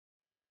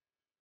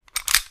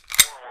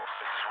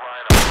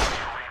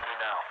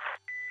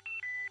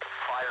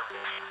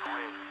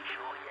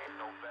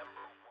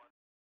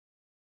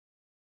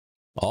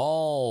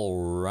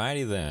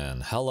Alrighty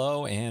then,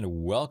 hello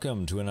and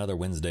welcome to another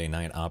Wednesday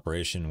night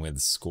operation with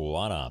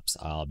SquadOps.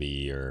 I'll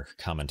be your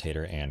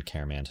commentator and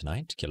cameraman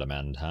tonight,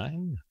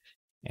 killermantime.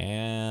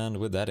 And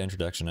with that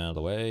introduction out of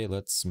the way,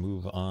 let's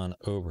move on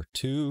over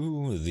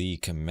to the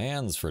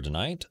commands for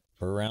tonight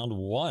for round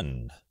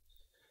one.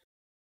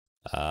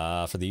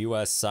 For the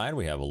US side,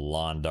 we have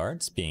Lawn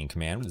Darts being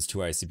command, with his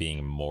 2 IC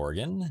being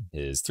Morgan,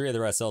 his 3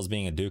 other SLs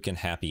being a Dukin,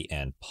 Happy,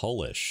 and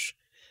Polish.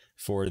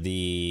 For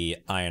the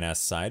INS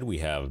side, we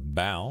have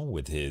Bao,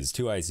 with his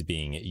 2 IC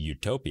being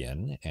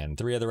Utopian, and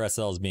 3 other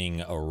SLs being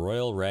a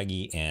Royal,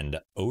 Raggy, and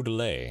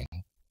Odelay.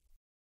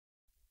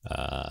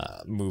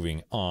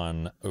 Moving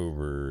on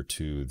over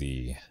to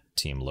the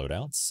team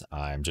loadouts.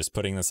 I'm just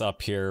putting this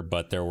up here,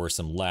 but there were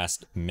some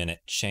last minute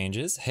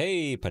changes.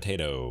 Hey,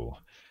 Potato!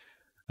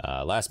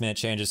 Last minute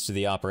changes to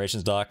the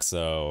operations doc,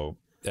 so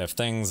if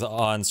things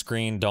on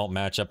screen don't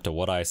match up to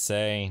what I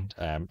say,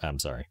 I'm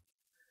sorry.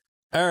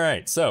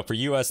 Alright, so for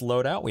US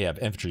loadout, we have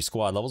infantry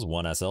squad levels,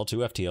 1 SL, 2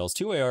 FTLs,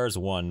 2 ARs,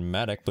 1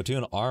 medic,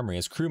 platoon armory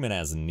as crewmen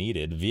as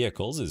needed,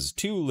 vehicles is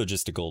 2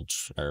 logistical,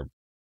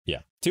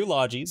 2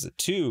 logis,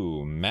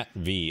 2 Mat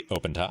V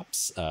open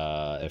tops,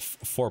 if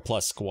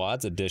 4+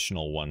 squads,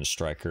 additional 1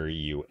 striker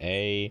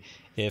UA,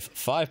 if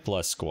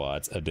 5+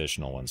 squads,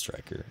 additional 1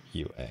 striker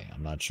UA.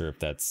 I'm not sure if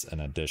that's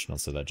an additional,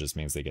 so that just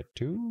means they get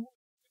 2?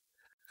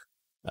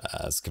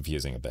 It's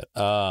confusing a bit.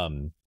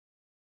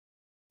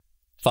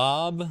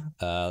 Fob,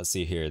 let's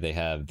see here, they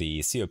have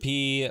the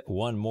COP,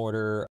 1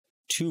 mortar,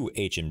 2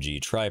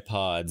 HMG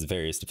tripods,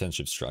 various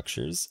defensive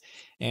structures,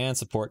 and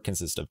support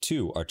consists of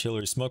 2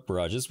 artillery smoke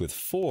barrages with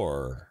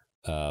 4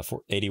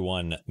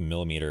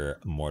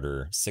 81mm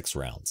mortar 6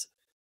 rounds.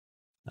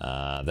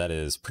 That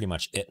is pretty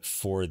much it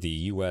for the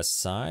US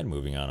side.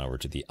 Moving on over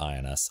to the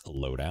INS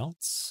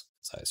loadouts.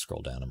 So I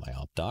scroll down to my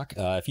op doc.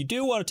 If you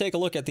do want to take a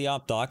look at the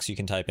op docs, you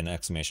can type in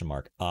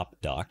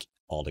 !op doc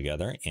all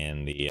together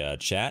in the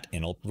chat,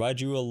 and it'll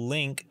provide you a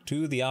link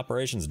to the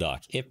operations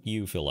doc if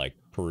you feel like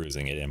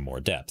perusing it in more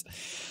depth.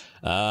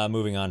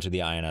 Moving on to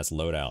the INS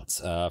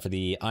loadouts. For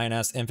the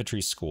INS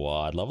infantry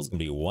squad levels, going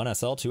to be 1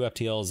 SL, 2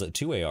 FTLs,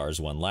 2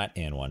 ARs, 1 LAT,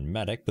 and 1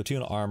 medic.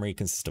 Platoon armory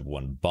consists of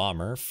 1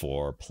 bomber.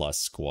 4+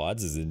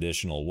 squads is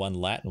additional 1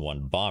 LAT and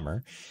 1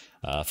 bomber.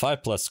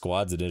 5+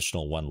 squads,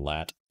 additional 1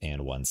 LAT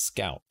and 1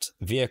 scout.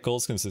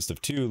 Vehicles consist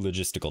of 2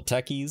 logistical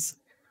techies.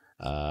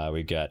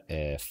 We've got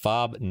a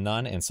FOB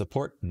none and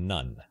support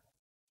none.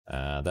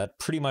 That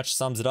pretty much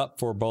sums it up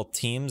for both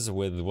teams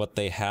with what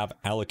they have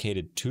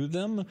allocated to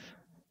them.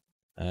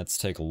 Let's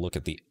take a look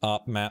at the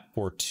op map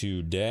for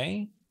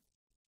today.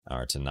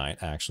 Or tonight,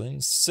 actually.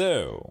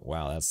 So,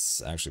 wow,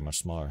 that's actually much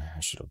smaller. I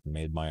should have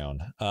made my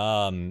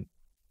own.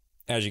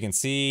 As you can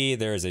see,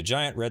 there is a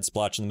giant red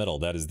splotch in the middle.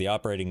 That is the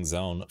operating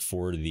zone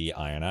for the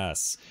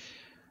INS.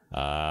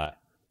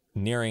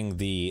 Nearing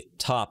the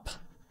top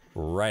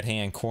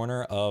right-hand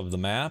corner of the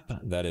map,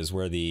 that is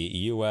where the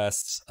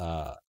US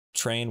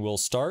train will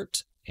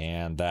start,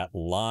 and that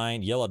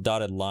line, yellow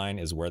dotted line,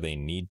 is where they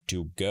need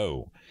to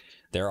go.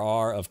 There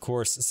are, of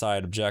course,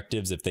 side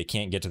objectives. If they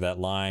can't get to that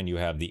line, you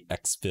have the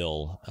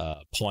exfil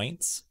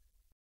points.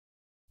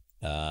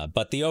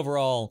 But the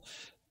overall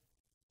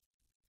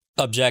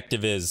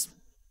objective is,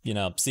 you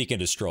know, seek and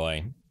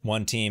destroy.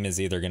 One team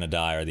is either going to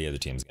die or the other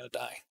team's going to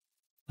die.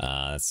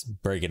 That's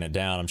breaking it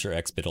down. I'm sure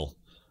Xbit will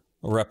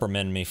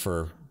reprimand me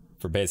for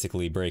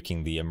basically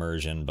breaking the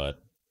immersion,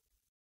 but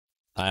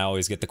I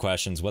always get the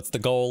questions, what's the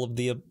goal of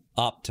the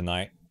op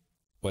tonight?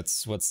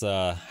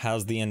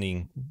 How's the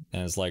ending?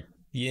 And it's like,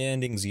 the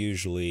ending's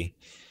usually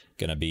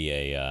gonna be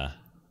a,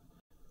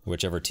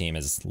 whichever team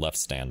is left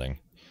standing.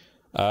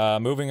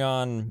 Moving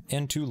on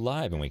into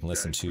live, and we can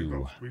listen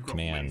to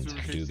Command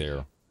do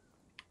their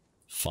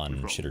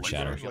fun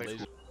chitter-chatter.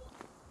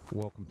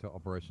 Welcome to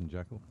Operation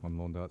Jackel. I'm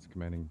Lawn Darts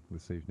commanding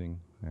this evening.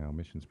 Our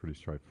mission's pretty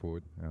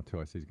straightforward. Our 2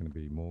 IC is going to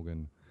be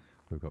Morgan.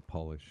 We've got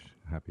Polish,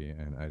 Happy,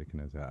 and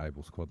Adakin as our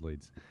able squad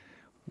leads.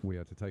 We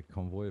are to take a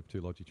convoy of 2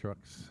 logi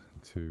trucks,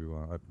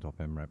 2 open-top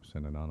MRAPs,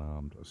 and an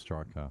unarmed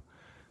striker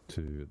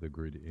to the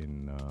grid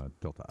in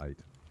Delta 8.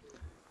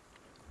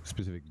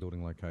 Specific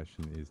building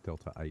location is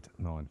Delta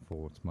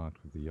 894. It's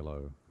marked with the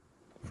yellow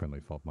friendly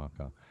fob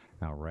marker.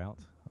 Our route,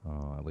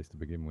 at least to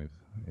begin with,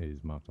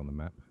 is marked on the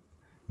map,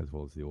 as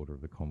well as the order of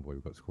the convoy.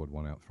 We've got Squad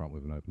 1 out front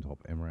with an open-top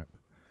MRAP.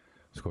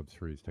 Squad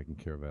 3 is taking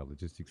care of our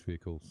logistics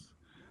vehicles.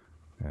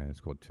 And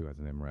Squad 2 has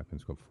an MRAP, and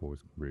Squad 4 is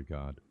rear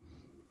guard.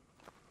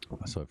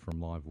 So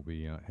from live, we'll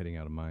be heading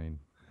out of Maine,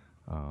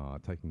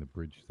 taking the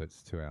bridge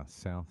that's to our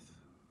south.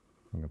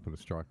 I'm going to put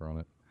a striker on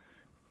it.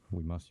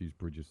 We must use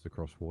bridges to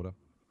cross water.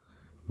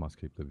 Must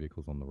keep the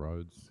vehicles on the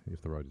roads.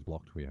 If the road is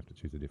blocked, we have to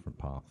choose a different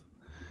path.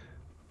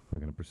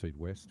 We're going to proceed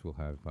west. We'll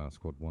have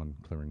Squad 1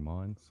 clearing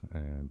mines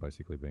and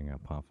basically being our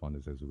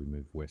pathfinders as we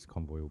move west.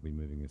 Convoy will be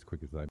moving as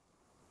quick as they.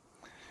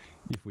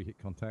 If we hit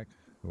contact,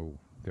 or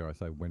dare I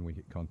say when we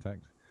hit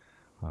contact,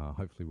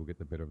 hopefully we'll get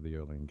the better of the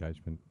early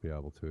engagement, be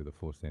able to either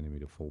force the enemy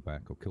to fall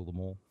back or kill them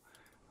all.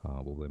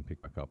 We'll then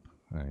pick back up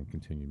and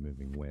continue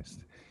moving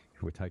west.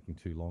 If we're taking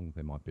too long,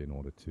 there might be an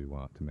order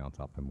to mount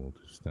up, and we'll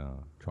just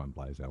try and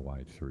blaze our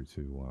way through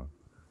to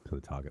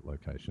the target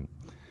location.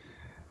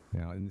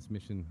 Now, in this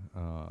mission,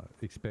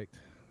 expect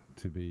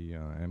to be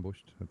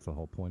ambushed. That's the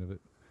whole point of it.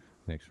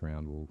 Next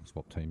round, we'll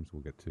swap teams.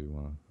 We'll get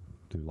to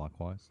do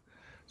likewise.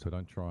 So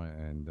don't try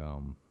and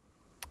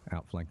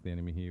outflank the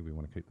enemy here. We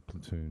want to keep the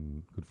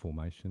platoon good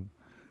formation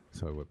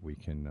so that we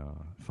can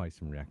face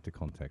and react to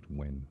contact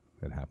when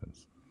it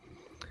happens.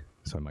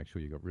 So make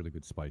sure you've got really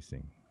good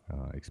spacing.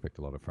 Expect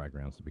a lot of frag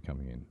rounds to be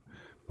coming in.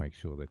 Make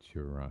sure that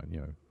you're,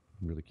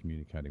 really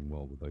communicating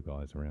well with the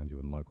guys around you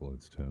and local in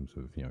terms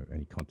of,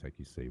 any contact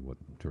you see, what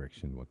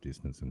direction, what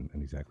distance, and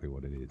exactly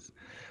what it is.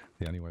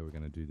 The only way we're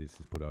going to do this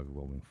is put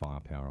overwhelming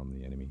firepower on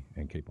the enemy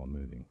and keep on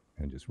moving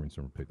and just rinse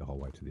and repeat the whole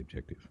way to the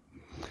objective.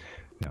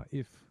 Now,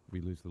 if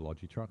we lose the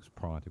Logi trucks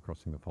prior to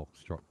crossing the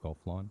Foxtrot Golf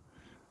line,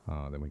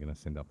 then we're going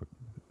to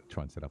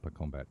try and set up a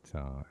combat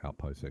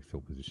outpost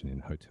exfil position in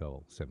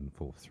Hotel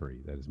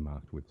 743 that is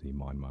marked with the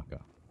mine marker.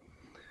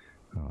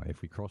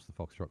 If we cross the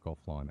Foxtrot Golf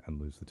line and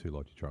lose the 2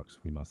 Logi trucks,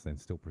 we must then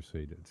still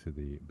proceed to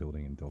the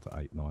building in Delta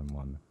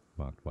 891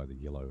 marked by the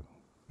yellow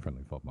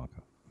friendly fob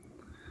marker.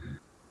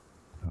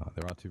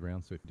 There are 2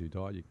 rounds, so if you do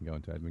die, you can go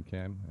into admin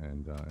cam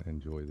and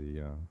enjoy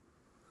the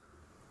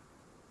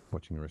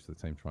watching the rest of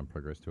the team try and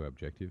progress to our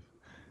objective.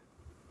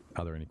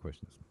 Are there any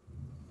questions?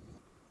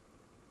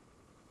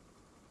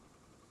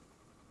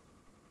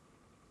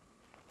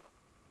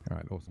 All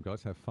right, awesome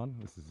guys, have fun.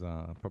 This is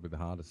probably the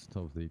hardest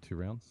of the 2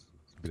 rounds.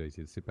 It's a bit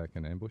easier to sit back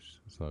and ambush,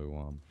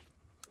 so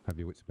have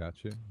your wits about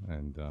you,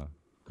 and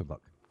good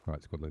luck. All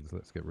right, squad leaders,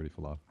 let's get ready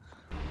for love.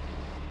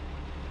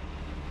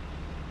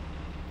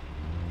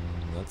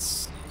 Let's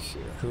see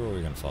here. Who are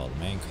we going to follow? The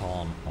main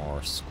column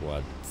or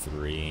Squad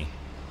 3?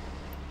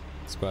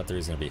 Squad 3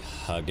 is going to be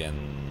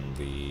hugging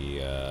the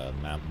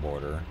map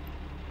border.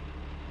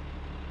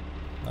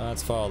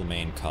 Let's follow the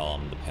main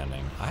column,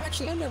 depending. I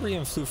never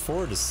even flew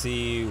forward to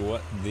see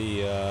what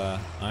the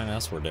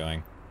INS were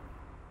doing.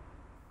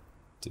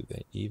 Do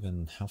they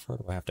even... How far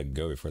do I have to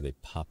go before they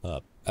pop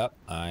up? Oh,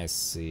 I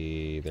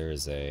see.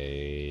 There's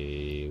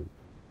a...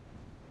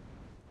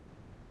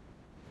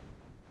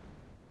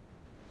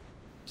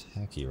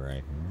 techie right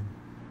here.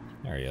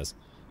 There he is.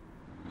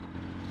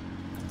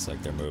 Looks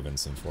like they're moving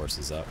some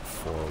forces up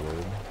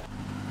forward.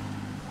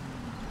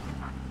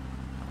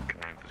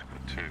 Going to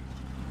Squad 2.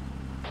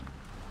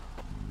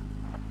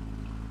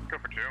 Go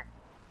for 2.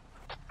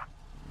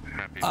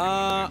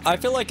 I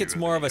feel like it's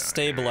more of a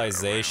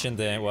stabilization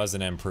than it was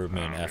an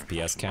improvement in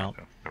FPS count.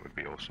 That would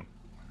be awesome.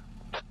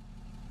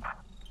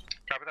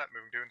 Copy that,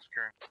 moving to and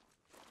securing.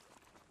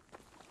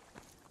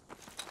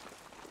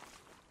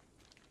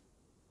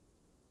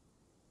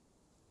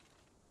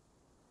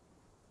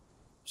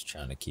 Just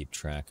trying to keep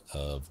track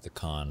of the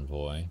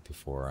convoy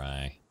before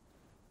I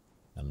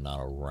am not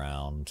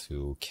around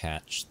to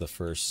catch the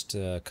first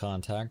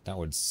contact. That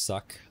would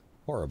suck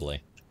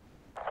horribly.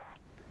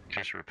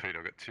 Just to repeat,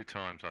 I've got 2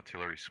 times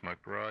artillery smoke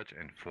barrage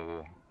and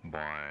 4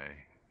 by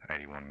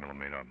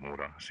 81mm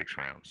mortar, 6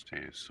 rounds to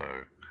use, so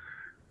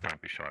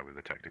don't be shy with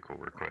the tactical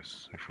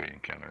requests if we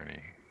encounter any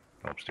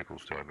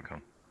obstacles to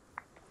overcome.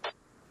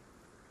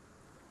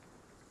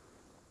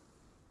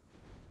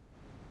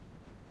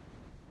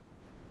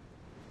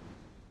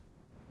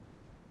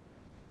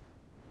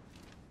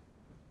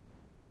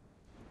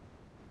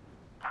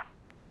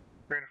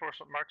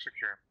 Reinforcement mark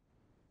secure.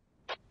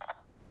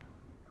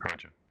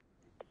 Roger.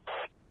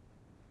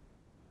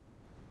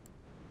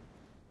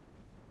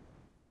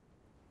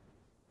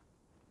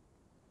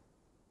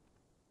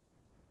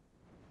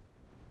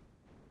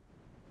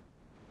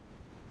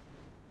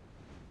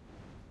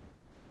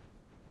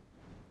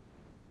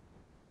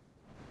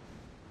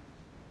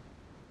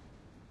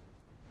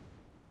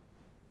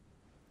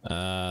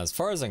 As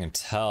far as I can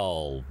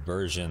tell,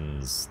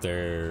 versions,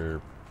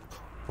 they're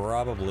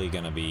probably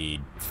going to be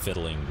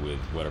fiddling with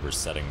whatever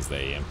settings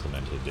they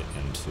implemented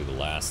into the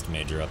last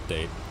major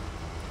update.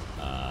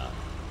 I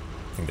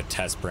think the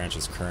test branch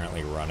is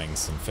currently running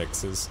some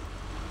fixes.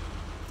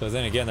 So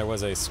then again, there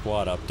was a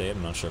squad update.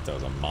 I'm not sure if that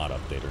was a mod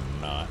update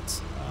or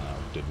not.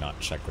 Did not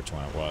check which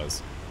one it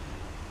was.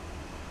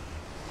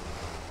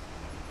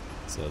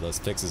 So those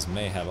fixes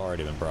may have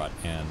already been brought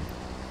in.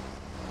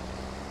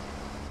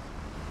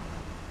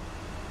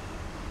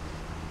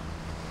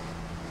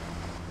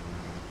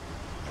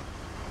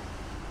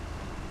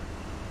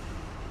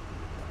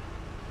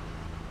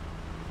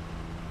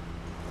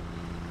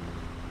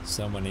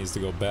 Someone needs to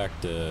go back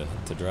to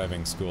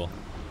driving school.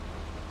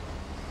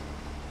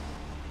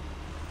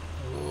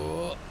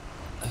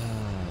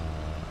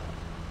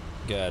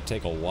 Gotta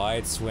take a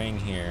wide swing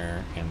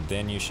here, and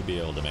then you should be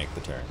able to make the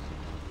turn.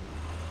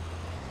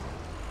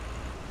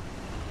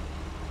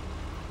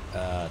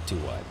 Too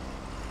wide.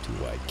 Too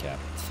wide, Cap.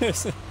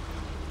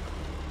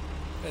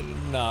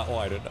 Not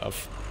wide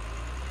enough.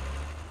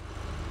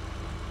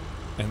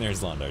 And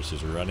there's Londarch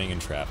just running in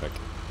traffic.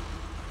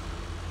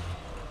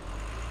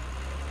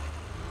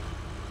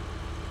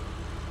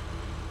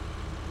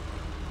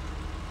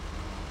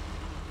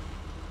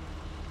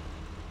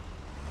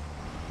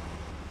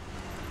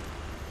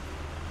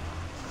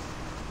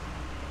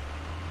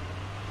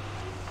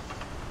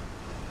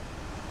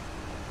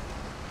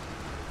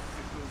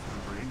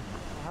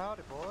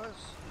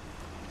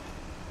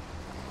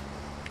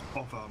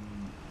 of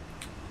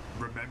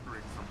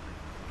remembering something.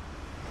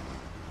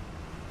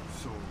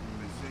 So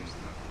they say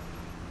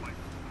that, like,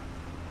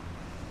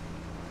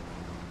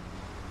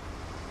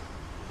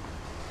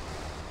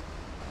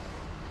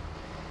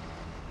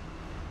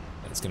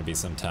 it's going to be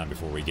some time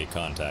before we get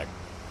contact.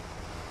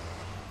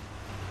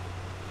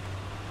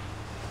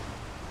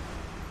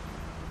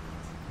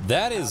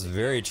 That is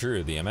very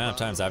true. The amount of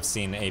times I've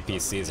seen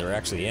APCs or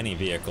actually any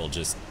vehicle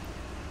just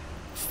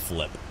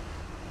flip.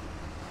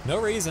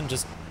 No reason,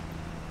 just,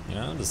 you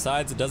know,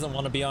 decides it doesn't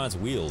want to be on its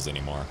wheels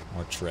anymore,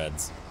 or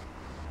treads.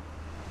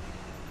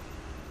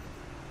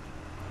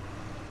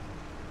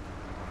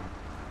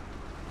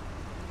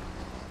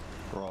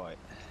 Right.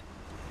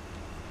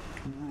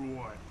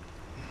 right.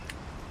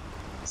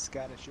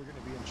 Scottish, you're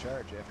going to be in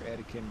charge after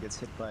Anakin gets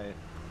hit by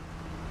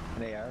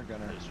an AR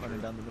gunner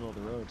running down the middle of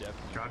the road.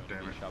 Definitely God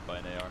damn it. shot by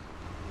an AR.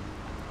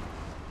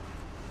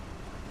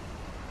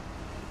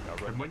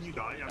 And when you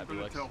die, I'm going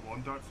to tell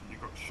Londart that you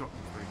got shot in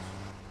the face.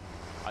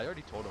 I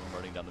already told him I'm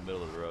running down the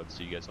middle of the road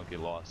so you guys don't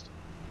get lost.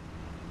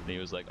 And he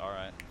was like,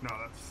 alright. No,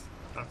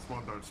 that's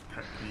Londart's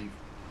pet peeve.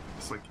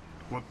 It's like,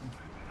 what?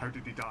 How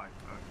did he die?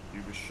 He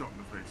was shot in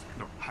the face.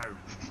 No, how?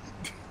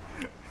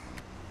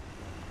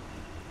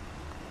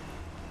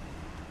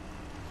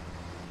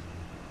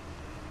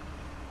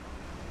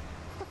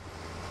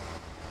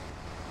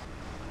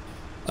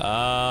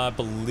 I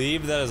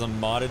believe that is a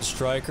modded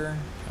striker.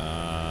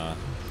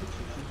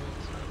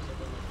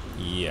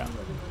 Yeah.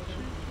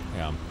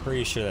 Yeah, I'm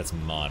pretty sure that's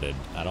modded.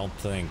 I don't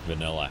think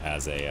vanilla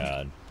has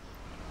a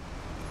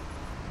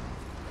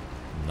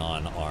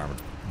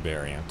non-armed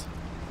variant.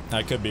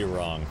 I could be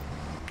wrong.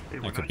 Hey,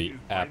 I could be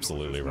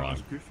absolutely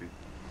wrong.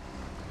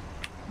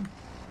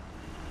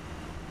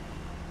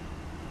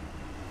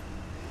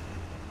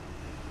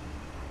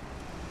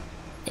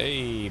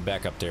 Hey,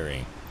 backup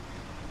Terry.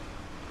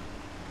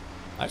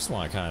 I just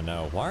want to kind of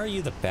know, why are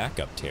you the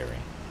backup Terry?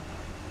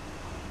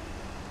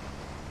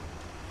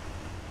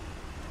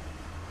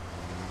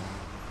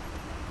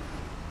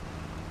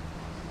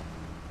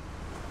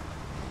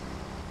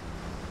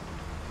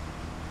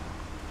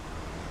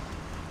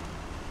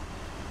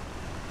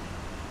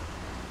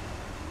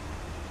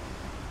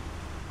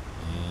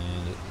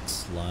 And it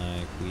looks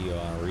like we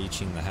are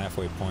reaching the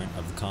halfway point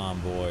of the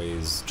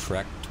convoy's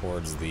trek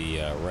towards the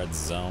red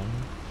zone.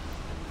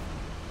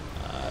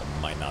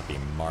 Might not be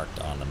marked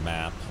on the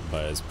map,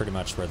 but it's pretty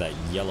much where that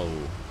yellow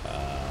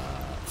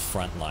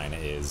front line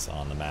is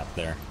on the map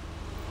there.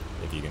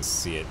 If you can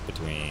see it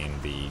between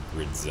the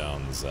grid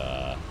zones,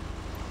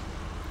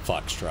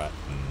 Foxtrot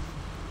and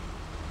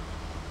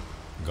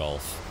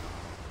Golf.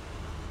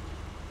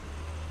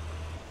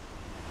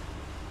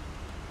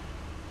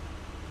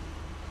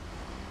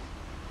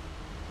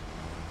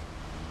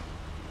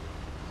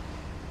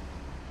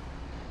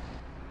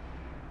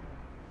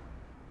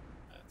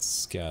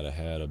 Scout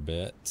ahead a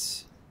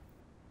bit.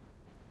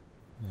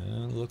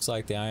 It looks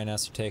like the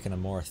INS are taking a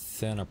more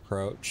thin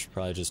approach,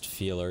 probably just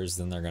feelers.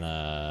 Then they're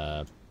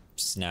gonna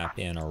snap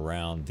in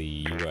around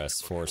the US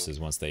forces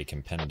once they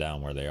can pin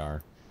down where they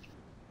are.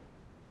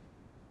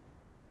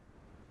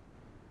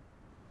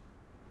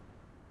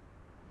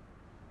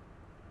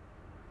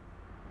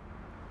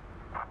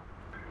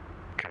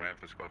 Command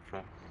for Squad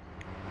 4.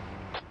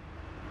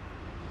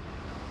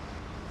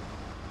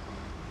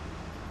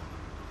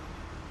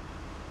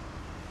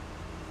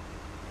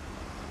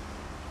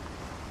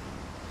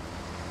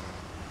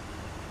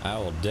 I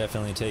will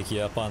definitely take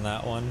you up on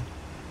that one.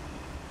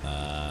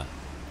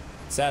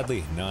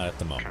 Sadly, not at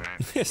the moment.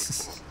 Shit.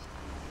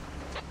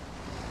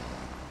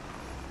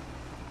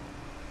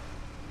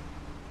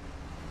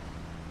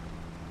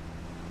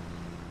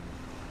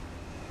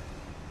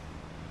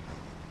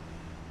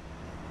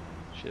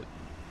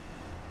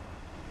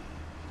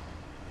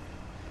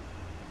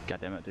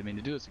 God damn it, didn't mean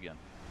to do this again.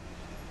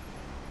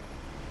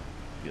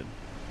 Good.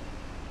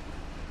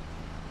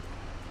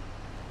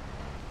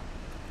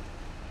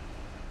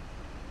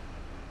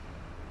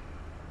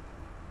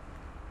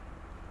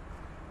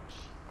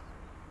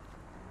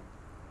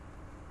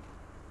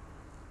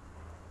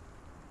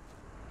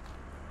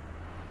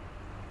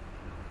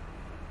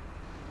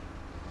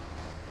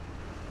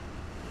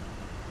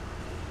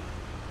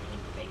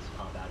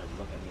 Pop out and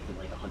look at me from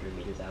like 100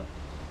 meters out.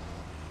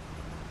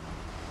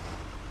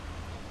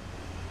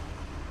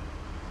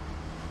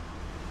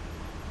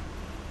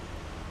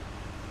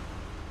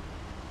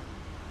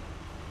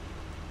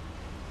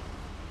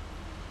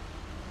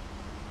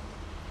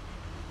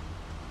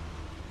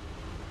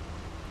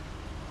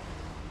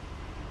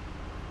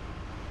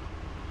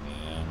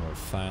 And we're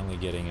finally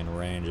getting in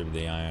range of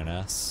the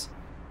INS.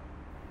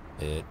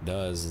 It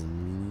does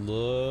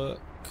look...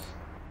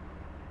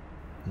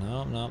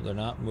 No, they're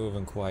not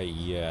moving quite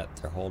yet.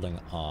 They're holding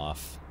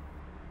off.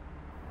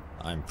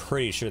 I'm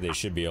pretty sure they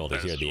should be able to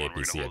hear the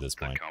APC at this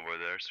point. Convoy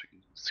there, so we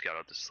can scout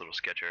out this little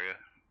sketch area.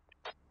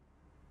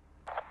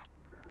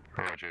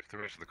 Roger, if the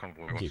rest of the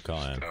convoy wants Keep to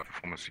calling.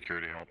 perform a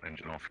security halt,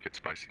 engine off, get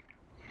spicy.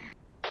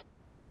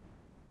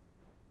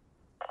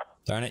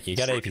 Darn it, you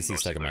got APC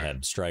stuck in my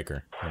head.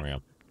 Striker. Here we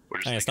go. We're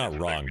just I mean, it's thinking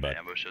not if they're wrong, gonna but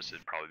ambush us,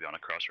 it'd probably be on a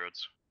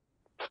crossroads.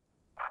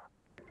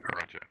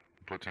 Roger.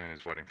 Platoon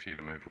is waiting for you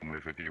to move. We'll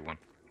move with you one.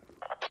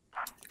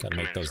 gotta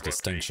make Command those Squad 3.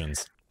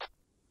 distinctions.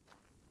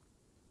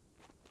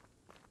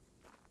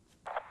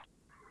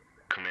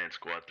 Command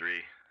Squad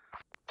 3.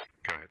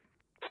 Go ahead.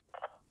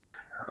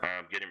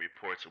 Getting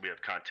reports that we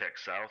have contact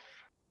south.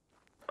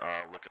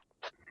 Look.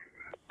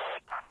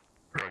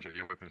 Roger,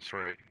 your weapons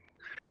 3.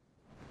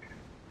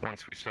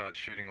 Once we start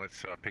shooting,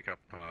 let's pick up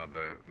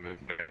the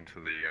movement into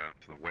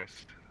to the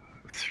west.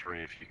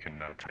 3, if you can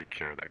take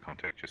care of that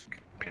contact, just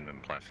pin them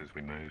place as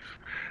we move,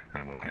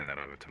 and we'll hand that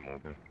over to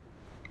Morgan.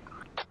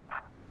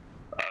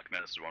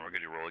 Command, this is 1. We're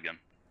good to roll again.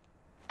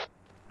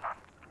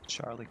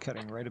 Charlie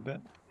cutting right a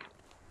bit.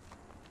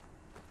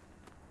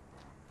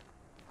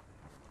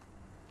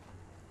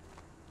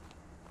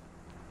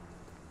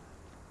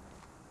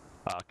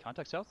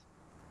 Contact south?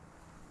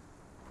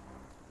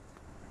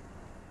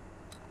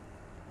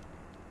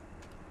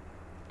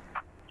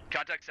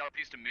 Contact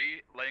southeast of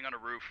me, laying on a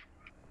roof.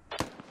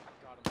 Got him.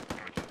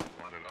 Roger,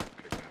 line it up.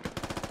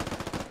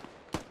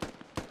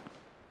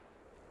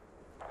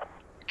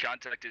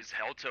 Contact is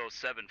Hotel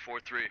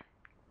 743.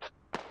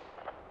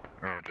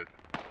 Roger.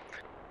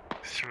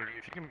 3,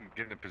 if you can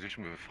get in a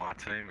position with a fire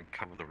team and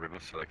cover the river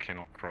so they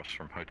cannot cross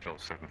from Hotel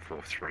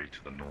 743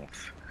 to the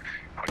north.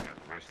 I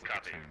got the rest of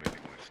the team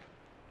moving west.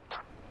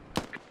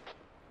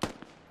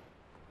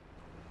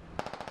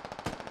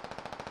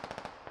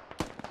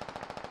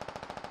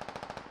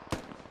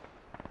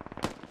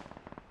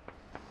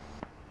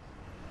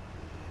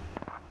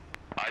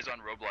 Eyes on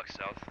roadblock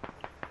south.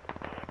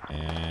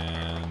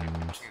 And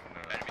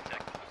Enemy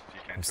tech.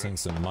 I'm seeing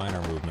some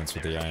minor movements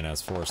with the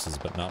INS forces,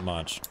 but not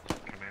much.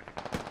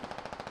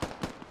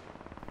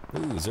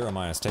 Ooh, 0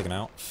 minus taken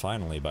out,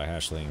 finally, by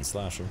Ashley and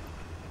Slasher.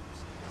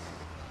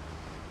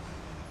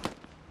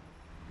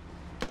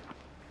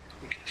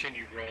 We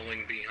continue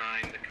rolling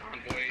behind the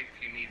convoy.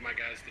 If you need my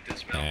guys to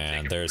dismount,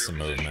 And take there's a some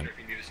rear position. movement.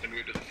 If you need us to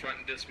move to the front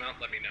and dismount,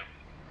 let me know.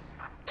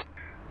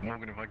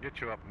 Morgan, if I get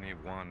you up near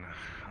 1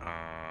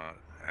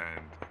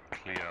 and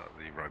clear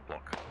the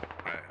roadblock,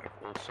 I have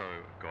also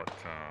got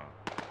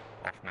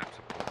off-map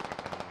support. So if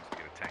anyone wants to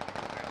get a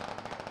tactical down on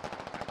me,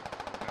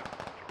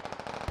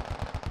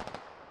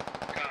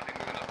 Copy,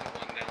 moving up to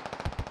 1 now.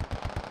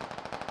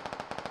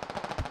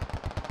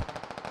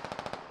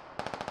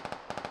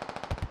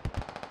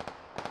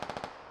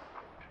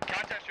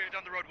 Contact straight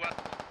down the road west.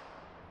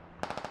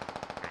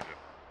 Roger.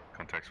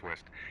 Contacts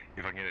west.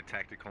 If I can get a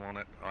tactical on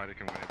it, Ida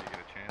can whenever you get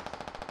a chance.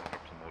 I'll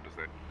drop some orders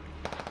there.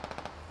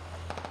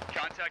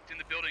 Contact in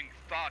the building,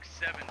 Fox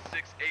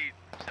 768,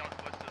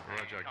 southwest of the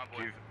Roger,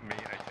 convoy. give me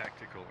a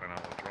tactical and I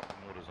will drop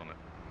some orders on it.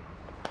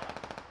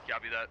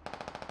 Copy that.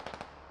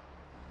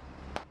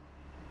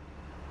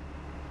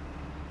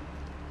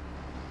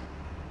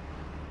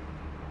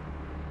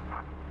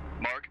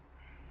 Mark.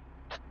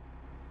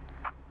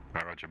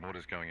 Alright, Roger,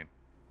 mortars going in.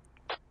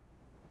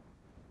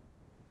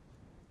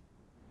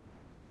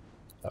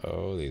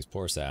 Oh, these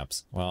poor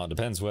saps. Well, it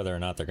depends whether or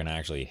not they're going to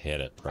actually hit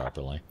it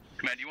properly.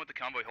 Command, do you want the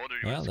convoy holder? Or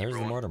do you Yeah, want us to keep there's the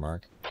rolling? mortar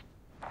mark.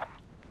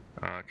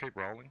 Keep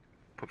rolling.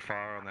 Put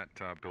fire on that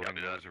building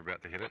as we're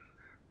about to hit it.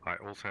 I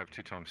also have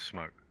 2 times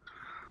smoke.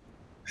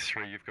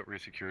 3, you've got rear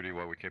security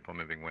while we keep on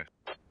moving west.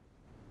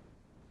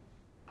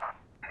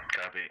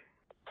 Copy.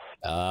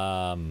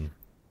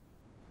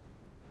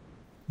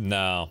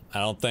 No, I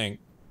don't think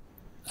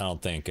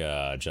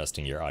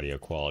adjusting your audio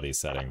quality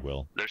setting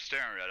will They're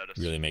staring right at us.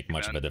 really make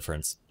much of a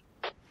difference.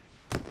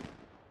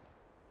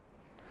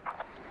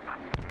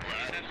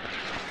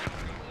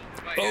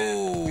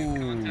 Oh,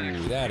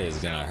 that is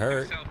gonna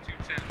hurt.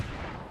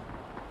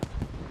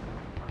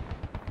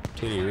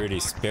 Tootie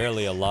Rudy's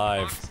barely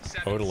alive.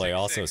 Odelay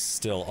also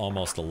still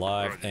almost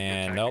alive.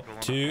 And nope,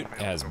 Toot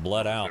has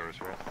bled out.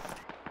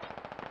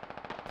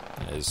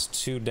 There's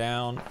 2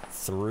 down,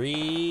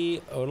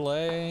 3.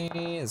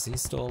 Odelay, is he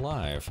still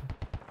alive?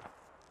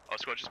 Oh,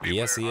 Squad, just be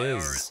Yes, he aware, IR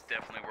is. is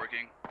definitely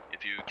working,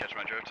 if you catch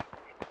my drift.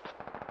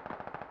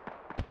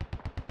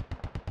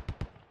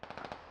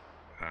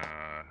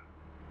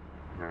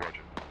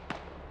 Roger.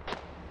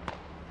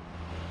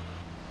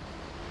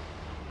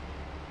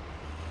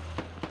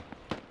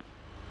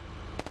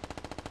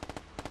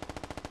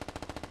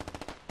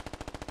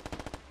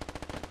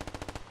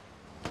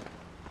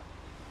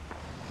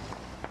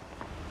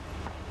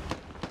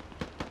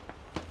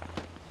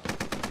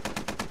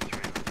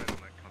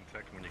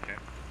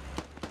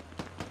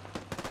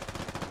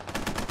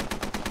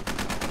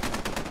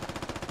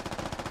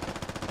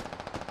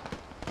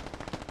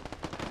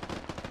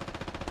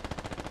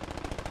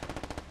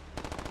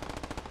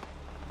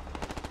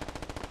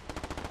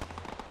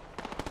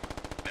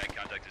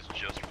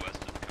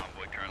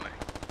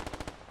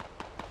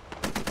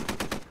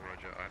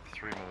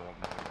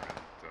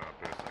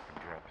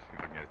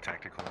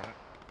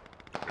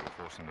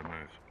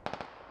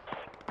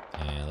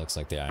 Looks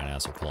like the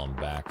INS are pulling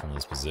back from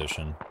this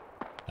position.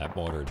 That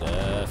mortar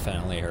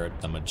definitely hurt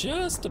them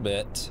just a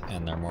bit,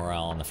 and their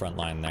morale on the front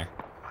line there.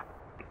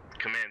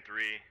 Command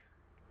 3.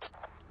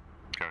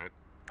 Go ahead.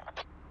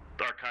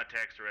 Our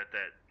contacts are at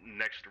that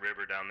next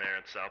river down there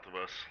and south of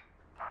us.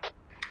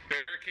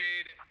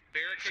 Barricade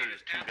So is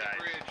there's two at the guys.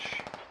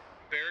 bridge.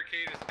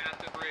 Barricade is at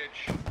the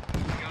bridge.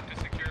 Moving up to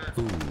secure.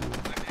 Ooh.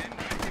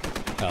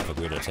 Alpha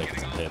Guido taking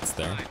some hits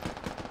there.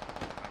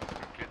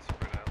 Get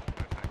spread out.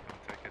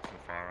 Take it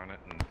some fire on it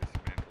and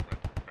dismantle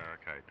that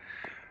barricade.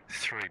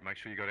 3. Make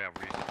sure you got our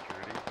rear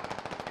security.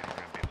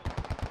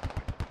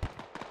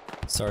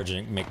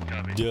 Sergeant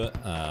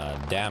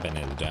McDabbin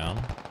is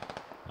down.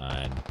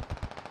 I'm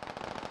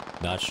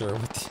not sure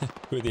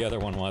who the other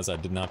one was. I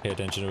did not pay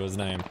attention to his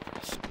name.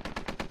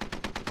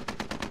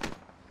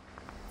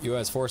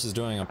 U.S. forces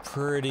doing a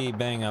pretty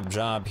bang-up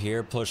job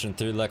here, pushing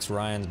through. Lex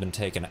Ryan's been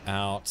taken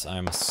out,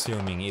 I'm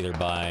assuming either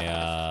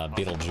by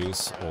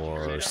Beetlejuice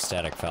or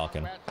Static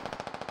Falcon.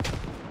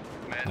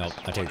 Nope,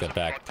 I take that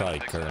back. Probably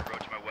Kerr.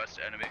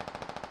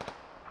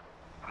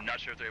 I'm not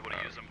sure if they're able to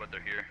use them, but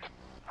they're here.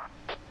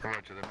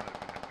 Roger, they might have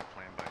been having a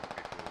plan base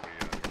before we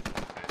any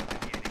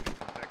enemy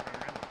contact run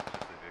around, or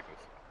just their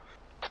vehicles?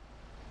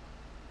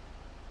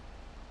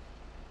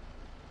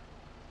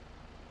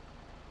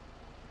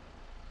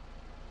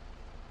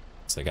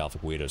 Looks like Alpha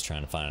Guido's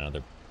trying to find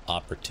another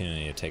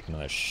opportunity to take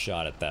another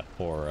shot at that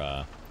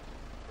poor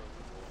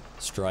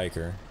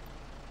striker.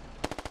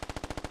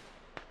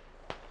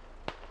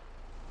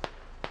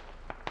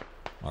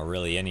 Or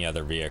really any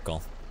other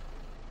vehicle.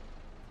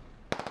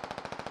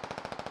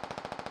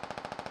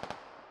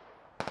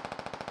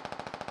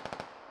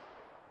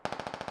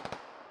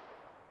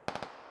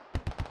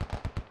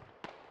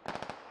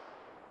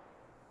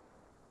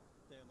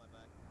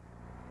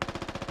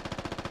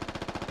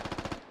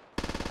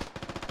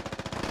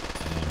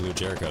 Blue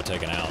Jericho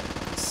taken out.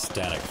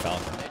 Static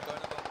Falcon.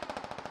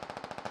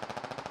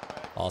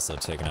 Also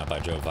taken out by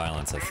Joe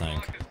Violence, I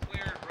think.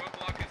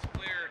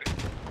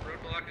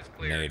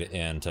 Nade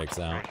in takes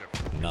out.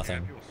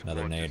 Nothing.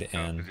 Another nade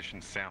in.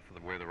 Position south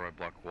of where the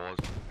roadblock was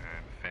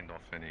and fend off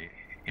any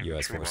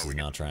U.S. forces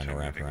now trying to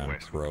wrap around and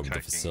probe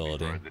the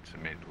facility.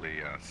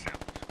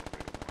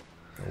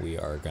 We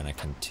are going to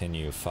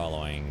continue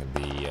following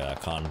the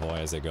convoy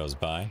as it goes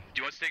by.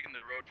 Do you want to stay in the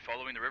road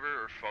following the river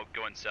or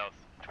going south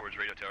towards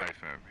Radio Tower?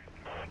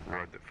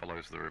 Road that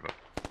follows the river.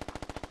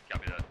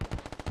 Copy that.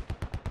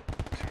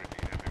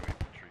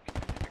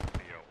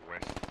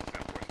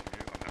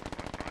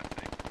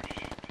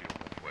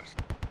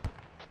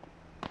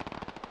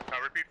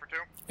 Repeat for 2.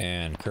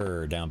 And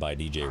Kerr down by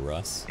DJ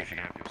Russ.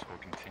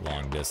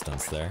 Long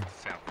distance there.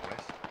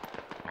 Southwest.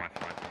 My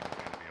flight team is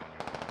going to be on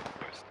your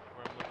northwest.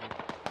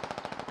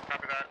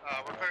 Copy that.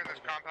 We're clearing this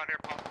compound here.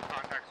 Possible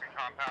contacts in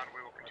compound.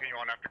 We will continue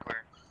on after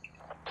clearing.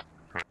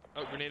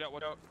 Oh, grenade out,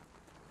 what out?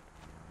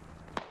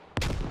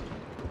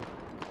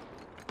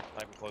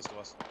 Sniping close to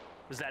us.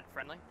 Was that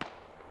friendly?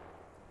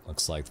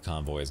 Looks like the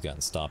convoy has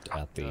gotten stopped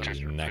at the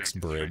next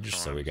bridge,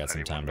 so we got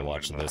some time to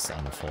watch this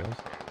unfold.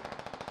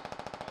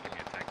 Give me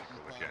a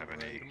tactical if you have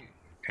any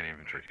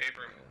infantry.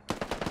 Abram.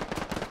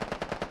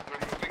 We're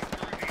moving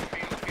through the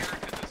field here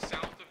to the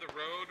south of the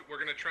road. We're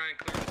going to try and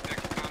clear this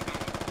next compound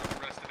before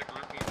the rest of the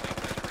group moves up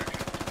that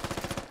direction.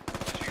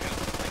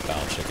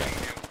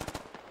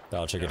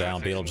 Foul chicken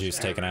down. Beetlejuice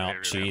taken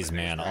out. Cheese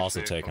Man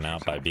also taken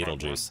out by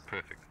Beetlejuice.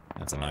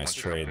 That's a nice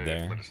trade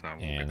there.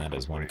 And that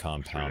is one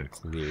compound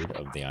cleared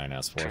of the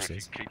INS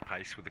forces. Keep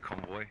pace with the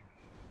convoy.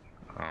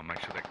 Make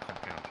sure that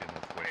compound to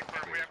northwest.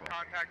 We have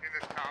contact in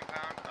this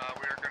compound.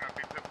 We are going to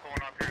be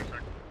pulling off here in a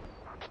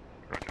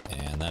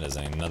second. And that is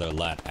another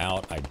lat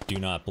out. I do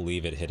not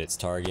believe it hit its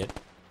target.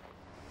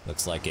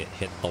 Looks like it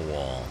hit the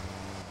wall.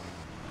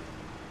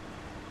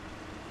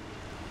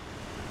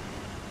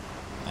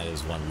 That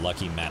is one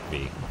lucky Matt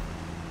B.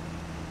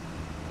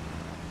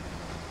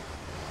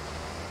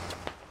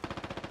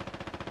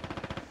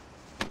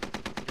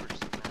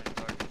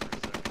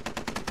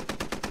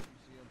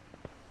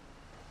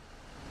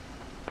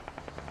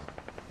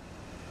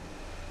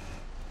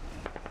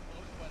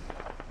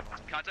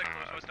 Contact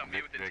close west on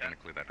me within 10.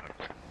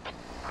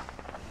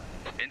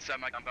 Inside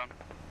my compound.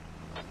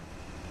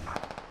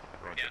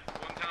 Yeah,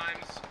 1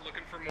 times,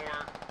 looking for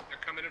more. They're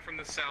coming in from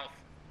the south.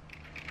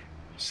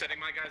 Setting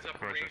my guys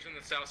up arranged on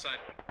the south side.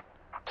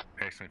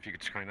 Excellent. If you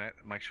could screen that,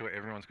 make sure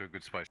everyone's got a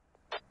good space.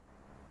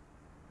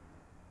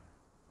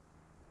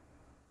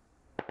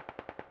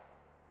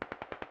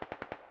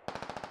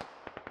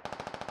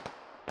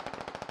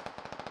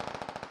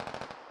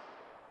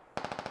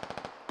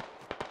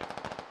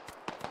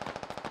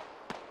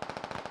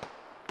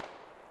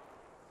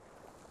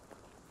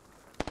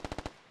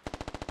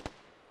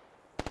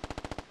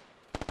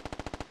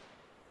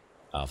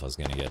 Alpha's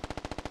gonna get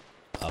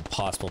a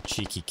possible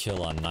cheeky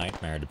kill on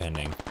Nightmare,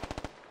 depending.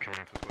 Coming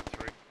in for squad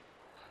 3.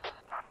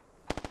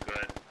 Go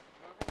ahead.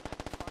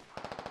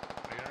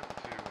 Are you able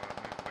to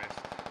move west,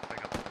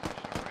 take up the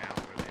position around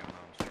where the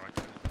unarmed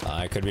strikers is?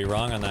 I could be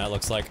wrong on that.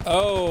 Looks like,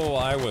 oh,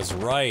 I was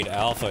right.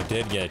 Alpha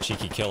did get a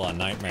cheeky kill on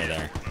Nightmare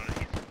there.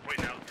 Right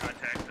now,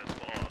 contact us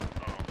all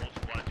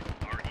squad to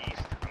our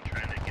east. I'm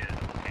trying to get a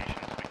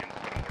location so we can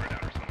put a word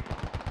out or something.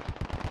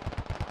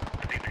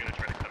 I think they're going to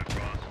try to cut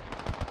across.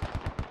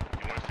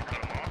 You want us to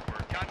cut them off or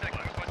Contact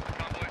close west of the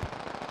convoy.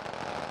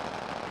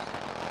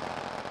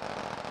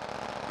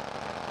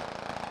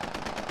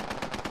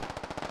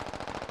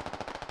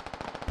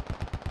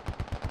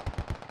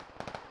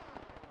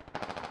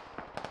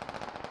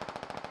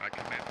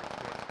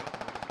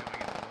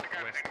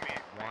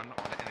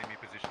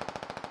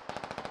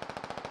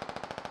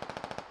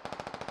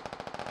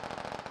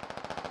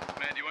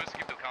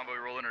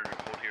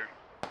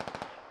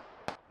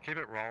 Keep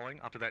it rolling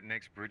up to that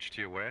next bridge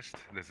to your west.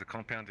 There's a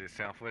compound to your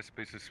southwest,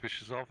 be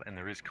suspicious of, and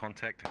there is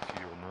contact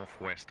to your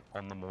northwest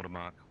on the mortar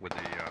mark with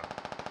the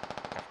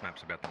off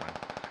maps about the lane.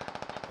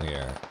 We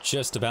are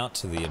just about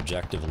to the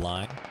objective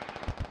line.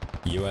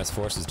 U.S.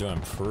 forces doing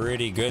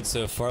pretty good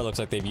so far. Looks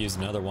like they've used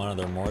another one of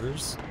their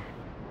mortars.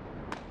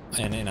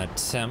 And in an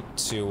attempt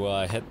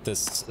to hit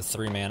this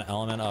three-man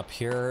element up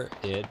here,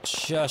 it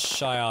just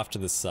shy off to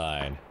the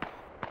side.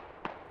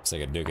 Looks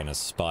like a Dugan has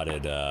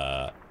spotted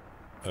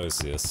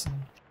Osius.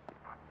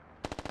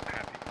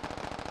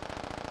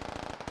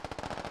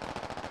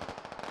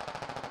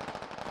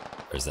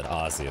 Or is it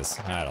Osius?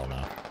 I don't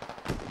know.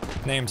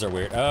 Names are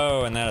weird.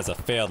 Oh, and that is a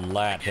failed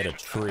lat hit a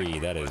tree.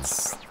 That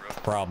is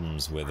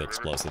problems with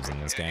explosives in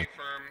this game.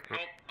 Oh,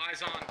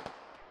 eyes on.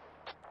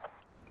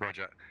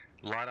 Roger.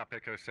 Light up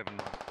Echo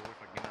 794 if I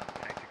can get another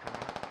tactical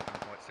on it. I can't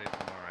quite see it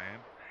from where I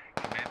am.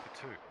 Command for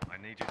 2. I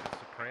need you to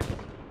suppress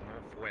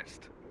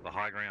northwest, the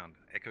high ground.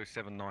 Echo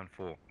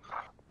 794.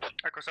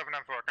 Echo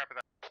 794, copy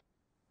that.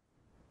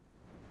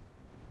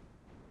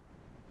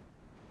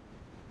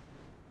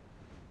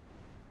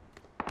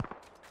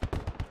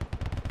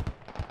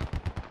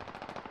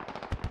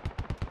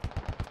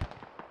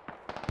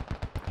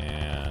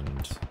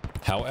 And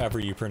however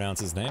you pronounce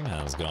his name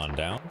has gone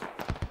down.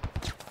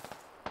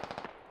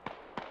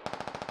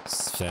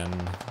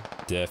 Sven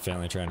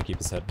definitely trying to keep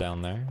his head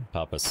down there.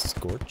 Papa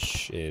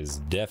Scorch is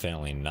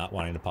definitely not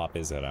wanting to pop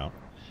his head out.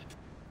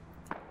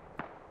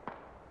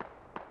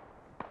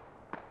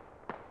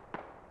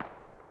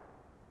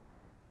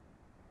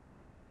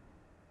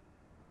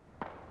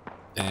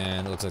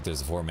 And it looks like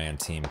there's a four-man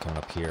team coming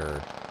up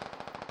here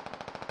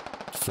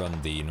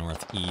from the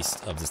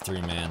northeast of this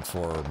three-man,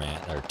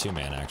 four-man, or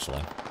two-man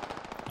actually.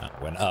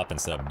 Went up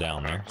instead of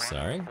down there,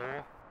 sorry.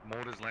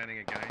 Mortars landing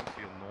again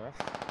to your north.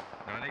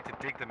 Now I need to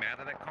dig them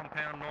out of that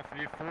compound north of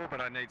you 4, but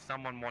I need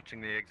someone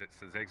watching the exits.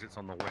 There's exits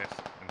on the west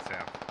and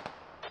south.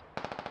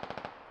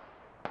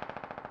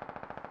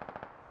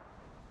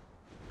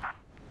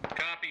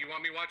 Copy, you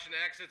want me watching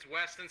the exits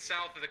west and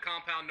south of the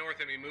compound north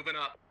of me, moving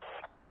up.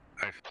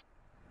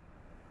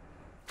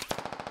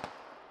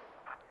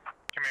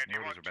 Command, do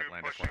you want to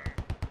push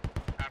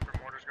after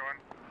mortars going?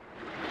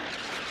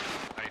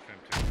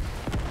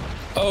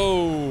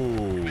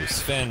 Oh,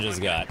 Sven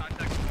just got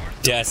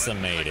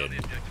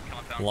decimated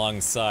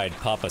alongside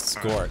Papa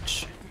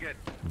Scorch.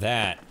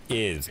 That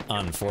is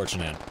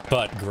unfortunate,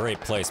 but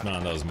great placement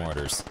on those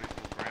mortars.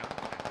 We'll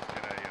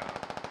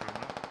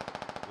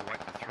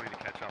wait for 3 to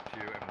catch up to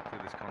you and we'll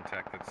clear this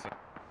contact that's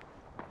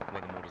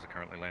where the mortars are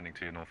currently landing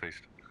to your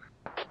northeast.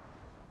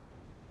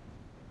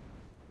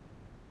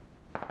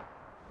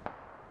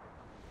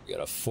 We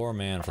got a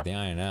four-man for the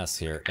INS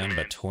here in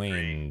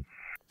between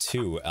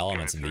two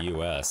elements of the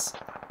U.S.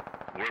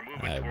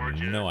 I have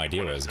no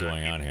idea what is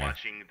going on here.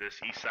 Watching this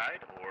east side,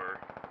 or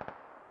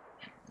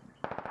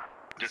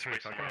just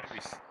if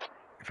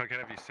I could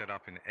have you set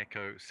up in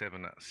Echo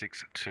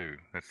 762,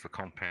 that's the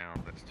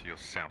compound that's to your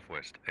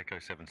southwest. Echo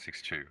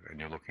 762, and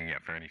you're looking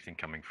out for anything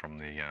coming from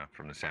the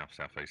south,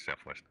 southeast,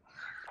 southwest.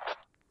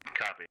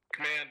 Copy.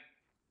 Command,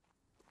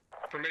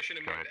 permission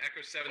to move to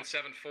Echo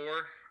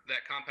 774,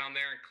 that compound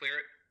there, and clear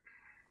it.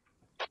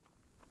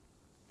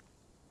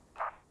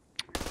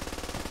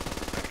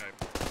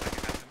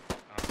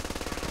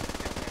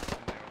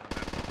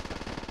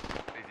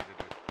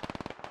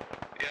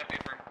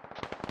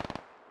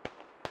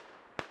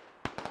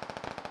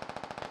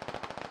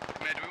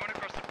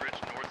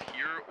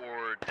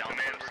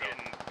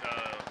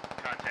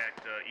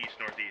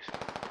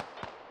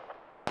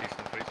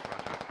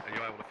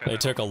 They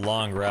took a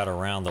long route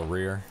around the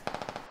rear.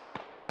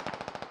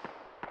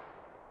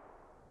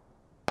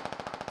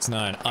 It's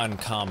not an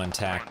uncommon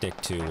tactic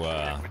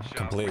to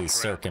completely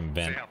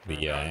circumvent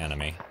the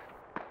enemy.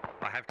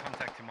 I have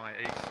contact to my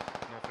east,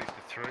 northeast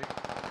of 3, and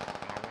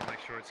I want to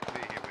make sure it's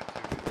clear here with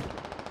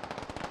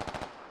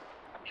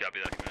 2. Copy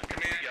that,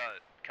 command. We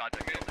got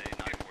contact on the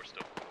 94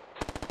 still.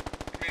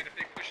 Command, if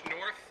they push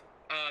north,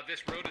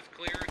 this road is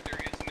clear.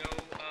 There is no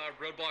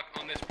roadblock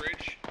on this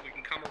bridge. We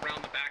can come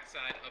around the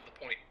backside of the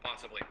point,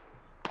 possibly.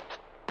 I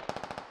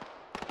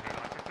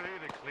prefer you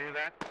to clear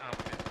that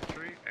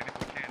infantry, and if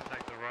we can,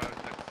 take the road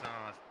that's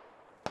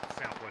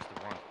southwest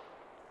of 1.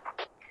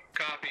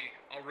 Copy.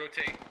 I'll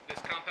rotate. This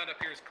compound up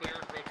here is clear.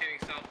 Rotating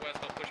southwest.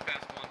 I'll push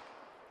past 1.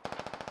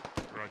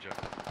 Roger.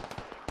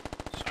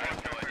 I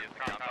have no idea if the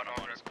compound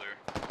on 1 is clear.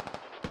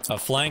 A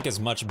flank is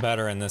much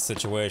better in this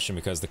situation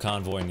because the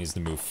convoy needs to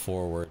move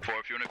forward. 4,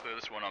 if you want to clear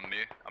this one on me,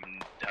 I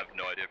have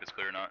no idea if it's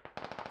clear or not.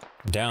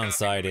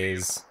 Downside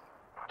is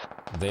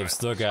they've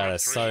still got a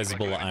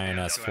sizable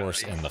INS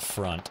force in the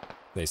front.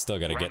 They still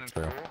got to get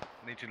through.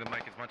 Need you to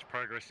make as much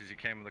progress as you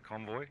can with the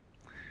convoy.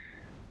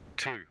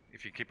 2,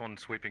 if you keep on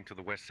sweeping to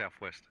the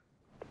west-southwest.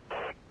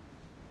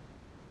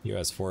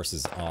 U.S.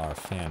 forces are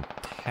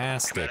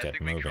fantastic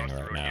at moving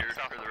right now.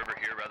 South of the river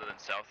here rather than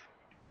south,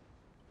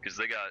 because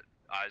they got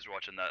eyes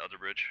watching that other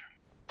bridge.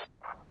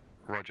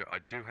 Roger, I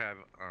do have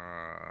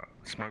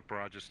smoke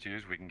barrages to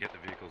use. We can get the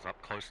vehicles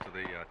up close to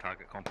the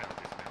target compound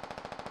dismount.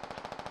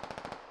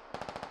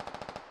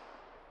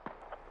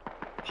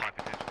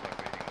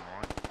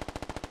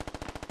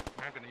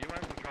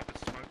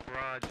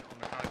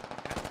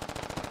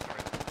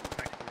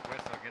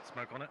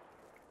 roadblock on it.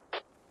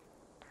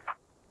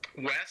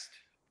 West.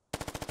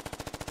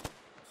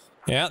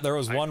 Yeah, there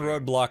was one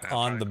roadblock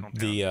on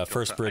the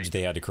first bridge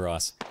they had to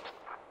cross.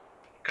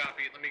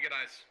 Copy. Let me get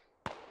eyes.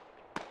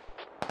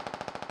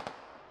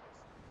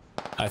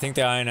 I think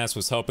the INS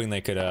was hoping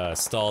they could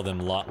stall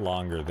them a lot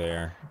longer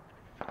there.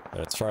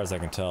 But as far as I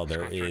can tell,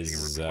 there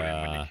is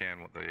no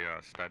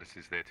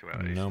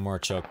more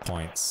choke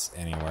points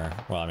anywhere.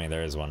 Well, I mean,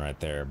 there is one right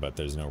there, but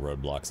there's no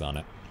roadblocks on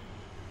it.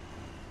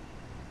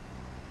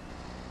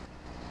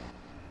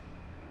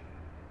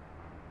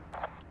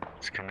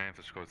 It's command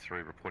for Squad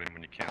 3, reporting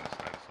when you can the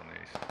status on the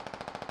east.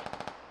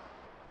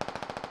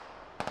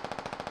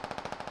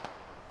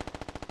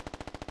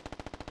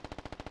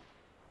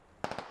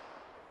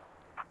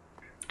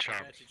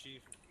 Charles,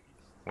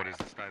 what is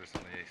the status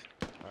on the east?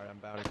 Alright, I'm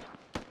bouting.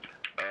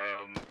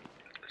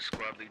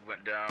 Squad lead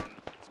went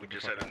down. We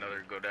just had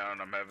another go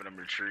down. I'm having them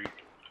retreat.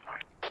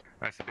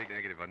 That's a big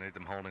negative. I need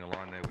them holding a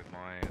line there with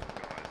my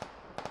guys.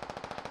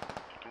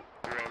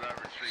 Well,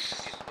 that retreat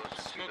is getting closer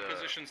to Smoke the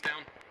positions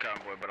down.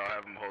 convoy, but I'll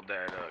have them hold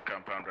that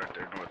compound right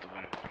there north of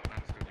them.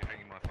 Understood. You're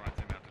hanging my fire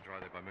team out to dry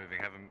there by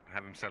moving. Have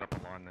them set up a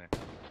line there.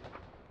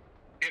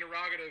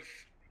 Interrogative.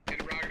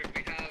 Interrogative.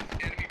 We have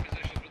enemy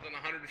positions within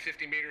 150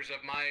 meters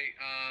of my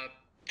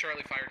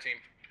Charlie fire team.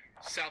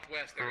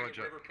 Southwest. They're in the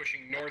river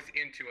pushing north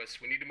into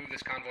us. We need to move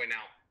this convoy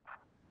now.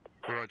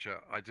 Roger.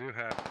 I do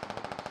have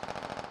mortars.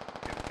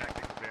 Get the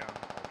tactical down.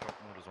 I'll drop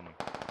mortars on them.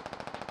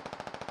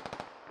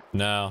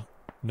 No.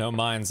 No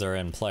mines are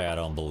in play, I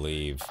don't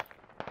believe.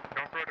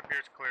 North Road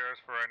appears clear as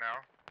for right now.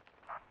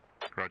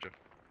 Roger.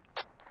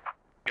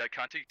 Got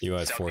contact.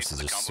 US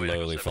forces are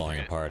slowly falling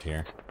apart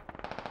here.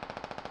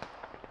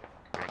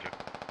 Roger.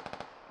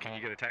 Can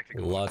you get a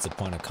tactical? Lots of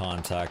point of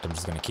contact. I'm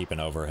just going to keep an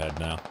overhead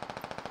now.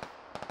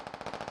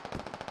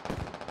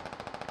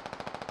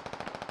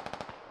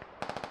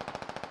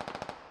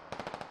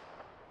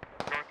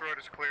 North Road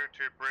is clear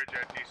to bridge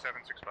at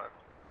D765.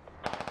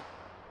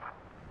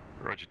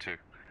 Roger 2.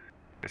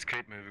 Let's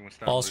keep moving.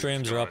 All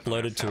streams are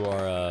uploaded to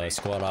our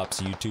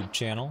SquadOps YouTube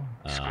channel.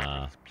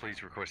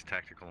 Please request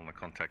tactical on the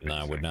contact. And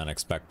I would not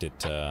expect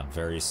it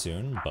very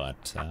soon,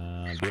 but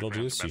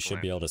Beetlejuice, you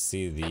should be able to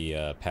see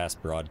the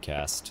past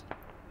broadcast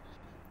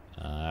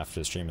after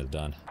the stream is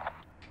done.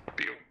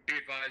 Be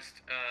advised,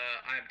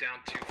 I am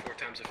down to 4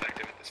 times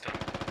effective at this time.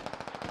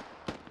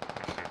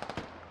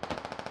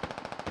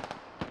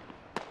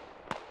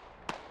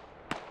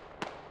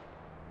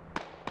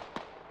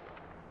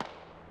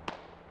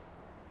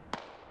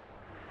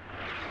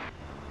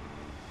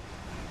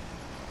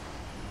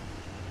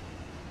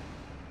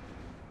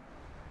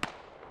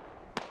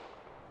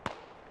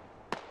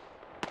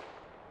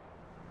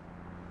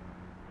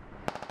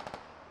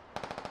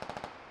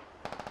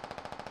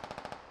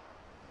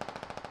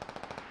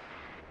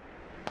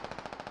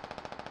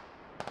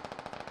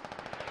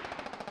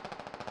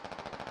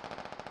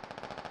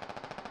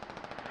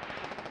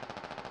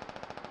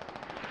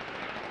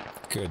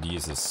 Could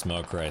use a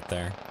smoke right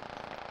there.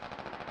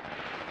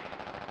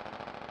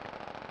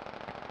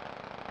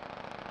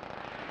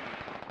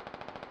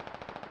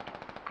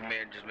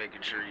 Command, just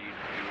making sure you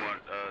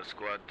want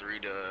Squad 3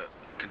 to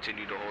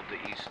continue to hold the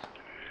east.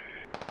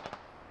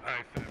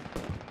 Alright,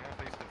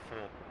 northeast of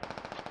 4.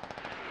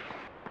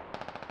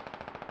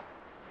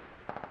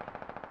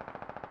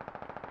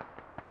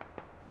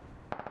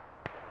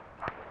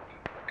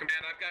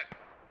 Command, I've got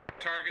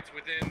targets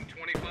within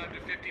 25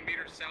 to 50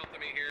 meters south of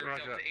me here.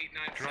 Roger. Delta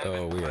 897.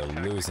 Oh, we are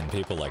losing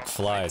people like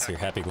flies here.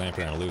 Happy Glamper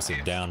and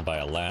Elusive down by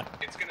a lat.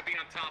 It's going to be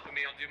on top of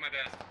me. I'll do my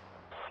best.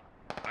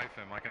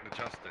 IFM, I can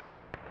adjust it.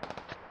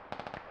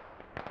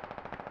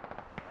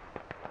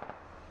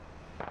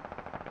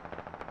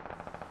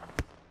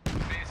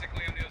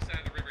 Basically on the other side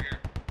of the river here.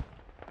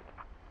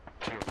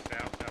 To your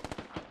south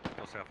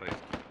or southeast?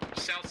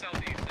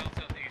 South-southeast.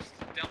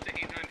 Delta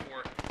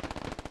 894.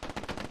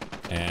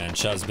 And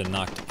Shuv's been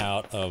knocked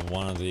out of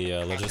one of the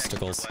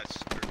logisticals. The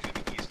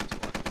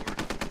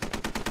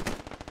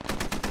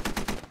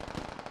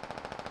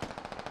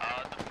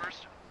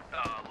first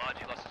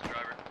Logi lost his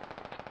driver.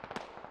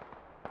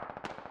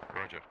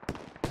 Roger.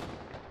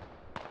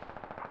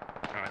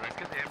 Alright, let's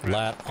get the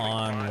Lat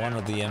on one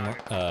of the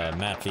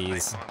mat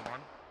fees.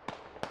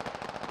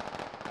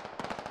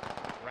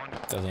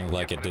 Doesn't look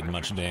like it did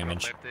much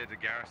damage. Left there to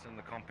garrison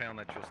the compound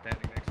that you're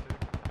standing next to.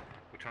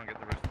 We'll try and get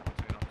the rest of the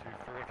platoon up to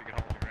 4 if you can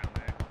hold your ground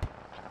there.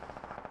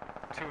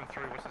 2 and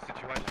 3, what's the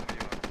situation where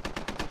you are?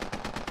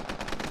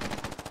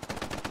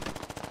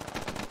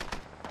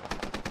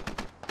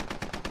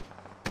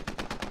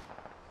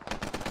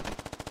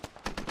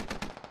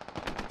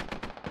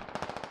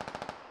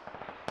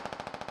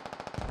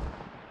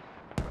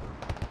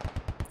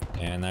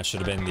 And that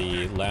should have been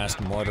the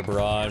last mortar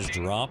barrage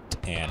dropped,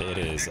 and it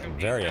is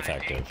very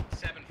effective.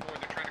 74,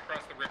 they're trying to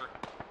cross the river.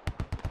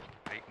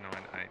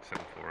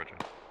 89874, roger.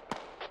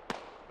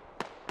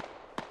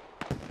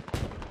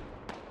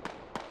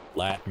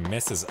 Lat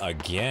misses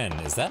again.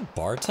 Is that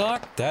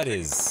Bartok? That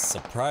is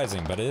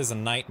surprising, but it is a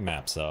night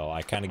map, so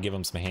I kind of give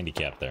him some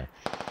handicap there.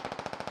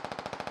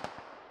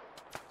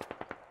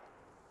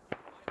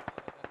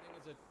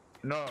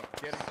 No,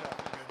 getting shot.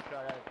 Getting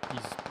shot at.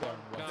 He's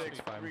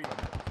 165 in front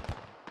of him.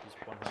 He's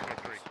 100. Squad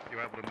 3,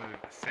 you're able to move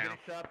south,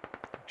 Shot.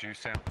 due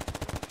south.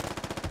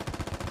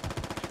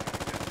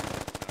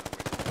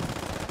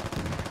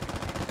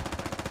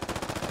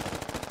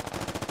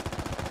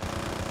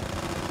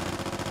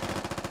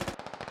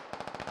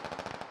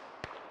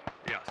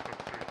 Yeah, Squad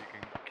 3, you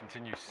can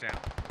continue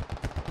south,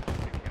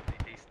 picking up the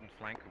eastern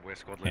flank of where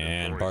Squad Leader 4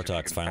 And is, if you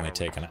Bartok's can finally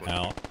follow taken Squad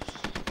out.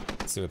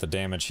 Let's see what the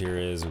damage here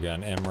is. We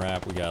got an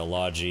MRAP, we got a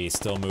Logi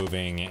still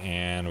moving,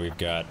 and we've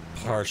got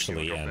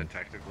partially Drop in that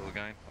tactical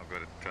again. I've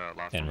got it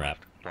last in one wrap.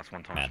 left,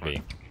 +1 times Matt B.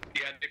 smoke.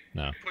 Yeah, they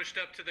No. pushed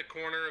up to the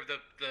corner of the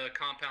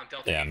compound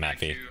Delta. Yeah, Matt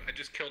B. 892. I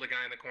just killed a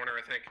guy in the corner,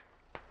 I think.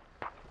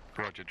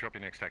 Roger, drop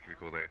your next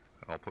tactical there.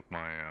 I'll put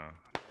my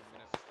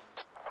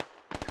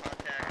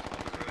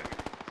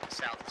Contact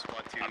south of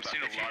squad 2. I'm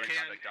seeing a If you lot of can,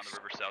 contact down the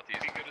river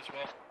southeast. Be good as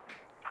well.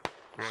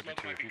 Roger Smoke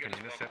 2, might if be you good can as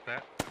well. intercept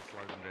that,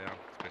 slow them down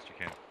as best you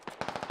can.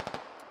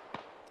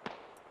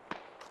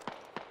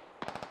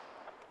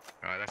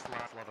 Alright, that's the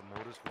last lot of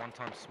mortars. 1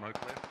 time smoke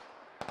left.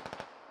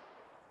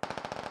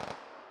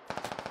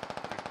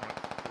 This point,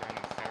 long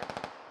and salt.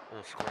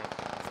 All squads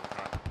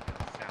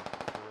south.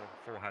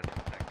 4 has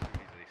contact to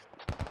his east.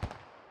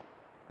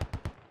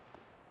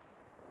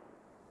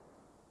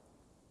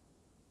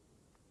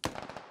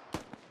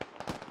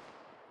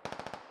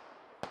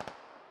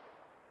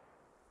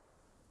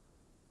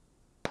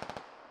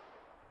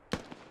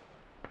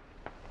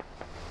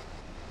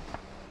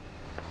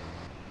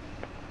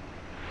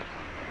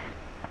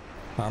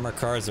 Armor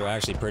cars are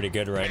actually pretty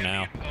good right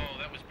now. Oh,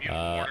 that was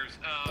beautiful mortars.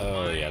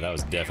 Oh yeah, that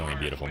was definitely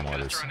beautiful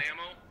mortars.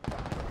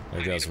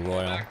 There goes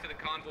Royal.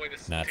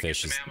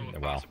 Gnatfish is,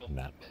 well,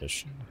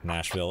 Gnatfish.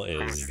 Nashville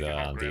is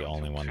the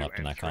only one left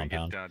in that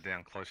compound.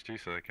 Down close to you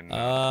so they can,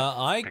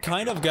 I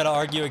kind of gotta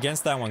argue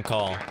against that one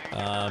call.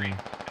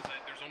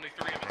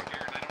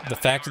 The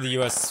fact of the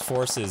U.S.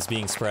 forces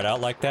being spread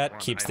out like that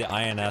keeps the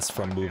INS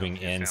from moving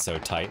in so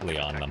tightly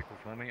on them.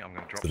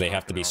 So they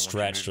have to be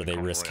stretched or they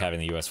risk having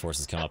the U.S.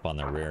 forces come up on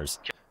their rears.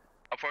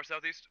 How far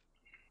southeast?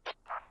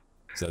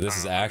 So this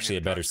is actually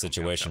a better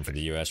situation for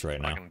the U.S.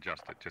 right now.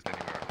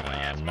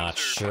 I'm not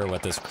sure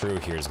what this crew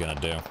here is gonna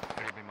do.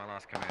 That'll be my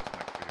last command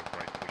smoke for your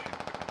great push into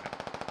the compound.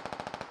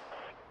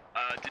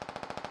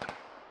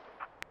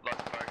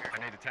 Lots of fire here. I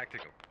need a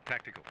tactical.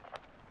 Tactical.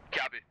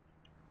 Copy.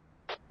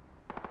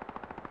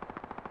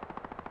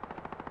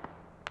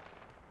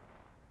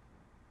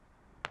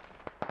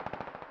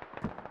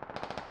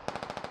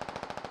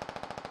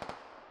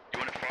 You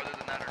want it farther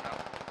than that or no?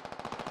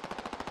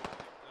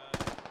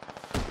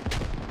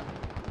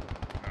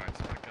 Alright,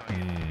 smoke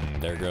going in.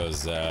 There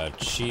goes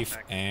Chief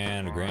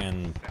and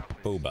Grand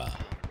Pooba.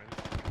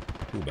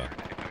 Pooba. I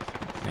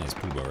think it's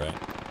Pooba, right?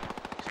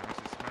 So once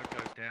the smoke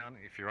goes down,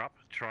 if you're up,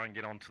 try and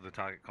get onto the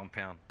target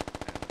compound.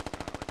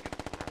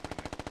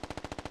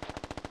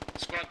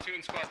 Squad 2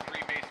 and Squad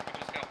 3 basically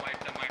just got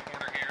wiped on my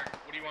corner here.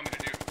 What do you want me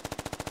to do?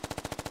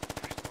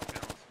 Push the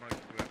compound, smoke,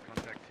 you have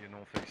contact to your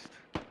northeast.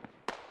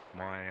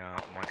 My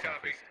Copy.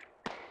 southeast.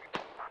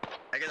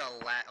 I got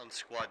a lat on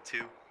squad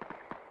 2.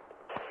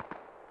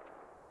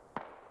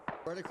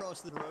 Right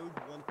across the road,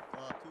 2.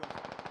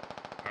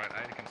 Alright,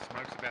 Anakin,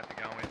 smoke's about to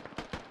go in.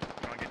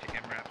 Try and get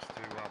your MRAPs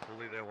to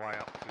bully their way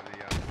up to the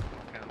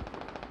compound.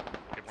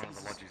 Get one of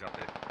the lodges up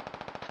there.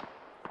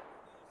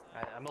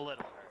 I'm a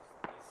little hurt.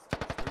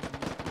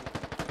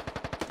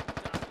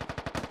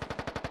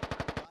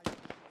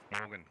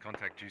 Morgan,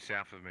 contact due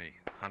south of me.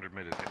 100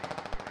 meters heading in your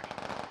direction.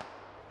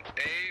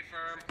 A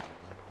firm.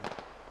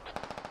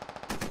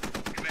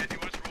 Command, do you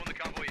want us to roll in the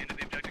convoy into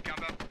the objective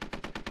compound?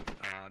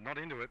 Not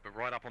into it, but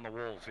right up on the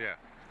walls, yeah.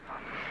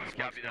 Smoke's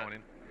Copy that. going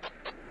in.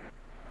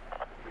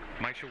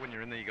 Make sure when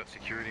you're in there you got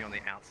security on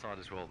the outside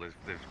as well. There's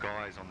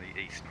guys on the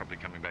east probably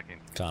coming back in.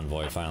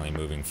 Convoy finally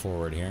moving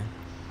forward here.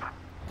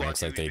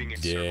 Looks like they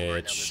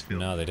ditched.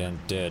 No, they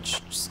didn't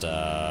ditch. Just,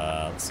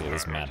 let's see,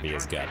 this Matt B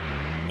has got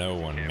no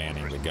one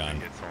manning the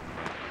gun.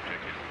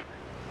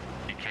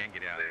 You can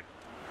get out there.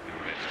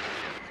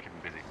 Just keep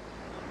them busy.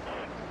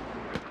 Alright,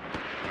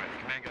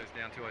 if command goes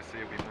down to IC,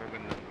 it'll be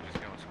Morgan, then we'll just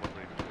go on squad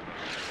lead.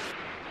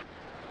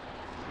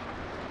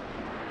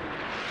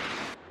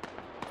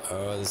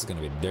 Oh, this is gonna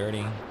be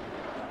dirty. Lon,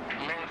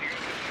 do you want me to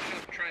push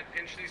up and try and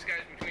pinch these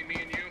guys between me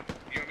and you?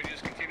 You want me to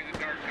just continue the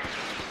dark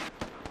combat?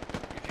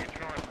 If you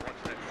try and watch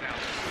that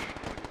south,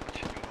 watch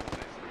your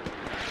northeast.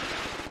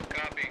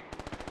 Copy.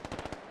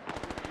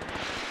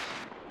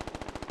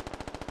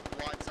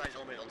 Wide size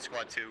element on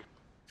squad 2,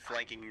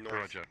 flanking north.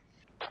 Roger.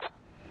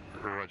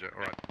 Roger,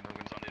 alright,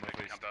 Morgan's on the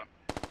northeast.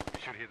 You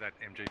should hear that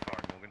MG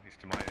firing, Morgan. He's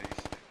to my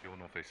east, your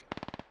northeast.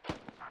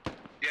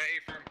 Yeah,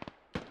 A firm.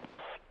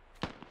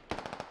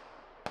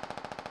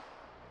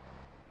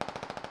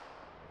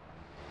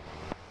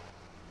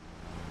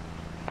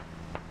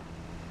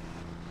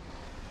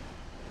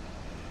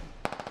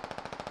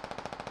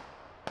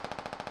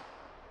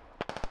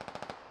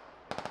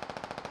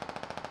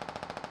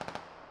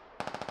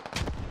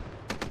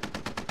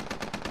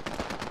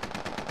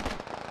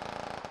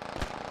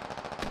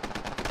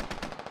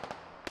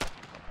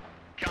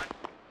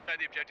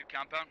 the objective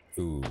compound.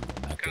 Ooh,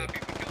 not good.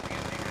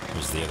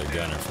 Here's the other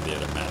gunner for the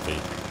other Matthew.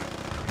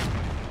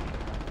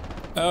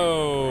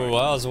 Oh,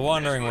 I was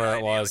wondering where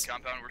it was.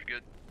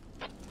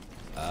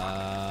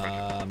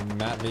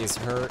 Matthew's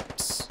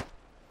hurt.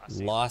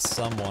 Lost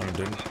someone who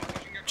didn't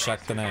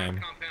check the name.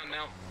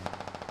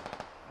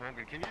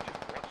 Morgan, can you just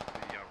watch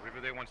the river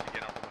there once you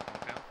get up on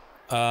the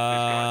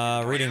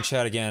compound? Reading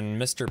chat again,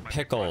 Mr.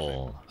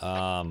 Pickle.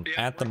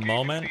 At the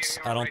moment,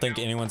 I don't think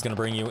anyone's gonna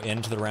bring you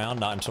into the round,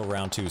 not until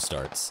round 2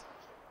 starts.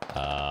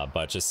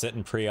 But just sit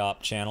in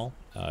pre-op channel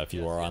if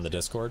you are on the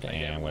Discord,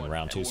 and when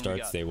round 2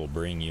 starts, they will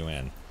bring you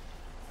in.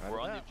 We're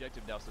on the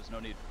objective now, so there's no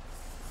need.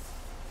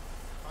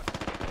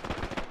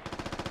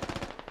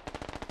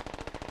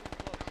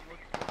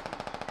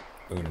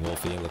 Boone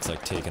Wolfie looks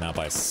like taken out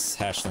by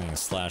Hashling and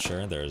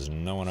Slasher. There's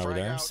no one over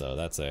there, so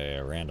that's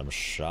a random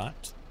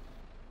shot.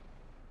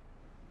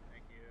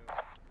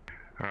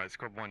 Alright,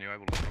 Squad 1, you're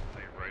able to drop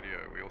the radio.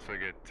 We also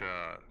get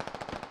some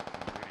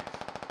goodies.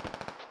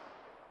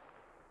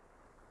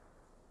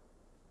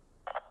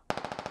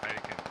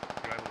 Anakin,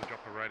 you're able to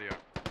drop the radio.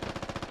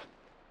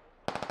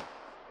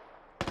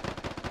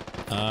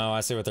 Oh,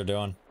 I see what they're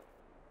doing.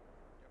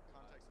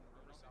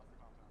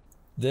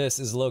 This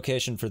is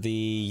location for the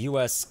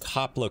U.S.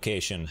 COP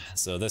location.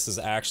 So this is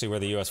actually where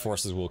the U.S.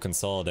 forces will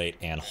consolidate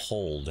and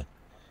hold.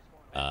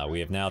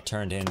 We have now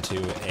turned into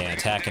an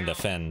attack and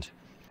defend.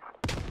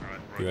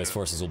 The U.S.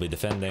 forces will be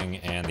defending,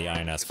 and the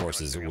INS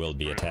forces will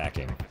be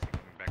attacking.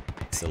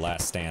 It's the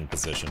last stand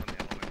position.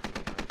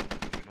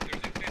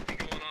 There's a 50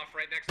 going off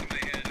right next to my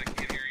head. I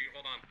can't hear you.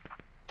 Hold on.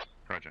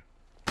 Roger.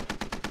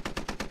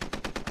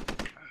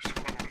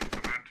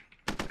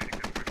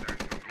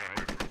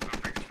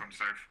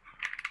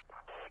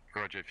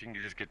 Roger, if you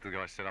can just get the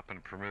guys set up in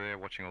the perimeter there,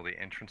 watching all the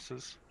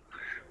entrances.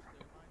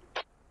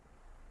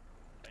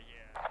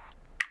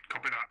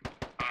 Copy that.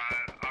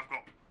 I've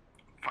got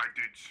 5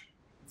 dudes.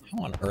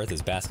 How on earth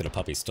is Basket of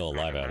Puppies still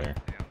alive out here?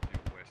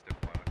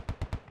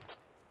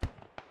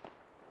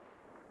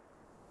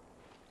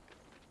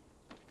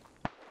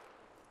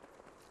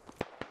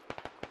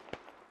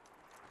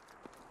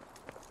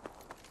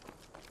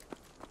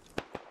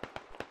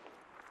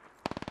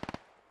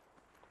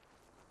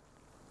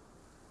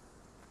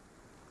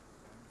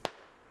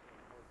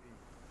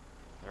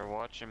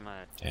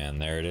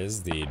 And there it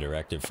is, the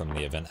directive from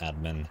the event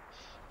admin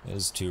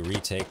is to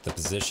retake the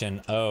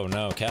position. Oh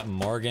no, Captain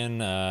Morgan,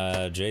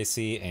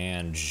 JC,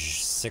 and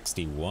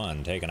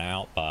 61 taken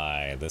out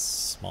by this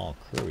small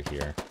crew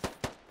here.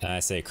 And I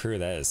say crew,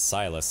 that is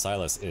Silas.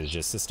 Silas is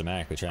just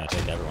systematically trying to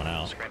take everyone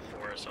out.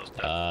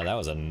 That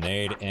was a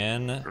nade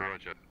in.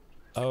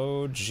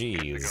 Oh jeez.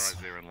 The guys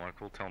there in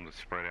local, tell them to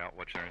spread out,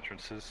 watch their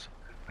entrances.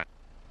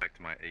 Back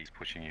to my east,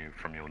 pushing you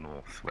from your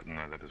north, let them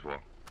know that as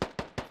well.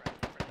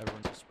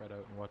 Everyone's just spread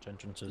out and watch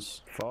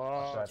entrances.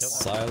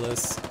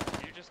 Silas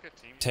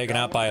taken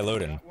out by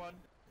Loden.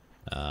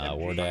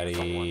 War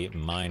Daddy,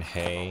 Mine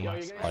Hay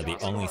are the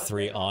only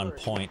 3 on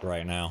point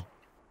right now.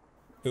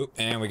 Oop,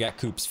 and we got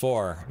Coops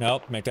 4.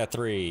 Nope, make that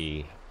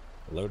 3.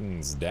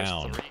 Loden's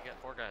down. There's 3, you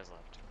got 4 guys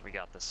left. We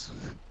got this.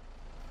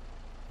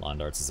 Lawn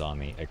Darts is on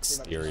the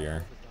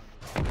exterior.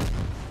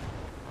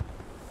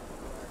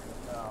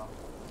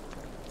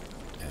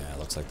 Yeah,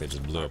 looks like they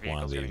just blew up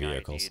one of the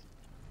vehicles.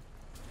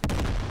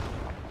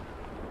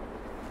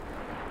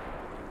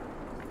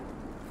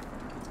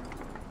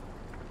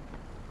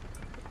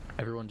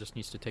 Everyone just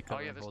needs to take cover.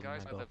 Oh yeah, there's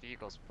guys by the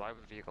vehicles. By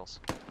the vehicles.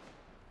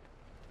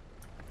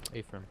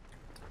 A-frame.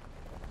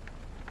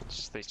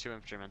 Just these 2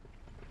 infantrymen.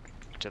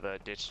 To the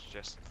ditch,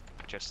 just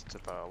to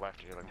the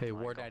left. You're Hey,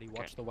 War Daddy,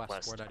 watch the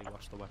west. War Daddy,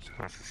 watch the west.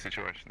 What's the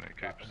situation there,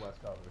 Coops?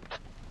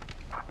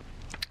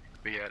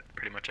 We got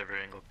pretty much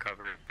every angle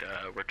covered.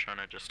 We're trying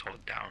to just hold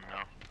it down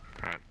now.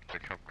 Alright,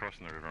 they're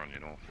crossing the river on your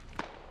north.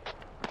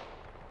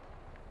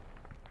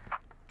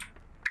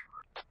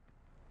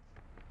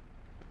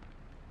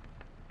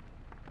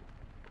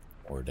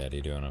 War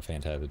Daddy doing a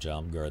fantastic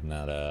job guarding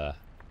that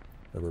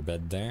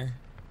riverbed there.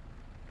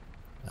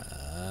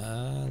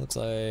 Looks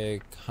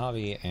like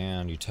Javi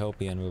and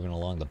Utopian moving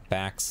along the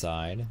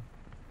backside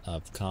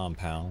of the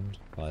compound,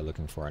 probably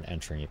looking for an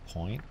entry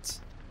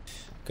point.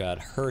 Got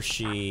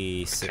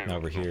Hershey sitting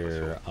over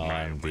here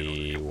on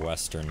the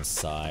western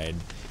side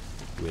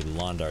with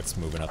Lawn Darts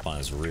moving up on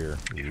his rear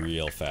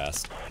real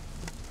fast.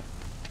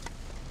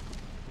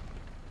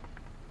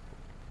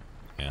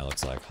 Yeah,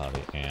 looks like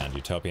Javi and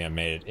Utopia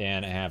made it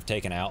in and have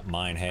taken out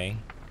Mine Hay.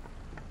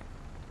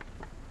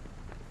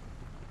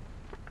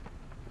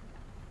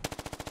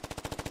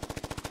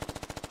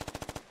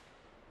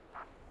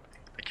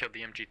 I killed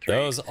the MG3.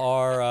 Those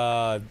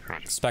are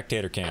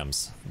spectator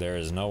cams. There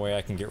is no way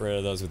I can get rid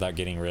of those without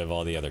getting rid of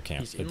all the other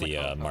cams with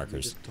the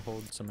markers. To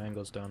hold some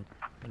angles down.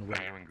 And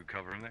Are you in good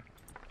cover in there?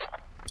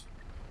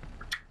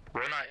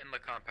 We're not in the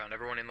compound.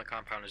 Everyone in the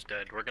compound is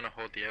dead. We're gonna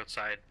hold the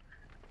outside.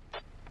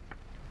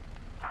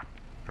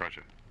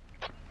 Roger.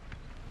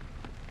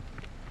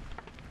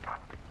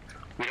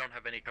 We don't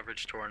have any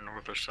coverage to our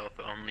north or south,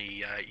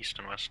 only east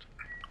and west.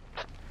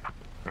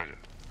 Roger.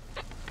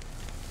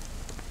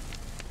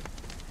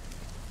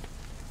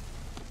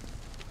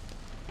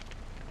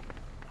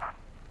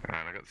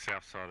 got the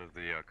south side of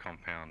the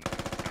compound.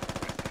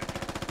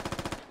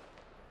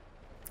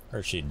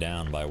 Or she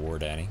down by War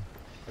Daddy.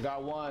 I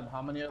got one.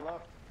 How many are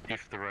left?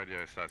 If the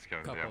radio starts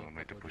going down, we'll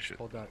need to push it.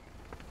 Hold that.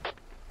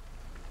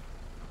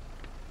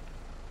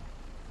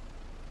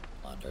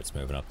 Dart's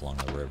moving up along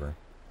the river.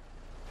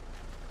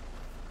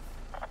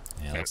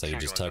 Yeah, looks like he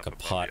just took a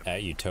pot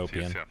at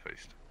Utopian.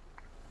 Southeast.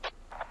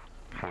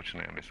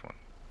 Fortunately, I missed one.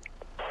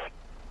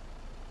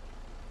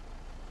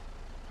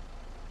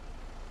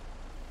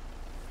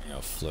 You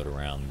know, float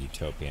around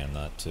Utopian,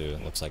 that too.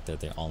 It looks like they're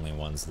the only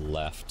ones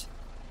left.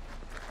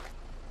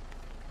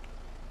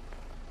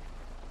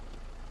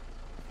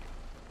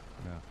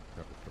 No,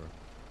 got the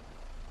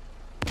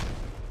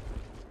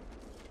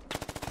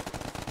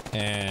throw.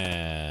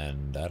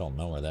 And I don't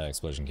know where that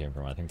explosion came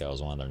from. I think that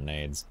was one of their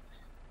nades.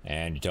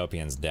 And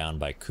Utopian's down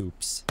by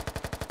Coops.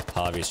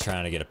 Javi's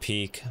trying to get a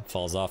peek,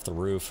 falls off the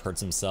roof,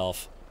 hurts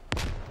himself,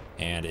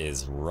 and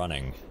is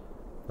running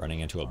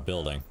into a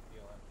building.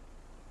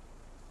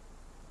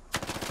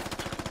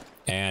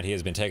 And he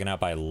has been taken out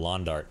by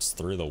lawn darts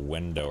through the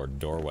window or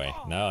doorway.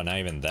 No, not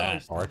even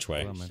that.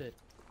 Archway. Shit.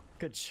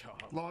 Good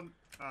job.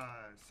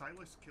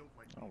 Silas killed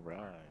like. All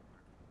right.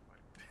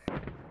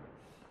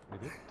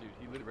 Dude,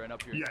 he literally ran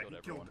up here Yeah, and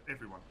he killed killed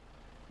everyone.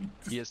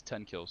 He has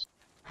 10 kills.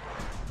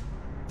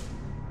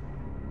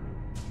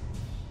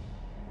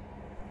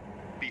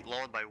 Beat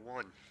Lawn by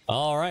 1.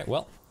 All right,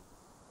 well.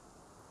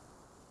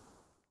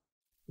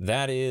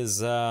 That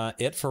is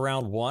it for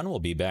round 1. We'll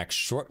be back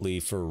shortly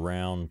for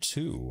round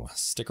 2.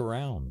 Stick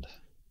around.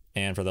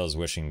 And for those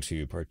wishing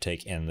to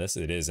partake in this,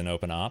 it is an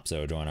open op,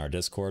 so join our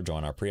Discord,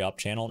 join our pre-op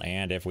channel,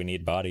 and if we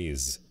need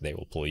bodies, they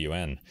will pull you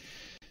in.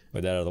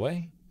 With that out of the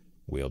way,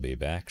 we'll be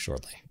back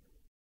shortly.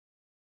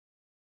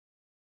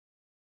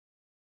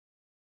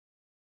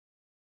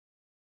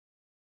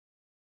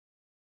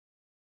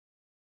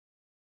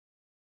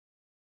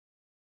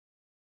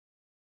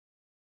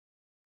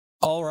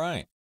 All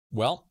right,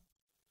 well,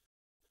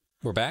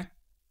 we're back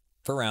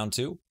for round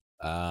 2.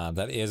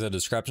 That is a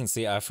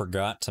discrepancy I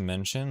forgot to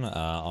mention.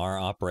 Our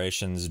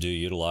operations do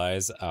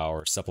utilize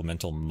our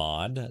supplemental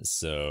mod,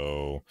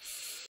 so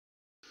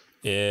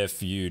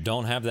if you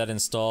don't have that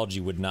installed,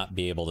 you would not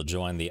be able to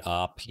join the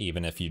op,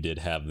 even if you did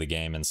have the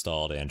game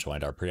installed and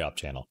joined our pre-op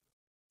channel.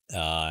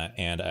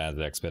 And as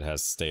Xbit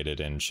has stated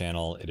in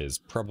channel, it is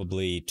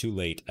probably too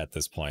late at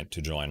this point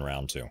to join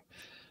round 2.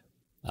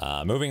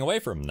 Moving away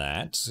from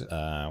that,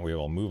 we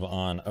will move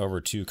on over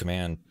to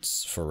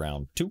commands for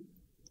round 2.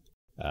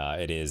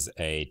 It is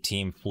a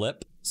team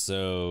flip,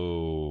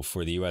 so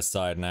for the US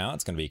side now,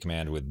 it's going to be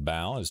command with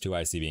Bao, his 2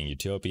 IC being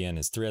Utopian,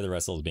 his 3 other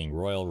wrestles being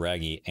Royal,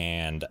 Raggy,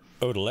 and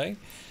Odelay.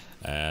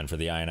 And for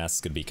the INS, it's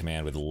going to be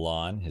command with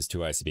Lon, his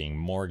 2 IC being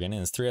Morgan,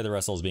 and his 3 other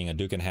wrestles being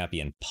Adukin, Happy,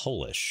 and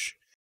Polish.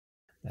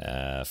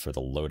 For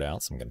the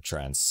loadouts, I'm going to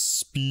try and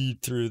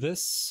speed through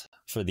this.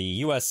 For the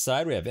US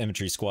side, we have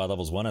infantry squad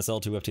levels 1 SL,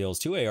 2 FTLs,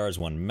 2 ARs,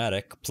 1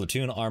 medic.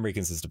 Platoon armory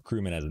consists of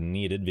crewmen as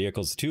needed.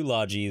 Vehicles 2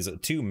 Logis,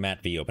 2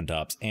 MAT-V open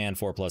tops, and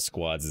 4+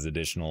 squads is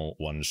additional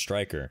 1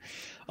 striker,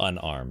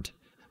 unarmed.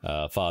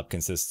 FOB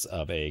consists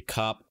of a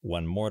cop,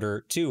 1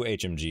 mortar, 2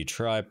 HMG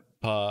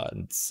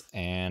tripods,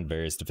 and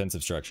various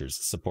defensive structures.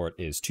 Support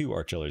is 2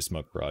 artillery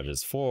smoke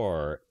barrages,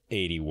 4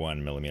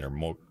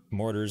 81mm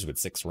mortars with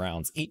 6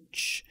 rounds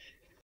each.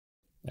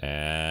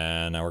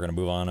 And now we're going to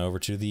move on over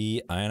to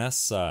the INS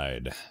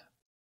side.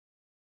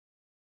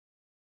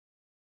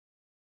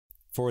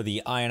 For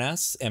the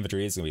INS,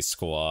 infantry is going to be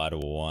squad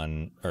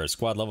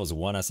levels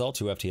 1 SL,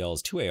 2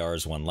 FTLs, 2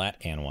 ARs, 1 LAT,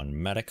 and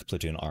 1 medic.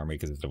 Platoon army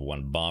consists of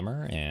 1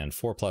 bomber, and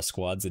 4+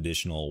 squads,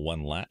 additional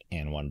 1 LAT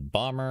and 1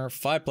 bomber.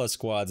 5+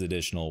 squads,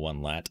 additional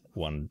 1 LAT,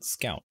 1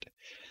 scout.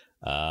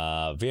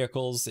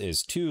 Vehicles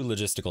is 2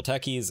 logistical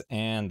techies,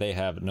 and they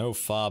have no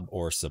FOB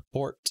or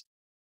support.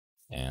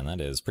 And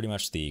that is pretty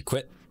much the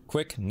quick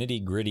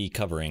nitty-gritty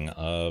covering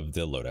of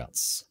the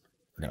loadouts.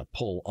 We're going to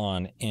pull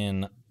on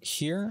in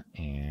here,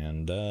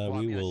 and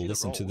we will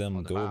listen to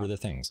them go over the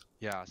things.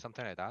 Yeah,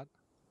 something like that.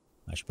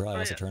 I should probably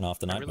also turn off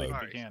the night mode.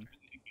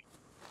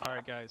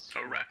 Alright guys,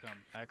 welcome.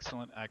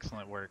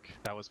 Excellent work.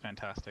 That was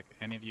fantastic.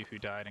 Any of you who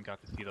died and got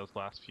to see those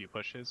last few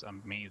pushes,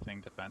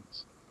 amazing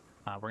defense.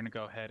 We're going to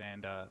go ahead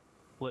and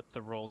flip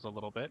the roles a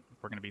little bit.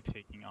 We're going to be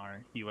taking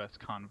our US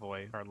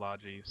convoy, our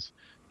Logis,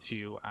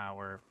 to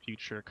our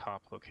future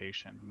COP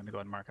location. I'm going to go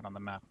ahead and mark it on the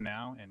map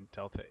now in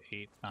Delta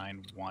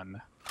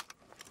 891.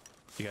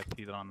 You guys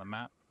see that on the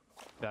map?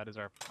 That is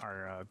our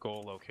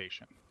goal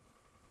location.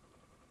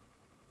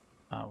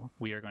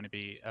 We are going to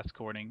be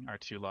escorting our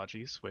 2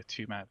 Logis with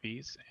 2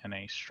 MAT-Vs and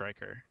a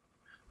striker.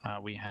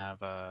 We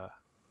have a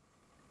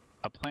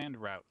planned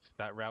route.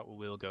 That route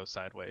will go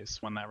sideways.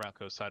 When that route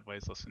goes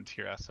sideways, listen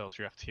to your SLs,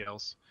 your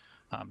FTLs.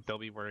 They'll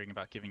be worrying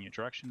about giving you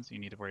directions. You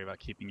need to worry about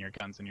keeping your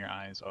guns and your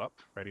eyes up,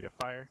 ready to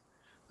fire.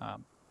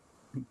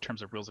 In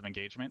terms of rules of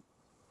engagement,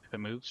 if it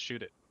moves,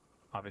 shoot it.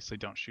 Obviously,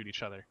 don't shoot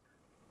each other.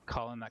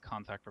 call in that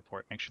contact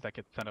report. Make sure that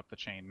gets sent up the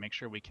chain. Make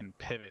sure we can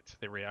pivot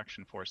the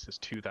reaction forces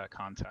to that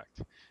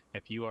contact.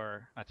 If you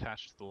are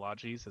attached to the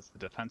lodges as the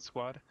defense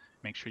squad,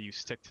 make sure you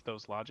stick to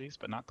those lodges,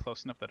 but not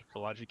close enough that if the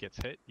lodge gets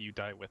hit, you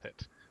die with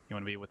it. You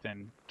want to be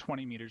within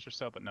 20 meters or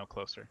so, but no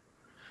closer.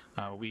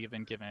 We have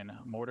been given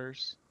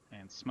mortars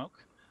and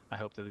smoke. I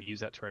hope that we use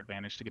that to our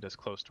advantage to get as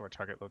close to our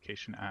target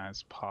location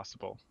as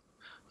possible.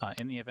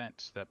 In the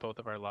event that both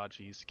of our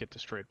lodges get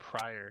destroyed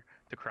prior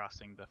to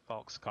crossing the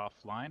Falkskov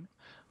line,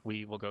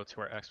 we will go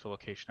to our exfil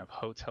location of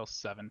Hotel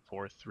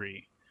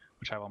 743,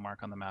 which I will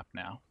mark on the map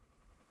now.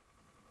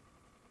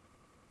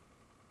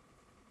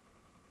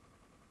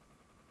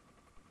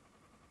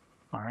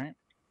 All right.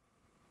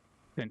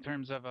 In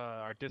terms of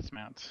our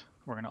dismount,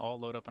 we're going to all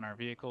load up on our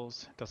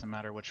vehicles. Doesn't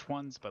matter which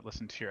ones, but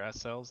listen to your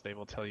SLs. They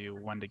will tell you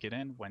when to get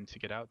in, when to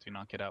get out. Do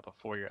not get out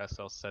before your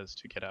SL says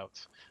to get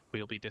out.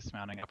 We'll be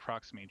dismounting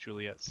approximately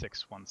Juliet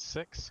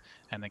 616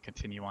 and then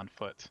continue on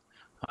foot.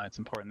 It's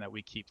important that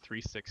we keep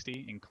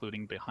 360,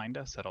 including behind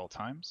us at all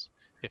times.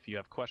 If you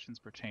have questions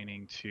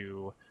pertaining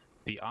to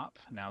the op,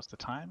 now's the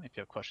time. If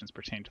you have questions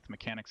pertaining to the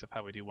mechanics of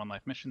how we do one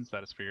life missions,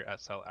 that is for your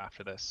SL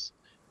after this.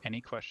 Any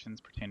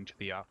questions pertaining to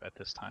the op at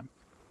this time?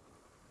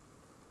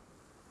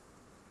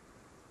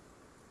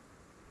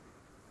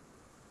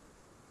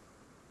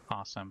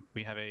 Awesome.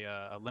 We have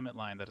a limit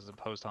line that is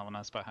imposed on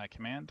us by High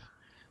Command.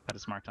 That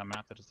is marked on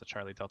map. That is the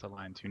Charlie Delta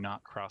line. Do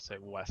not cross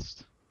it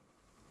west.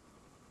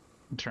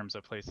 In terms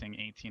of placing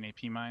 18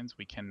 AP mines,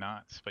 we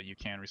cannot, but you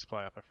can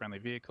resupply off of friendly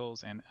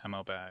vehicles and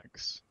ammo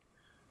bags.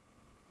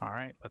 All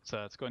right, let's go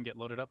ahead and get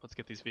loaded up. Let's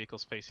get these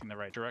vehicles facing the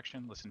right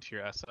direction. Listen to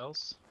your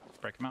SLs. Let's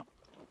break them out.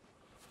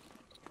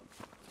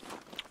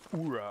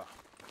 Hoorah.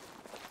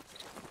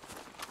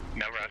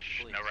 No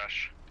rush, no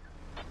rush.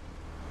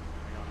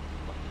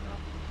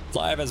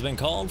 Flive has been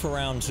called for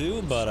round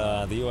 2,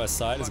 but the US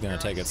side is going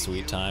to take its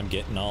sweet time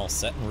getting all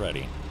set and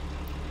ready.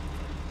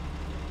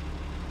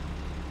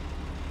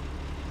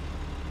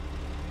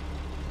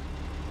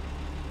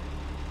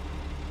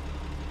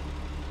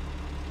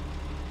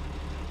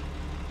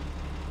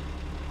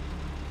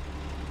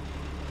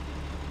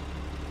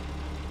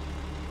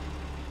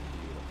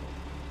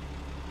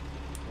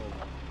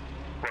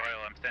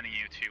 Royal, I'm sending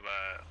you to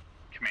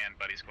command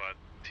buddy squad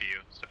to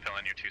you to fill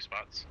in your 2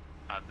 spots.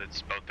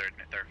 That's both their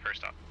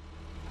first op.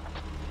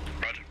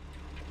 Roger.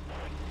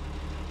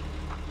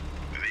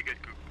 Are they good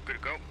to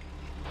go?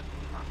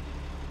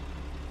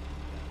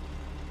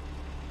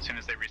 As soon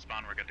as they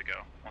respawn, we're good to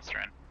go. Once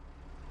they're in.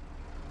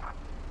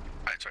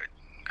 That's right.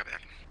 Copy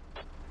that.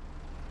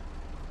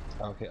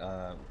 Okay,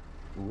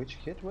 which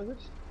kit was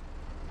it?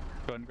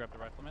 Go ahead and grab the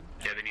rifleman.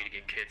 Yeah, they need to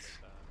get kits.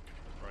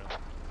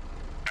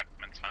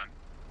 Rifleman's fine.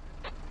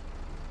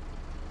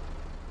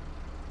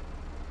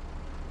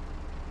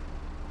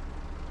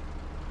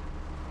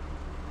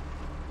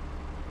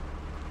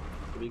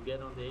 Can we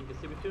get on the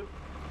APC2?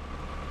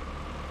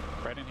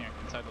 Right in here,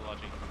 inside the lodge.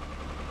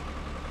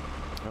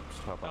 Oh,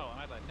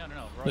 I lied. No.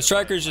 Royal, The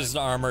Striker's just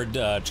armored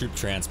troop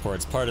transport.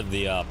 It's part of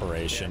the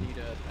operation.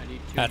 I need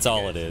 2 That's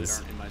all it is.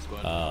 that aren't in my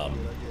squad.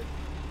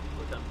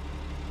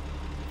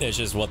 It's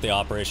just what the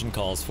operation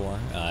calls for.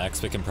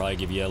 Expa can probably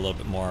give you a little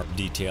bit more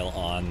detail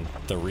on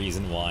the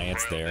reason why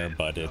it's there,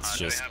 but it's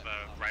just Do they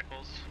have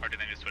rifles, or do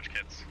they just switch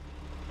kits?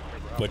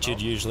 what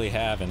you'd usually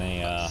have in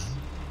a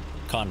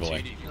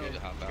convoy. Did you guys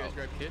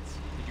grab kits?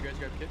 Did you guys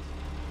grab kits?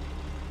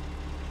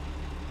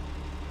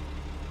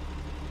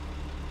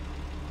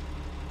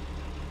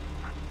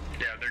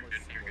 Yeah, they're good.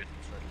 You're good.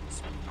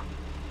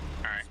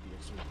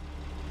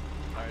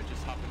 Alright,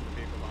 just hop in the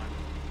vehicle line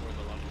or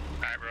the lodge.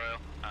 Alright, Royal.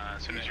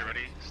 As soon as you're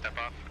ready, step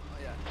off. Oh,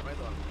 yeah, right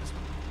on. This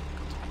one.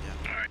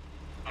 Yeah. Alright.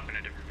 Hop in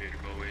a different vehicle,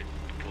 wait,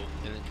 pull.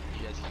 And then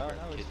you guys can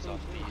grab kits off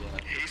the...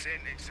 He's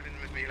in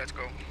with me, let's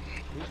go.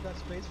 Who's got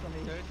space for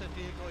me? There's a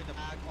vehicle in the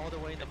back, all the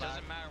way in the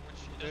back. Doesn't matter which.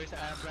 There's an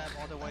aircraft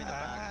all the way in the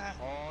back.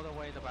 All the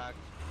way in the back.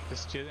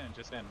 Just in.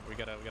 We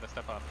gotta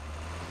step off.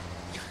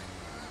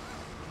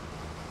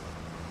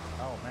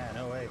 Oh man,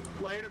 no way.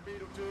 Later,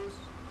 Beetlejuice.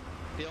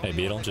 Hey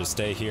Beetle, just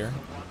stay here.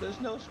 There's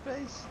no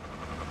space.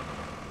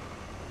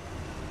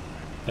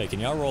 Hey, can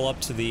y'all roll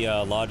up to the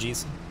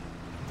lodges?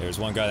 There's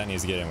one guy that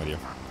needs to get in with you.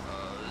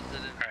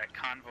 Alright,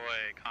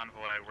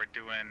 convoy, we're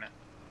doing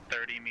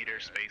 30 meter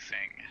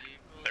spacing.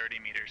 30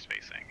 meter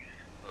spacing.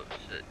 Oh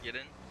shit, get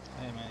in.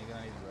 Hey man, you're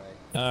gonna need it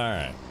right.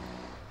 Alright.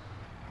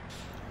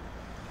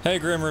 Hey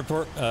Grim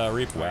Reaper,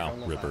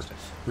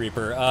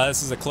 Reaper.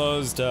 This is a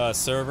closed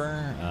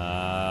server.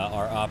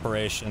 Our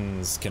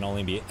operations can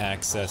only be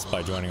accessed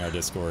by joining our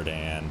Discord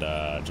and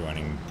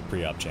joining the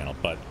pre-op channel,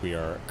 but we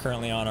are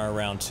currently on our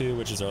round 2,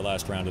 which is our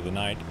last round of the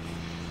night.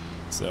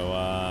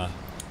 So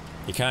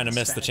you kind of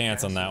missed the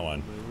chance on that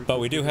one.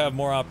 But we do have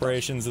more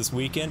operations this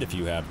weekend if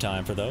you have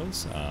time for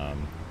those.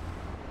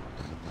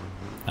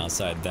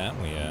 Outside that,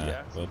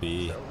 we'll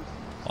be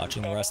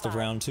watching the rest of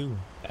round 2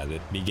 as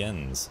it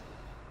begins.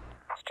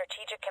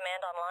 Strategic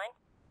command online.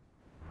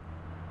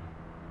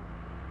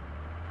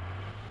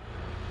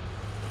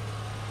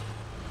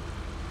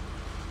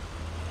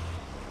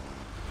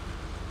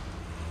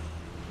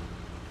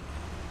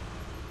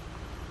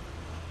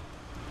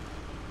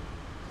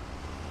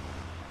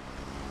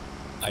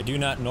 I do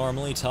not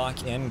normally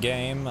talk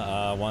in-game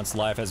once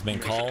live has been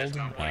called.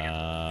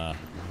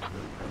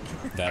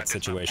 That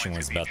situation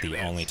was about the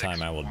only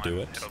time I will do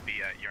it. It'll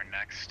be at your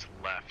next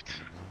left.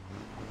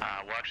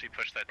 We'll actually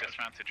push that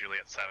dismount to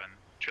Juliet 7.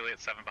 Juliet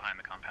 7 behind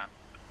the compound.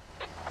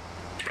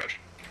 Roger.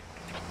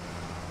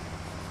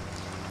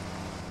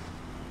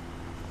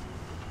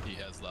 He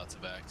has lots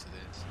of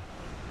accidents.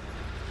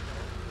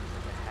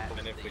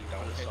 And if we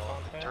don't hit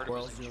contact,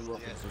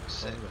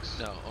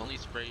 No, only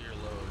spray your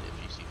load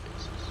if you see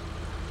faces.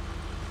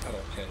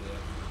 Okay, yeah.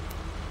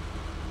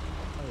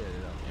 Oh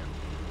yeah.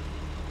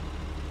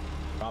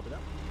 Pop it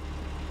up.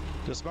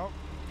 Dismount?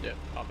 Yeah,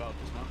 pop out,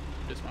 dismount.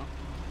 Dismount.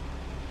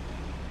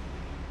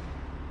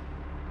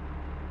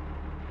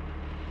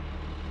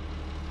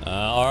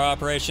 Our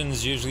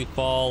operations usually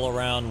fall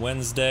around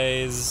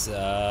Wednesdays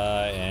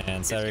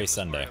and Saturday,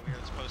 Sunday.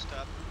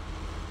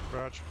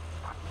 Roger.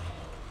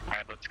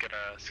 Alright, let's get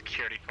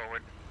security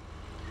forward.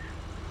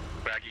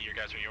 Braggy, you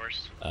guys are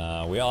yours.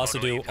 We also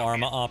do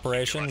ARMA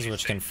operations,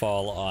 which can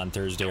fall on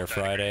Thursday or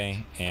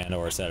Friday, and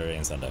or Saturday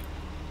and Sunday.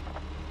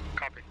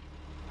 Copy.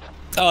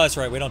 Oh, that's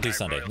right, we don't do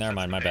Sunday. Never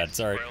mind, my bad.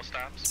 Sorry.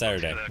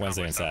 Saturday,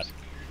 Wednesday, and Sat.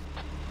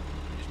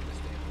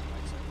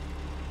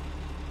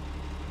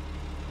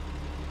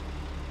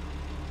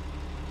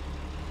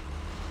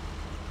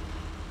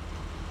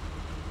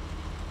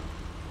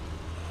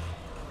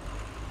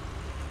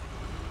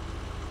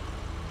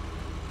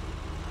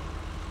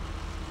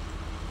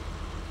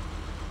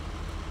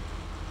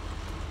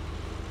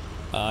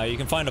 You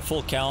can find a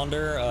full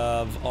calendar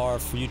of our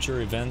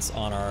future events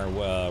on our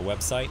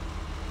website,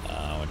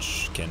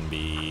 which can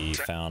be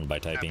found by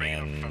typing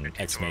in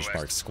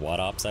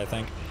 !SquadOps, I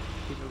think.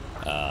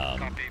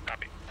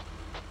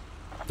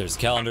 There's a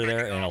calendar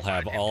there, and it'll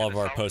have all of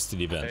our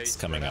posted events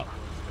coming up.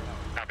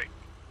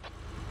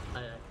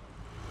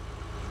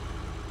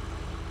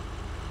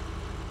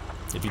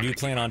 If you do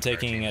plan on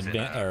taking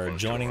or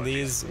joining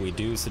these, we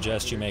do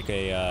suggest you make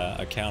a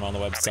account on the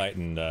website,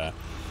 and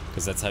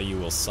because that's how you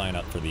will sign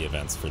up for the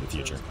events for the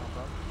future.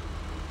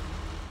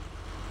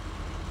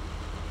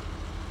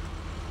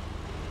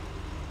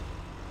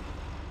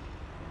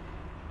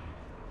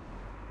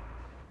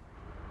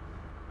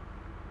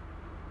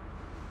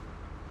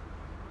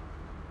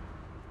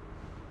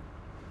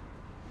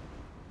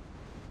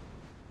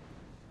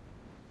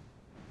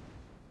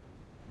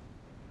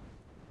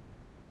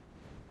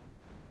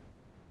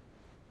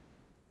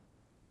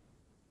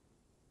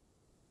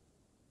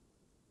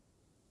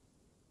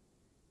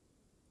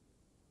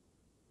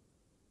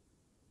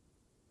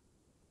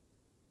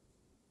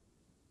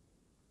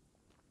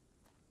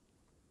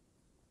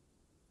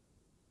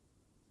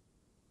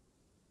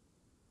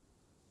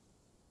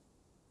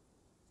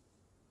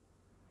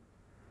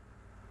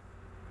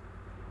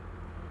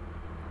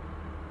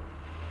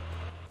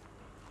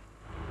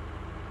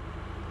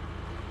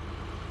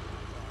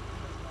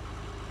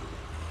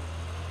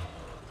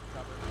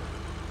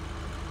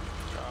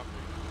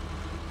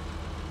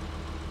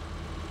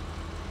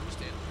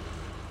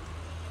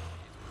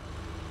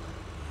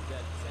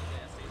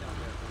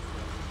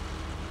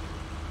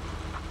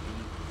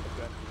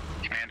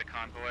 Command to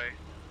convoy.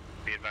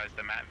 Be advised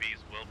the MAT-Vs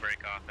will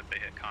break off if they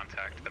hit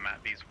contact. The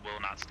MAT-Vs will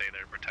not stay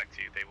there to protect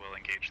you. They will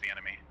engage the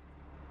enemy.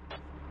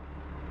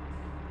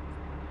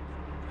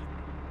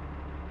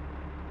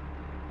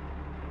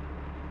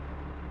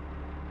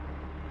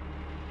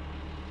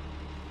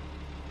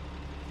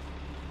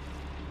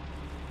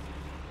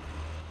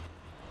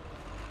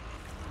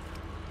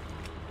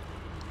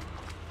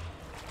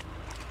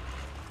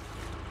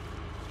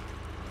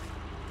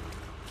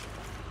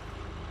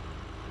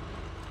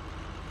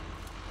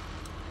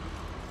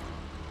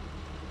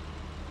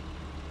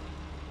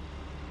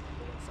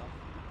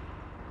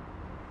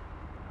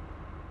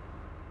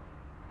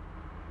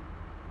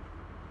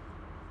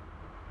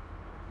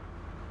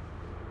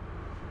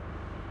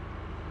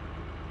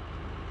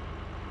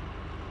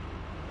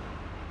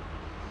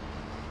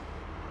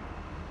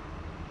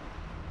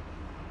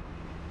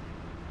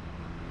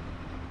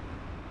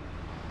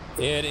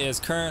 It is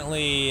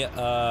currently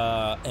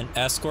an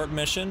escort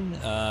mission.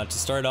 To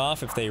start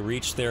off, if they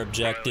reach their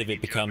objective,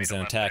 it becomes an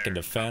attack and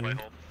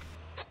defend.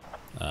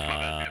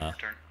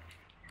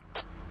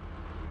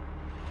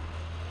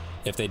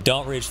 If they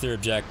don't reach their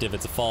objective,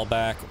 it's a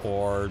fallback,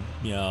 or,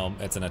 you know,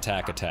 it's an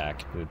attack.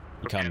 It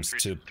comes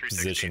to a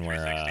position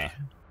where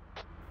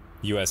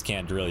U.S.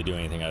 can't really do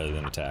anything other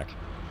than attack.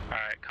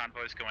 Alright,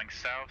 convoy's going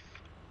south.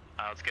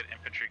 Let's get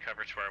infantry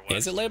cover to our west.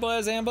 Is it labeled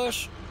as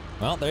ambush?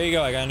 Well, there you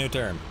go, I got a new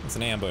term. It's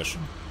an ambush.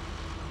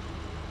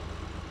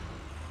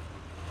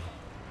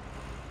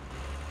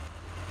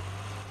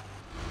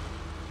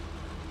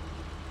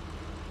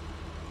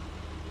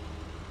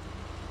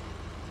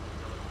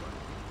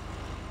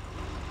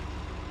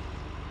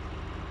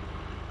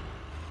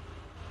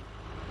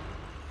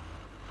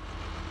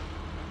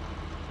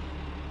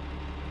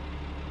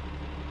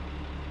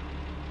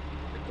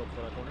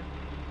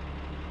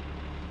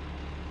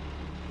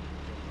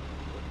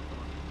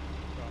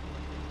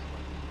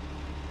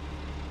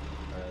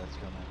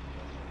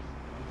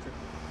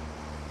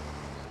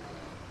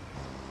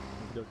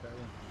 Go, Charlie.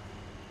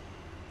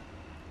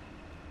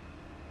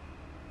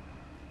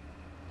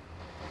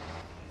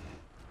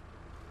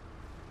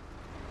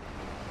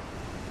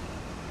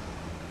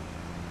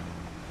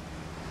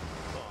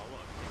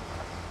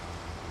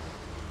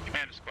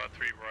 Commander Squad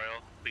 3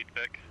 Royal, lead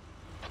Vic.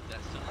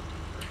 That's not.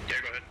 Yeah,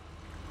 go ahead.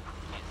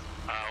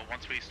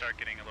 Once we start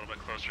getting a little bit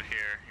closer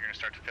here, you're going to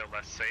start to feel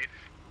less safe.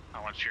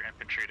 I want your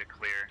infantry to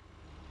clear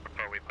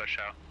before we push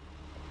out.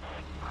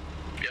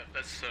 Yeah,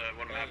 that's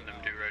what I'm having them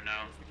do right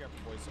now. Just be careful,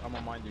 boys. I'm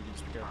on mine, dude.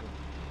 Just be careful.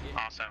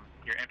 Awesome.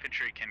 Your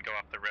infantry can go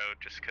off the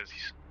road just because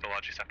the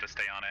lodges have to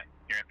stay on it.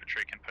 Your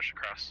infantry can push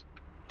across.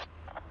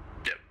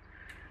 Yep.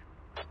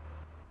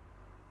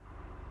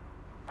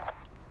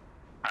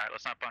 Alright,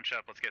 let's not bunch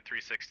up. Let's get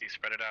 360.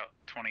 Spread it out.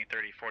 20,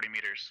 30, 40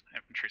 meters.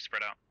 Infantry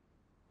spread out.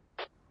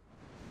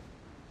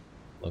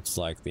 Looks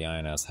like the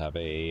INS have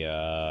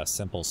a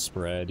simple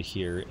spread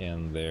here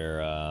in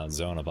their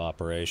zone of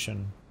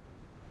operation.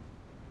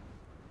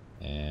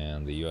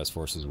 And the US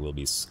forces will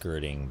be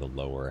skirting the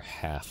lower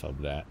half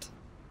of that.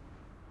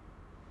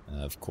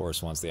 Of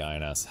course, once the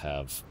INS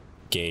have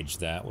gauged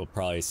that, we'll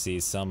probably see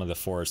some of the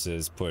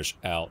forces push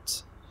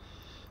out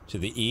to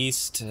the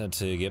east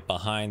to get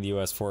behind the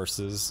US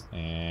forces,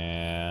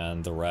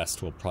 and the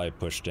rest will probably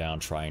push down,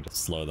 trying to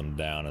slow them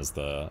down as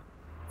the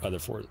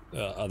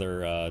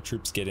other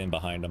troops get in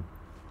behind them.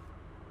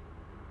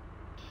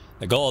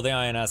 The goal of the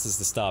INS is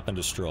to stop and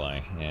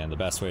destroy, and the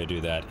best way to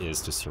do that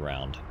is to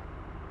surround.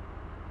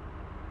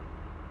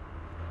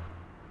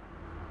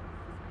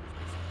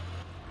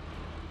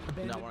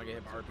 Not want to get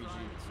hit by RPG.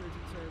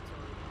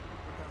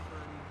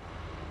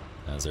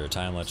 Is there a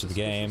time limit to the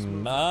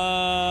game?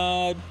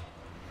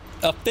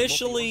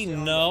 Officially,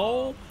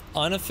 no.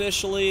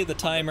 Unofficially, the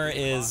timer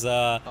is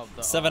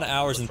 7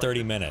 hours and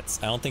 30 minutes.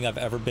 I don't think I've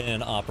ever been in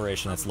an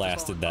operation that's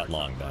lasted that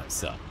long, though,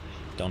 so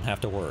don't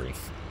have to worry.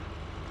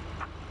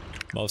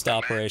 Most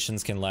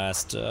operations can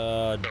last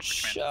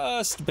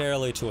just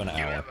barely to an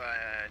hour.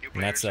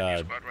 And that's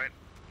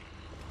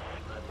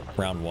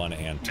round 1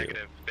 and 2.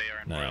 Negative. They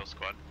are in No. Royal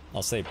Squad.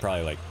 I'll say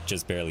probably like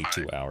just barely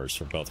 2 hours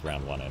for both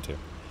round 1 and 2.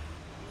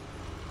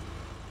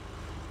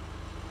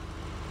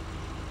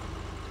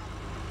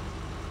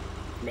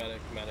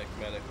 Medic, medic,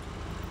 medic.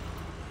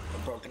 A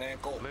broken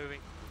ankle. Moving.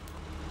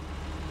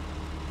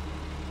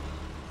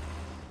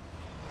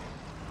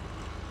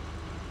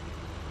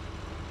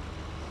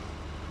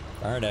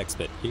 Alright,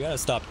 Expert, you gotta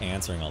stop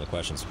answering all the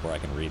questions before I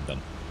can read them.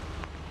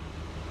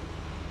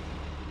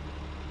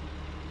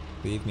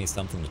 Leave me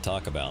something to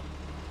talk about.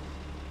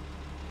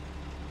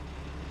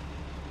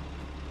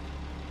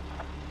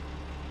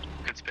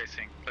 Good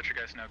spacing. Let your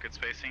guys know, good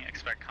spacing.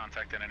 Expect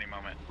contact at any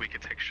moment. We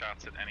could take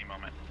shots at any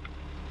moment.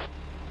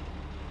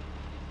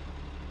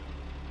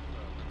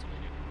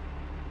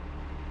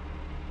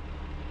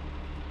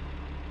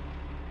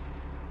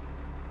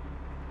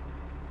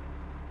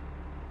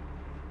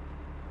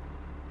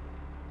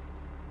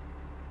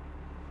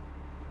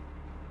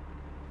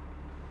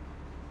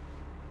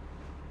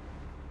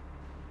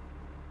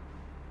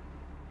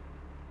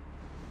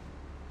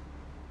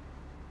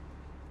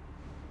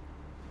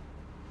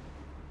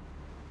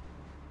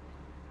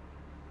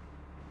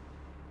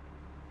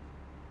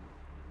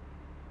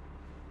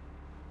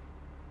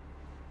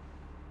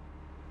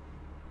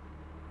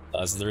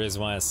 That's the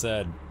reason why I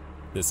said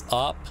this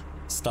op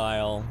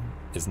style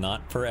is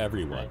not for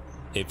everyone.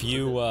 If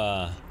you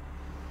are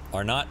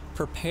not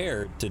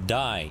prepared to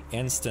die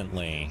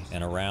instantly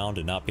in a round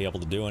and not be able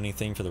to do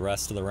anything for the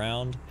rest of the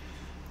round,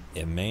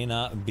 it may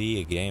not be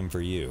a game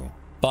for you.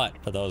 But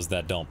for those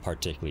that don't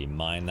particularly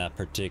mind that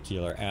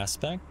particular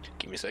aspect,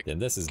 Give me a sec. then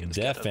this is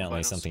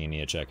definitely something you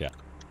need to check out.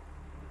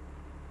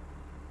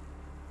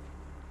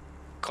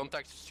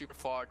 Contact super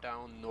far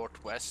down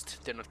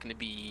northwest. They're not going to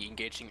be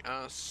engaging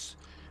us.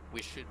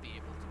 We should be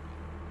able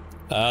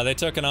to. They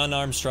took an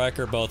unarmed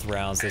striker both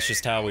rounds. That's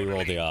just how we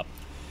roll the op.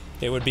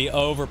 It would be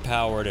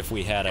overpowered if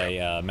we had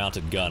a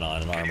mounted gun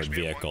on an armored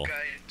vehicle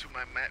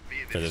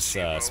for this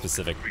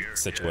specific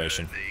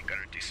situation.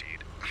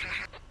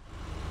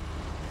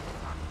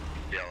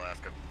 Yeah, I'll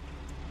ask him.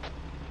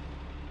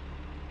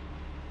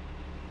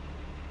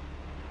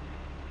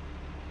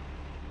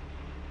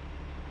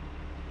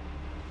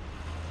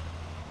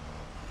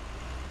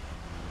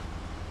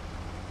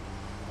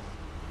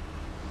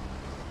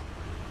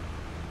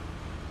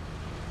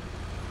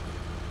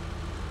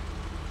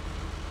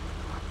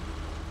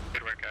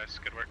 Good work, guys.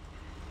 Good work.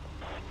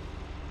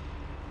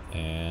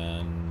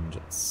 And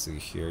let's see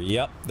here.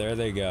 Yep, there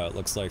they go. It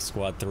looks like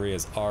Squad 3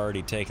 has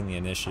already taken the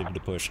initiative to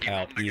push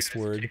out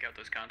eastward. Take out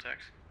those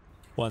contacts.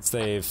 Once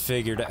they've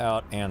figured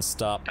out and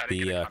stopped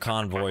the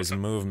convoy's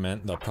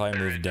movement, they'll probably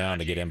move down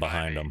to get in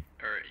behind them.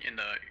 Or in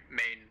the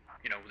main,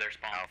 their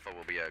spawn. Alpha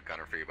will be a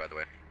gunner for you, by the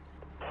way.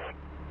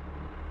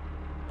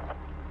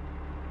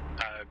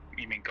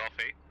 You mean Golf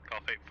 8?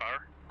 Golf 8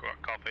 fire?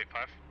 Golf 8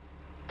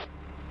 5?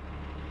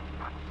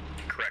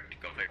 Correct.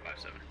 Go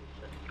 857.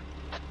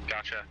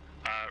 Gotcha.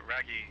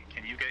 Raggy,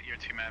 can you get your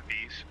 2-man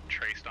Vs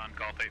traced on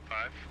Golf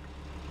 8-5?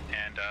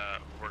 And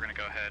we're gonna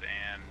go ahead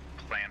and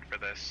plan for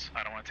this.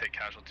 I don't want to take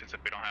casualties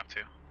if we don't have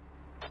to.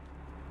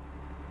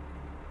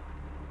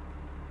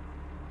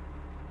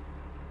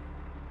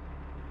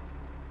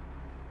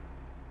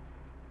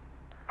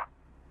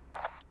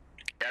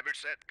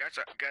 set.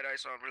 Got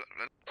eyes on.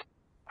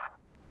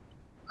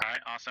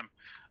 Alright, awesome.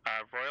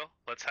 Royal,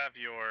 let's have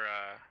your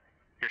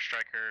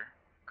striker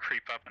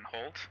creep up and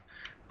hold.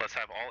 Let's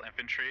have all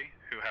infantry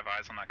who have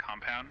eyes on that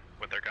compound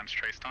with their guns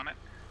traced on it.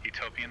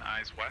 Utopian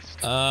eyes west.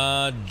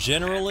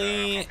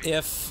 Generally,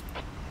 if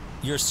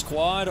your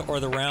squad or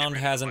the round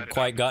hasn't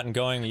quite gotten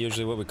going,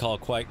 usually what we call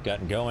quite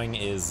gotten going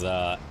is,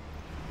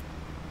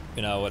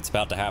 you know, what's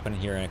about to happen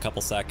here in a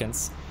couple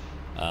seconds.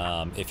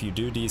 If you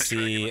do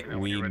DC,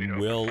 we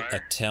will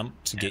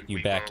attempt to get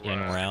you back in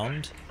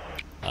round,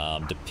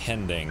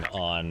 depending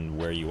on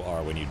where you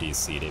are when you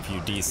DC'd. If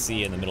you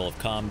DC in the middle of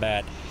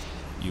combat,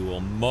 you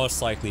will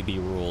most likely be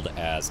ruled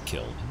as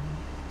killed.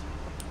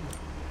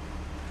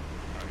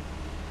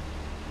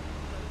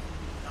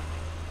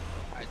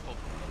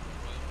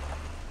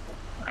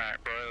 Alright,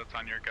 Royal, it's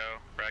on your go.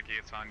 Raggy,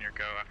 it's on your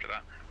go after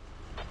that.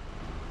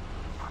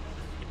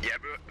 Yeah,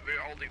 we're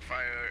holding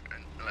fire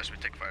unless we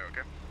take fire,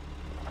 okay?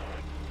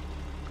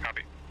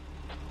 Copy.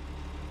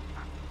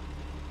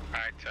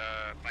 Alright,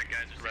 my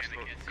guys are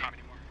standing, can't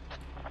see anymore.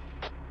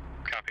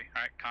 Copy.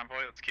 Alright,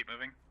 convoy, let's keep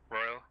moving.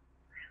 Royal,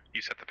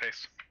 you set the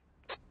pace.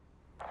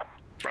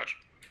 Roger.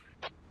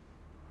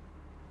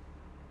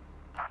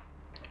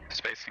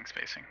 Spacing,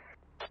 spacing.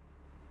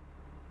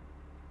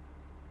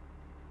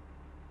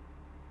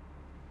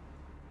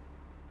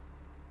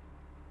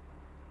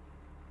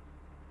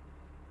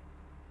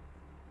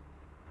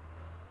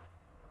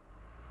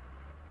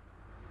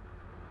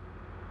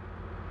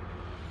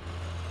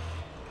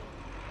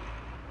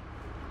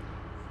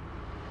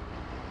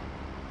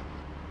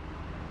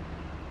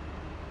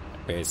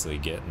 Basically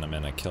getting them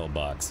in a kill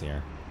box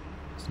here.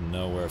 There's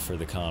nowhere for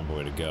the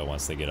convoy to go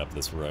once they get up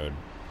this road.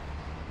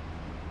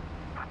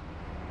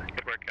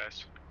 Good work,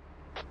 guys.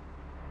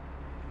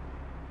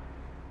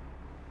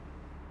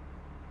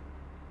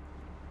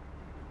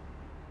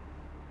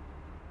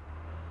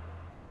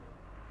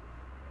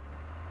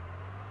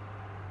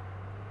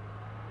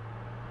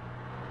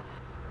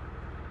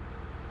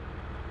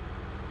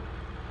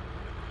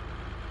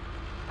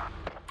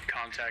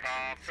 Contact.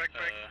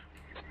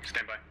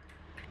 Stand by.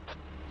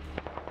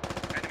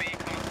 Enemy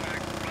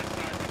contact. Left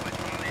side,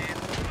 Charlie,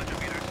 100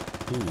 meters.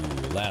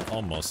 Ooh, that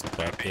almost,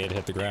 but it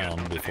hit the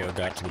ground before it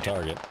got to the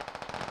target.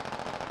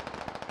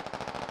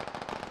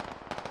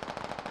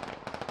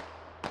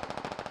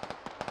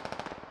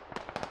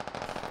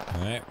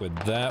 Alright, with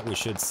that we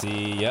should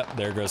see, yep,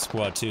 there goes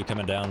Squad 2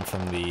 coming down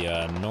from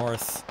the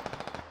north,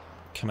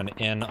 coming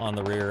in on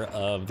the rear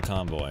of the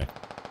convoy.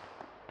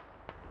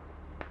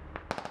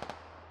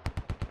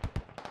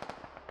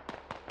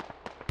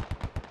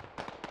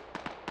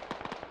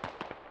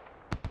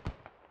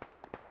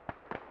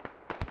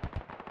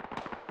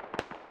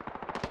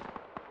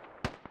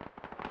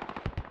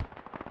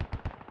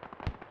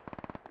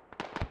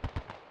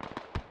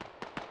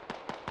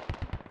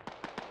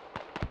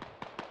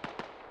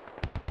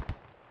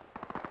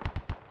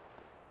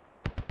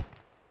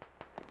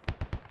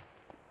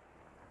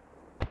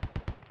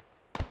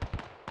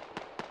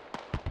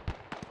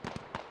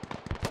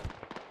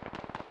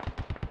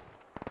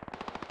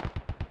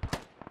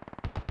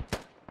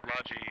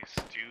 Lodgies,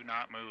 do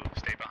not move.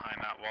 Stay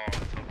behind that wall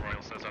until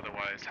Royal says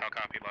otherwise. How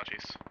copy,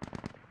 Lodgies?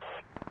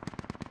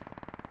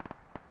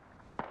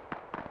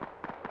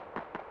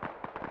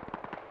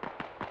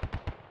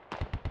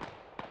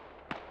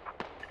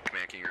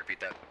 Command, can you repeat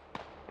that?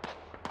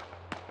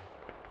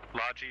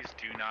 Lodgies,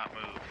 do not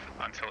move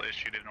until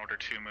issued an order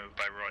to move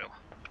by Royal.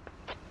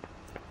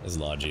 This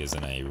Logi is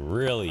in a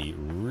really,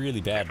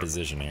 really bad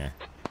position here.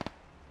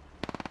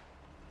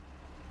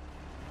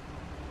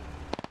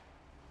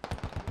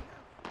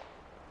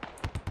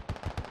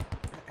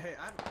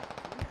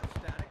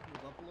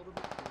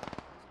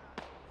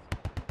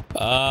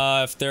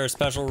 If there are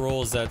special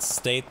rules that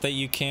state that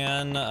you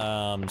can,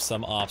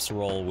 some ops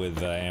roll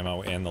with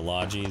ammo in the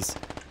Lodgies.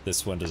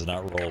 This one does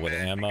not roll with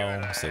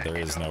ammo, so there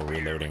is no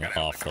reloading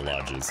off the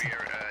Lodgies.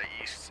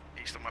 East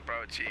of my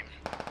private team.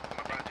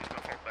 My private team's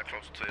gonna fall back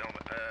closer to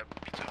the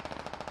platoon.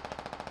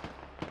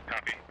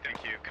 Copy,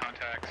 thank you.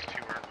 Contacts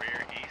to our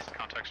rear, east,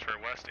 contacts to our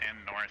west and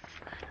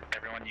north.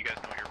 Everyone, you guys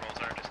know what your roles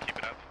are, just keep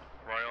it up.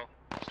 Royal,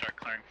 start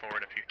clearing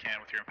forward if you can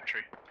with your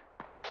infantry.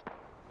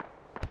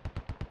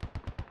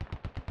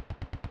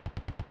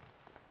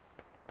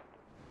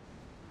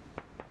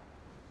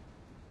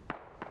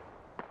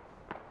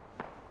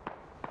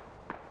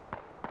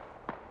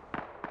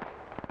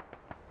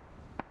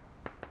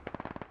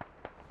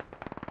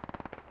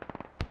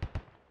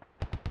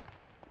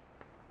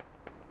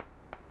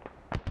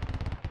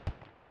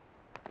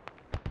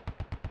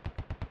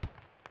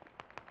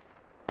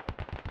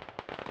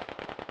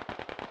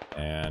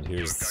 And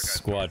here's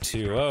Squad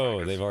 2.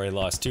 Oh, they've already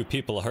lost 2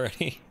 people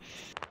already.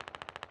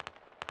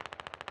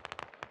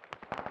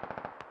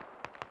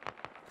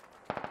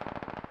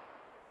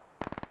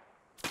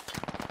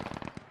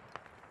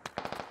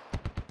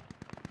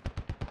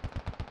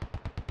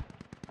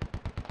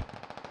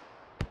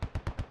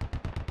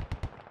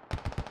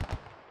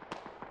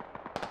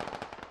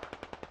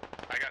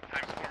 I got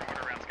times 4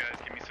 mortar rounds, guys.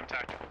 Give me some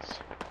tacticals.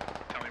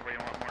 Tell me where you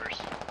want mortars.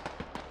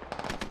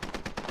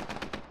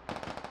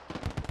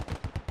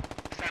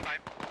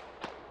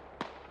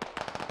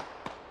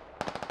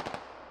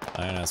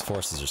 INS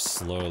forces are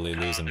slowly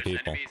losing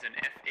people. Enemies in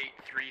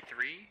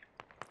F833.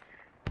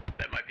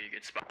 That might be a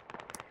good spot.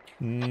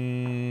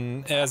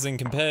 As in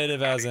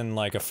competitive, as in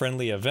like a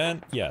friendly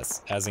event,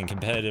 yes. As in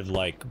competitive,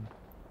 like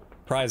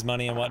prize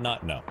money and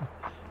whatnot, no.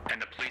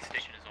 And the police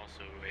station is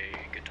also a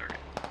good target.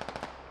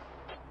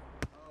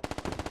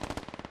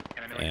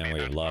 And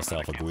we've lost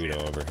Alpha Guido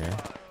over here.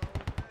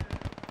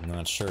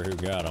 Not sure who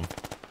got him.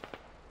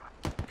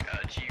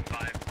 G5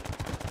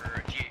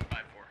 or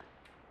G854.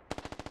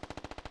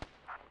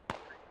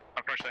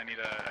 Unfortunately, I need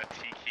a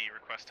T key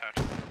request hatch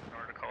in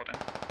order to call it in.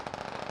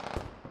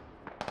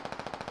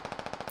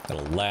 Got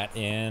a lat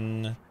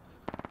in.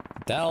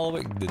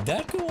 Did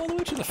that go all the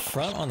way to the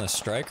front on the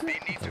striker?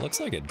 It looks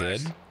like it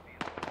did.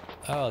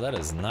 Oh, that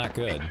is not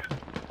good.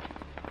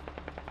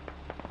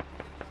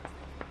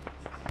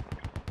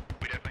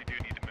 We definitely do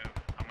need to move.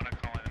 I'm gonna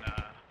call in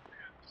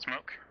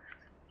smoke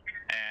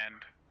and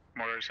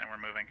mortars, and we're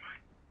moving.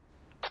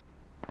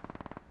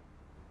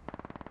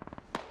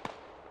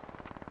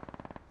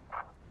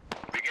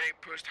 We're getting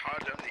pushed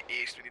harder on the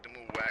east. We need to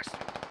move west.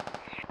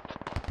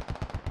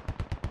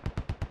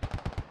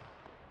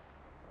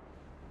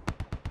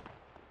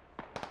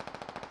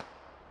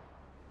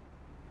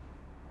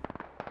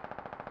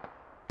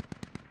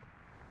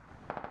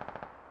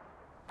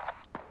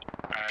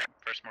 Alright,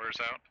 first mortar's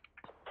out.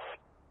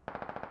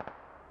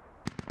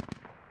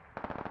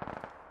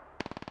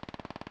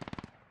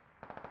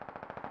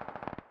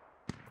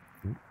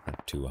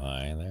 Too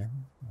high there.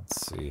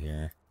 Let's see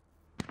here.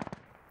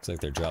 Looks like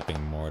they're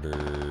dropping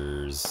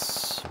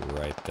mortars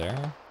right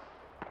there.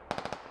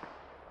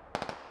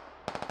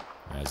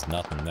 There's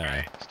nothing there.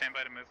 Alright, stand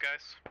by to move,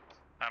 guys.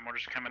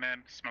 Mortars are coming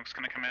in. Smoke's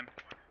gonna come in.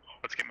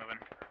 Let's get moving.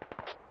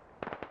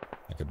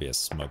 There could be a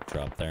smoke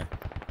drop there.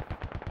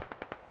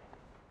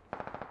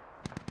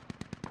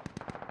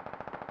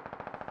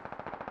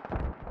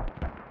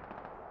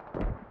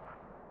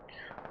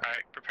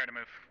 Alright, prepare to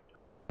move.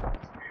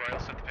 Royal,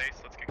 set the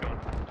pace. Let's get going.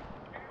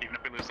 Even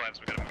if we lose lives,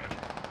 we gotta move it.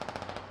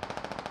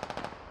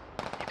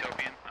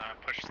 Ethiopian,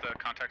 push the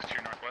contacts to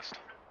your northwest.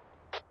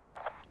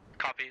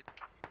 Copied.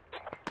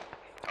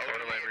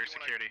 Photo library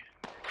security.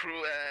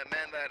 Crew,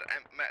 man, that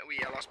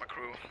I lost my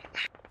crew.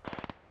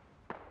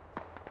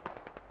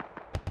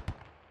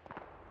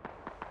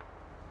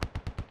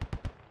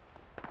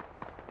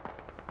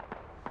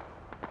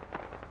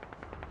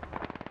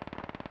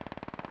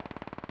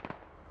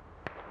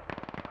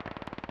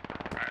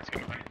 Alright, let's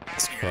get moving.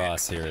 This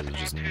cross here is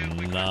just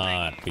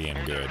not being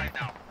good.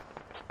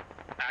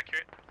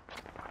 Accurate.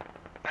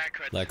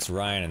 Lex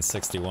Ryan and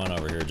 61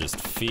 over here just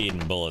feeding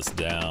bullets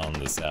down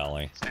this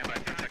alley. Stand by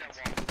 10 seconds.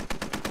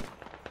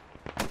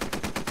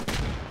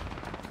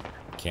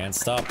 Can't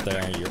stop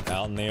there. You're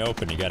out in the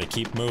open. You gotta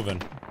keep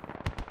moving.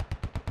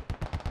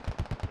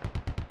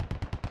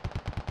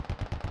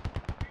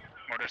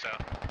 Mortars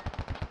out.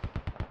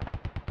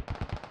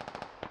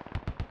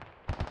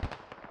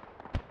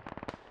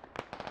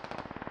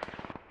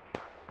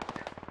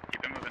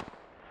 Keep it moving.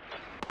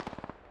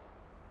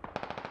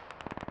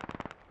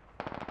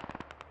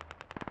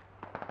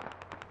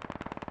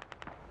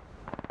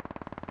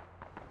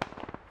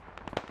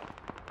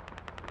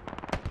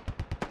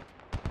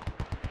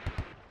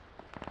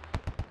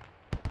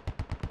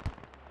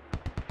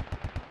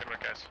 Good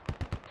work, guys.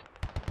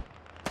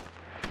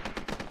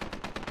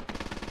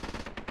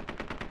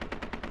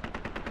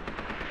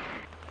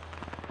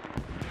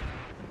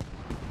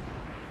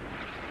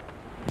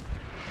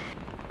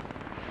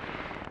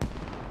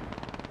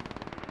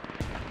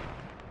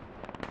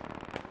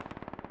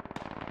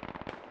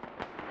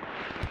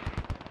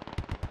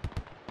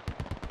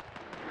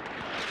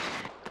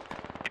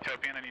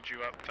 Utopian, I need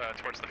you up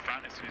towards the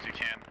front as soon as you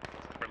can.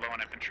 We're low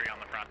on infantry on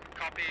the front.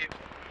 Copy.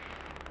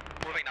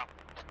 Moving now.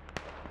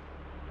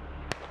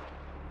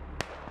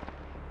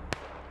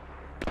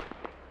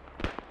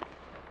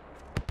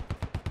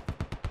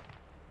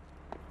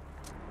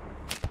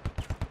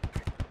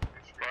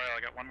 Royal,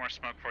 I got one more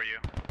smoke for you.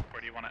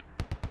 Where do you want it?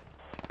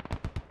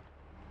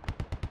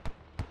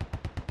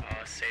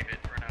 Save it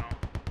for now.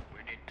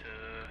 We need to...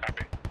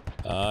 Copy.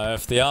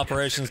 If the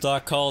operations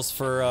doc calls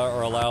for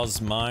or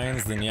allows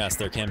mines, then yes,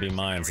 there can be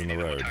mines in the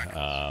road.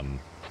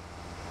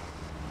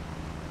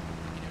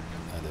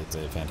 It's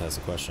a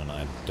fantastic question.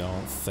 I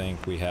don't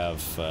think we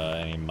have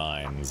any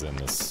mines in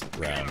this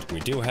round.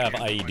 We do have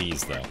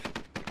IEDs though.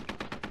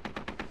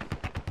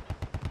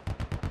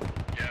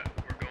 Yeah,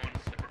 we're going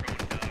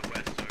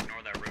west, so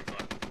ignore that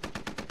roadblock.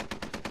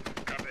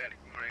 Copy that.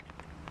 Right.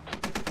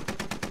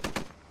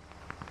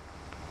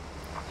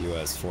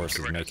 U.S.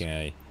 forces making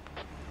a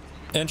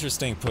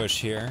interesting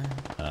push here.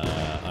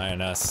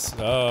 INS.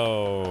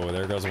 Oh,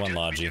 there goes one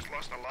Logi.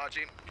 Lost a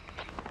Logi.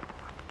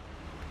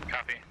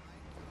 Copy.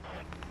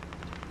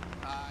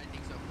 I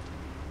think so.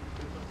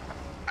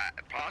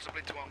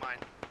 Possibly two on mine.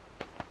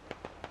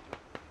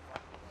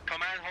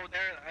 Command, hold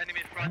there.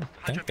 Enemy front.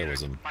 I think there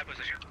was a... My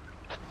position.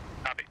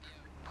 Copy.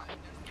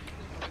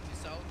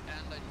 South,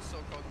 and I saw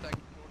contact.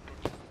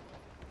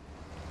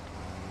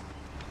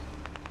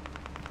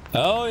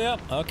 Oh, yep.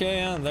 Okay,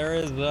 yeah, there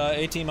is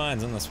 18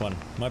 mines in this one.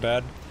 My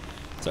bad.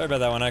 Sorry about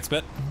that one,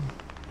 X-Bit.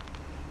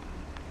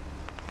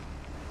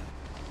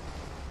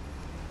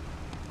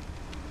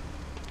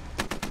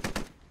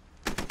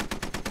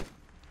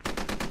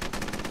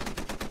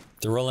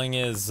 The ruling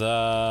is,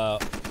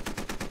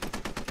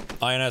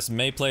 INS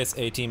may place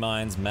AT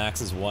mines,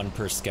 max is 1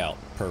 per scout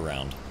per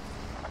round.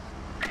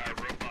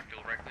 Roadblock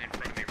directly in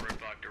front of me,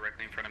 roadblock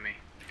directly in front of me.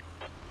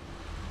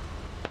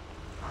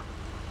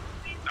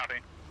 Copy.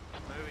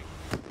 Moving.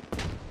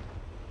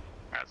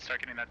 Alright,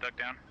 start getting that dug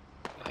down.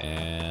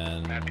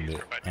 And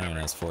the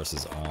INS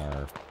forces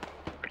are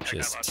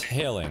just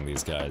tailing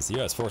these guys.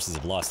 The US forces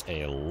have lost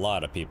a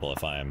lot of people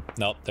if I'm...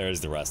 Nope,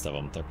 there's the rest of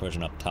them. They're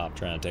pushing up top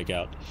trying to take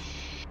out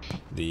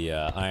the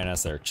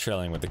INS. They're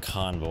trailing with the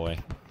convoy.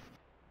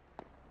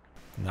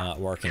 Not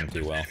working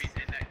too well. In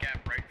that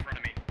gap right in front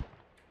of me.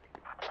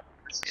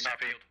 In that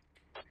field.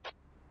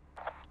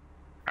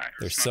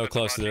 They're so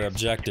close to their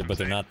objective, but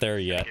they're not there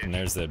yet. And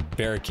there's the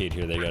barricade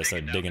here they gotta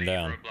start digging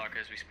down. Roadblock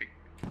as we speak.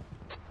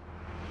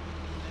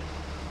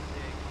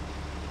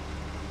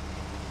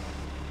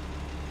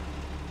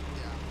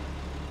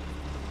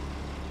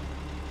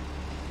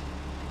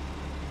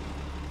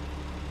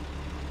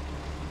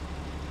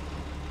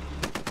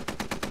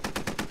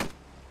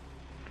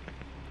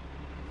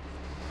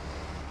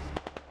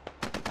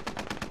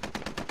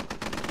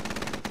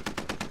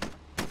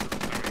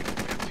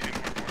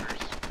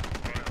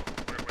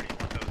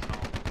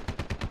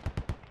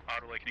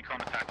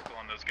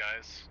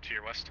 To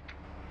your west.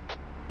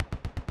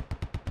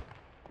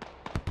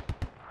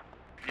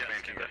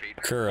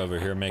 Kerr over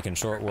here making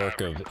short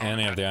work of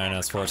any of the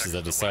INS forces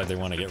that decide they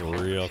want to get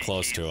real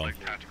close to him.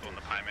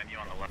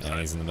 And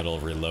he's in the middle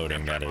of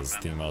reloading. That is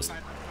the most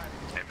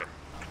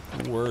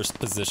worst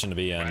position to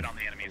be in. Right on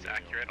the enemy is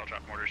accurate. I'll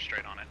drop mortars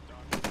straight on it.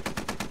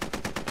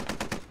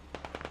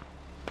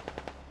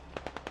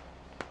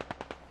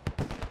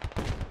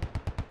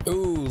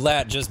 Ooh,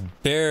 Lat just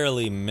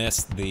barely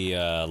missed the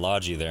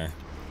Logi there.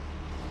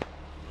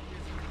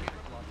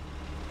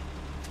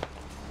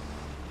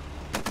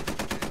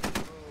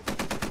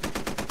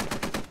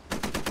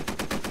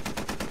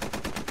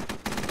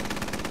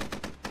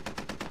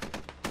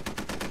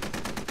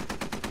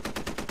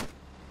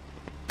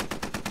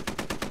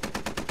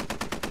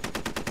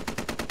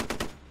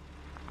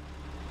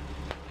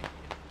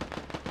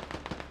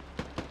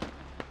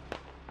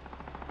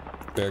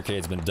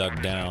 Barricade's been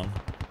dug down.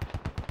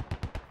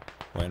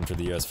 Waiting for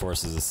the US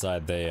forces to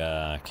decide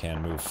they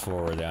can move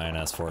forward. The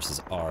INS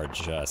forces are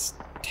just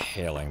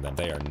tailing them.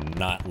 They are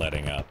not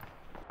letting up.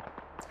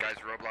 Guys,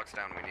 roadblock's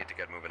down. We need to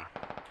get moving.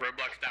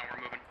 Roadblock's down.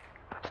 We're moving.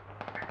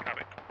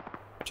 Copy.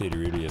 T.D.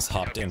 Rudy has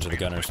hopped into the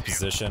gunner's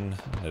position.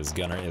 His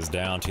gunner is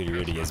down. T.D.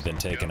 Rudy has been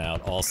taken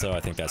out. Also, I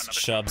think that's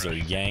Chubbs or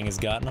Yang has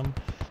gotten him.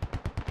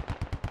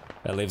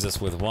 That leaves us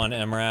with one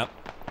MRAP,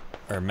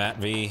 or Matt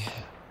V.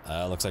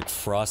 Looks like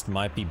Frost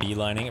might be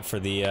beelining it for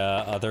the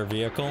other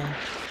vehicle.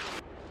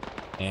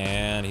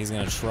 And he's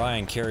going to try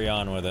and carry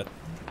on with it.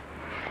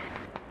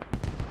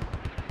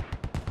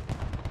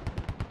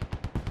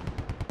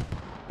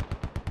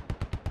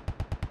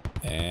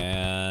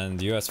 And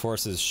the US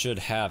forces should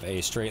have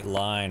a straight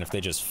line if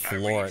they just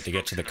floor it to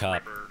get to the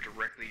cop.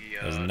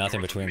 There's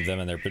nothing between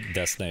them and their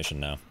destination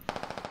now.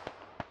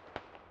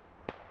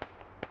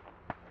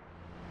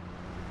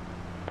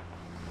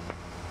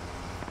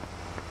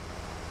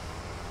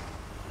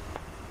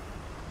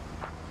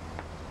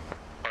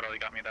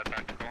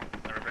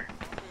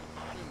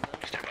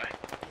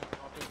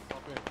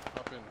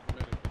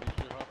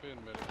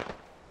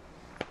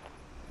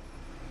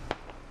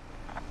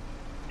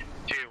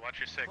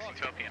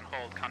 Ethiopian,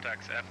 hold,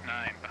 contacts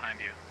F9 behind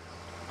you.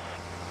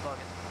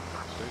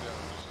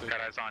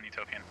 Got eyes on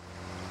Utopian.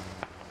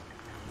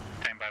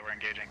 Stand by, we're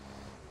engaging.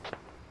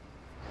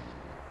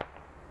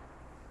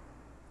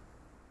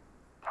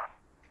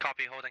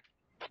 Copy, holding.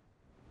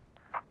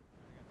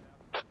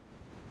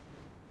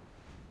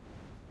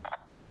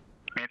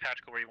 Me and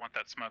Tactical, where you want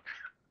that smoke.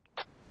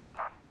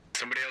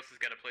 Somebody else has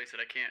got to place it,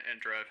 I can't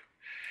end drive.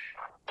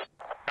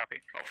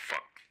 Copy. Oh,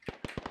 fuck.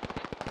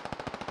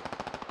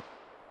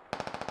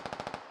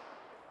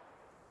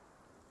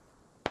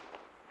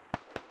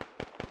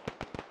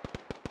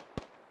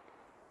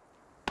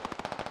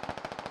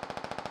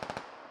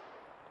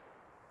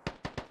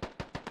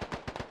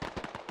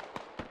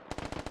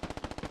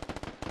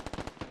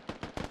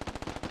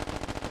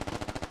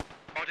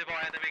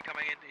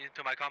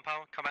 Into my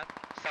compound, command,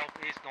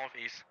 southeast,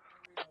 northeast.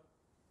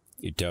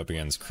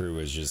 Utopian's crew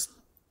is just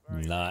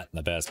not in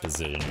the best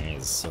position. He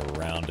is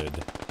surrounded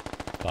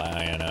by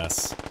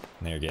INS.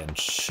 And they're getting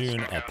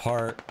shewn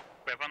apart.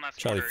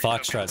 Charlie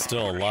Foxtrot's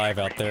still alive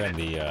out there in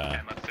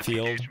the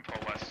field.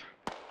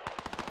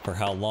 For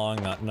how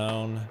long, not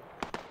known.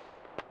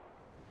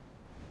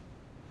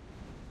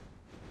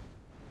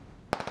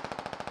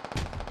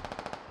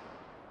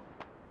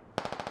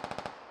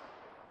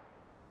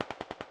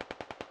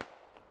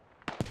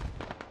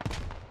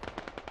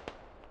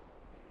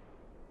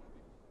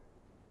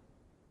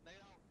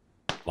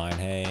 Line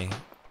hay.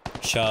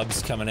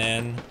 Chubbs coming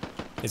in.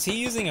 Is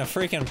he using a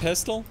freaking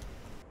pistol?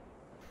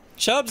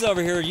 Chubb's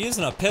over here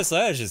using a piss.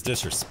 That is just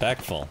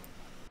disrespectful.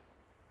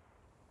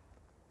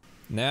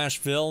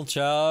 Nashville,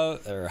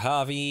 Chubb, or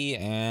Javi,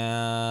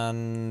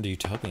 and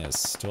Utopia is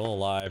still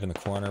alive in the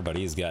corner, but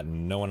he's got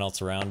no one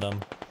else around him.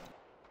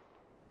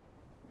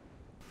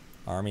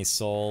 Army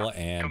Soul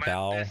and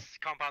Bao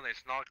compound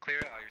is not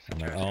clear. on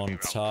their own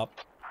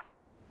top.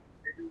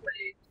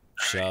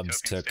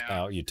 Chubbs took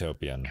out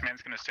Utopian.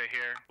 Command's gonna stay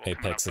here. We'll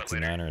Apex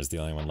 69er is the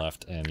only one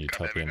left in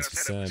Utopian's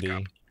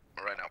vicinity,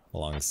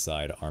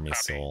 alongside Army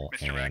Soul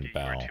and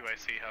Bao.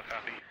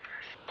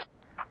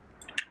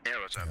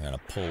 We're gonna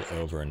pull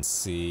over and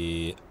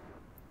see.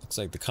 Looks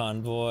like the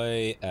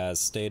convoy, as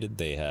stated,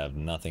 they have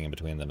nothing in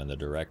between them and the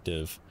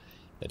directive.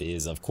 That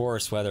is, of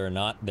course, whether or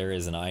not there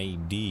is an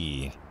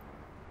ID.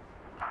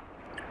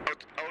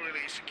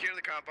 Only secure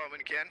the compound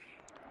when you can.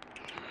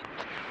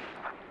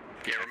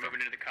 Yeah, we're moving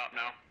into the cop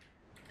now.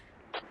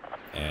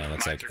 And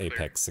looks like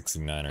Apex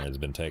 69er has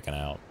been taken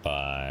out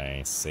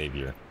by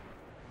Savior.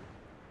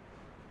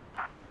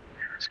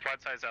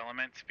 Squad size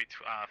element,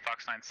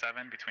 Fox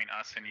 9-7 between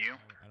us and you.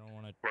 I don't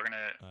want to. We're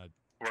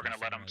gonna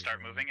let them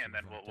start moving, and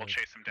then we'll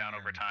chase them down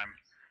over time.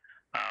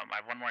 I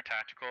have one more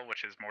tactical,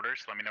 which is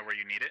mortars. Let me know where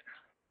you need it.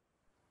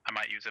 I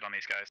might use it on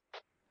these guys.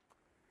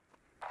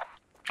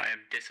 I am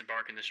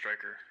disembarking the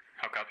striker.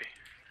 How copy?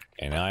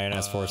 And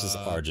INS forces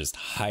are just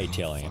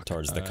hightailing it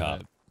towards the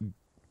cop.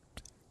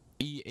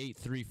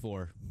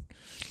 E834.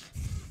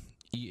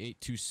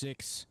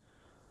 E826.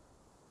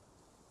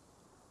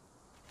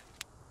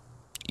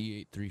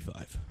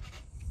 E835.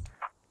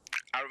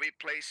 Are we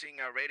placing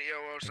a radio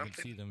or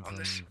something see them on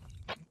this?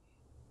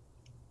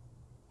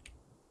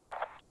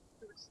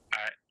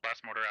 Alright,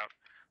 last mortar out.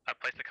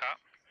 Place the cop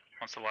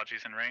once the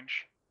Logi's in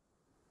range,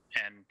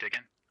 and dig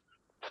in.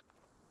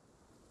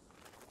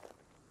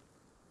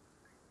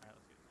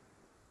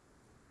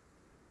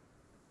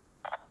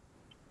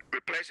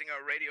 Replacing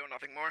our radio,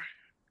 nothing more.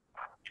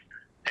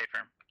 Hey,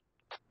 firm.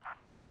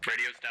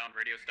 Radio's down,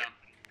 radio's down.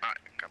 Alright,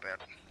 copy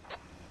that.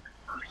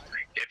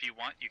 If you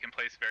want, you can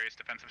place various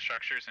defensive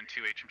structures and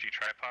 2 HMG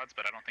tripods,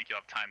 but I don't think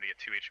you'll have time to get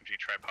 2 HMG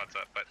tripods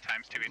up. But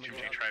times 2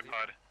 HMG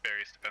tripod,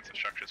 various defensive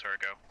structures are a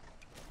go.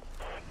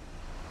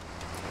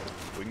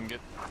 We can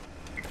get...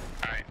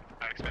 Alright,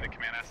 I've expended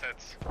command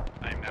assets.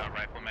 I am now a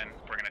rifleman.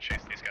 We're gonna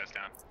chase these guys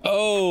down.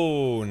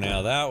 Oh,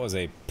 now that was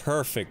a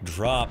perfect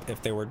drop.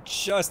 If they were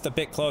just a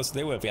bit closer,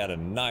 they would have got a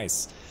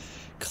nice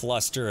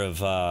cluster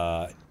of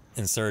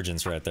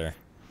insurgents right there.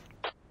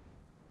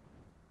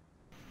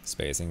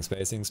 Spacing,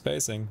 spacing,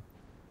 spacing.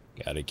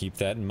 Gotta keep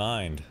that in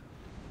mind.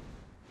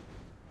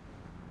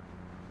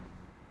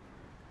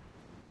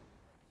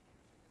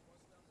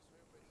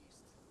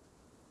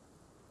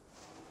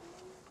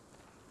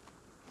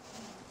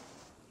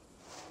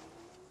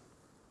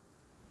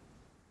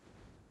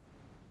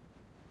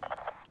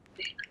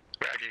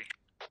 Reggie,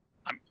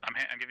 I'm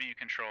giving you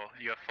control.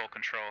 You have full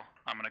control.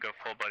 I'm gonna go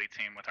full buddy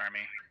team with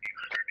Army.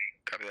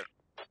 Copy that.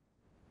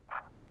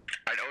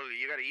 Alright, Oli,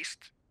 you got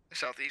east,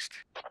 southeast.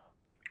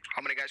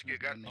 How many guys you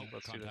got? No,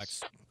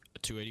 contacts.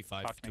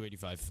 285.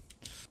 285.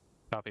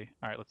 Copy.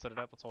 Alright, let's set it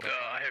up. Let's hold it.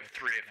 I have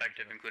 3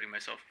 effective, including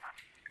myself.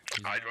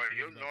 Alright,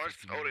 you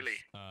north,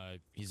 Oli.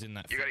 He's in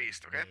that. You got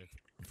east, okay?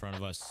 In front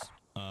of us.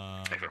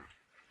 I'll give you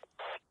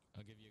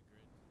a grid.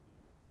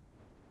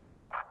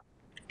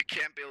 We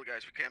can't build,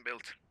 guys. We can't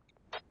build.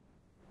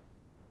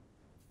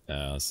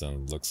 So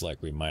looks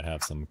like we might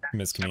have some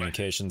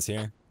miscommunications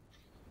here.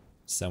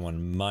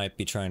 Someone might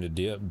be trying to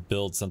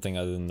build something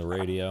other than the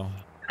radio.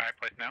 Alright,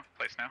 place now.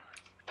 Place now.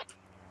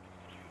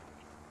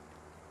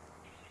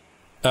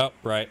 Oh,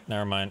 right.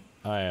 Never mind.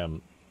 I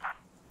am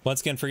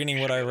once again forgetting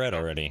what I read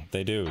already.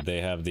 They do.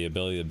 They have the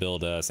ability to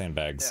build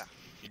sandbags. Yeah.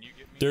 Can you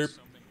get me Derp.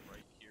 something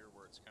right here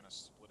where it's kind of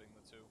splitting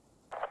the two?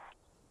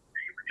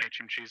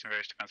 HMGs and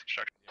various defensive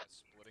structures. Yeah,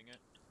 splitting it.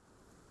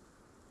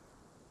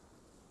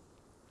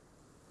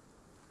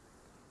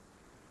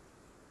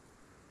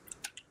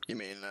 You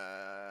mean,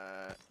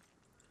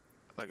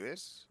 like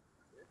this?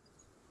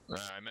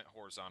 I meant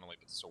horizontally,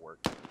 but this will work.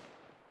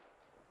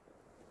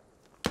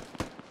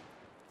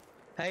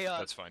 Hey,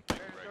 that's fine. Thank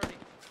you, Greg.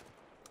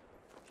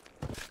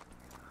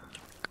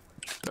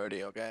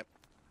 30, okay.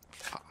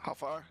 How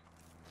far?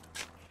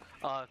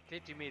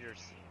 50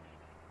 meters.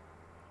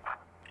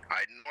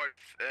 Alright,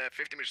 north,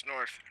 50 meters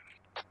north.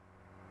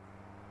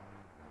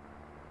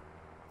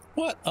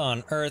 What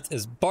on earth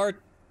is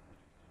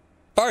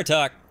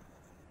Bartok?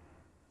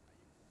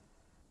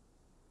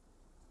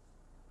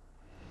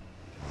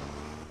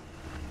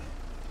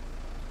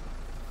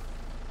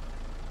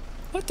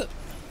 What the?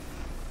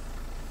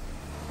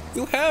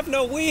 You have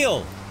no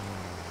wheel!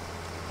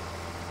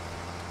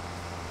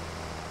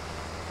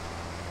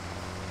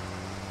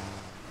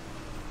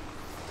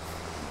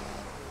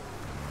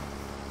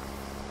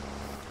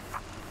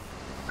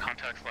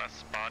 Contacts last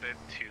spotted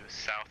to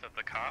south of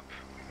the cop,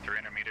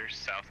 300 meters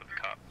south of the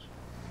cop.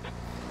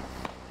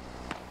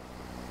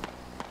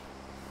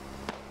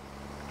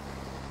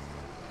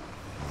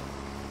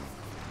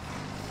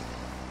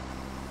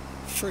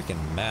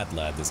 Freaking mad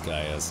lad this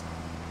guy is.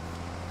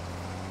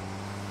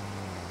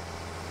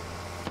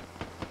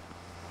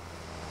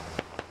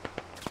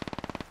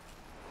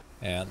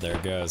 Yeah, there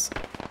it goes.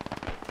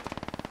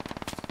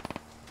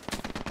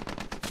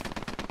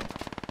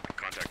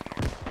 Contact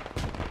north.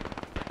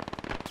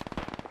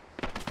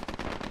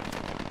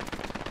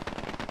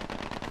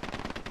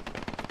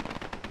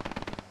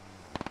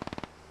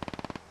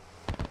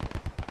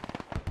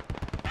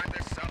 Find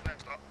this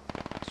southwest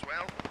as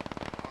well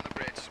on the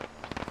bridge.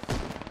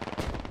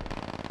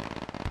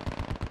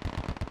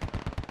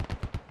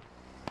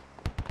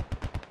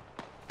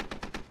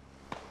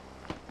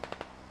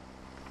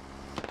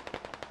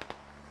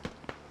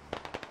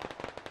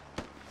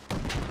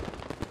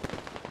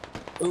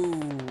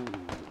 Ooh.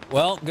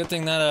 Well, good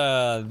thing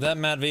that that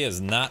Mat V is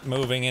not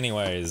moving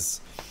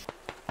anyways.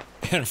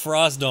 And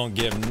Frost don't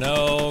give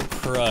no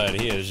crud.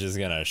 He is just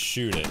gonna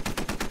shoot it.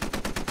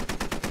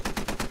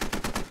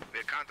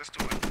 We'll count this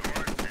to north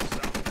and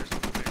southwest on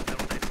the bridge,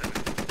 Delta 87.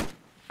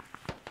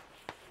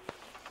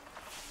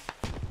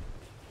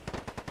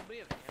 Anybody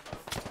have ammo?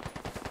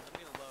 I'm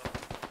getting low.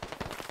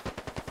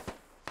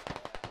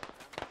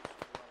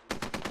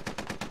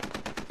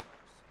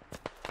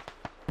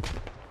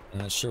 I'm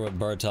not sure what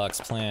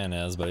Bartok's plan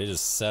is, but he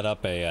just set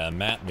up a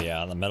Mat V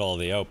out in the middle of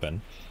the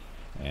open.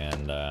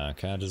 And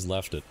kind of just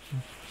left it.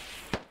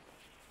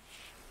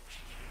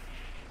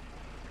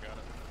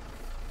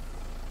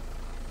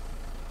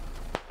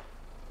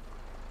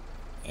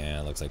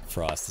 Yeah, it looks like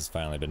Frost has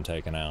finally been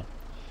taken out.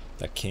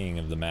 The king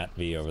of the Mat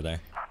V over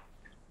there.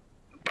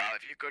 Well,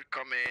 if you could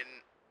come in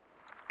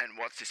and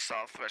watch the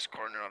southwest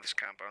corner of this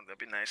compound, that'd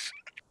be nice.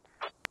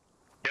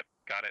 Yep,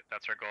 got it.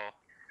 That's our goal.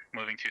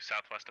 Moving to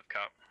southwest of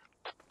Cup.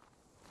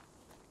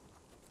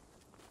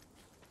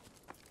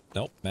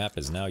 Nope, map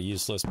is now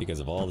useless because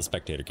of all the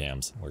spectator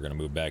cams. We're gonna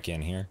move back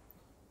in here.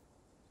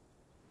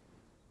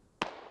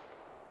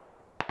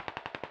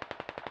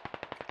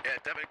 Yeah,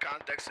 definitely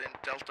contacts in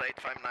Delta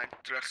 859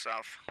 direct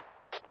south.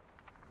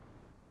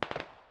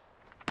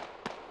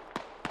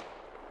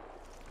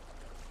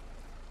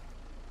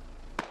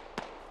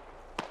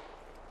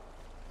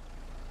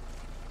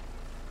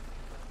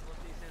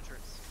 Northeast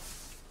entrance.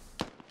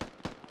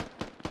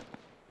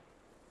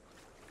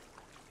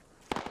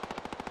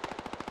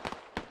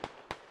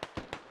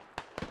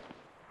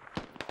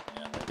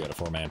 And we've got a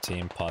 4-man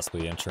team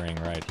possibly entering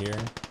right here.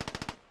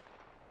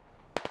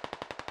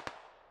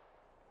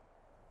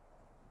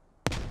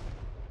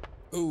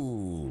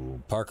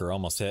 Ooh, Parker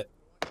almost hit.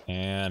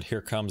 And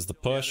here comes the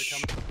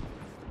push.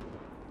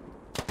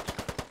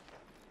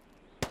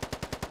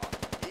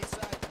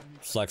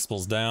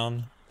 Flexibles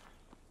down.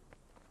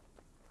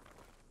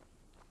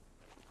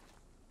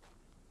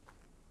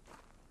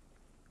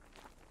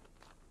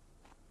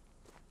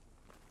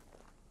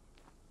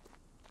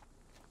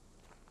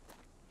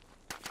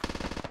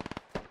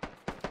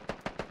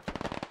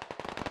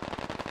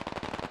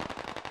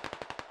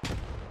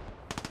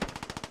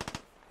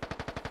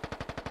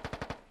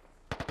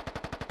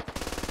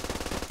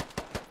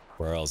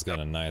 Royal's got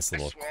a nice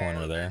little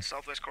corner there.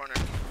 Southwest corner.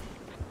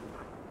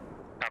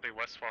 Copy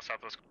west, wall,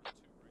 southwest.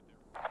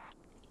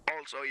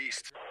 Also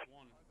east.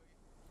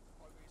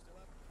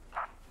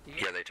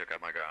 Yeah, they took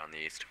out my guy on the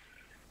east.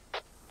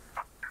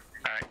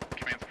 Alright,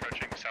 command's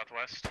approaching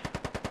southwest.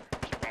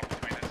 There's a wall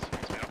between us.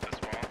 Once we hit this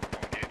wall,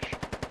 we'll engage.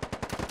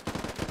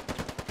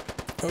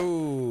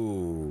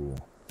 Oh,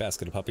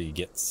 basket of puppy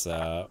gets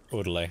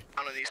Odelay.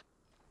 On the east.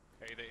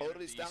 Hey, they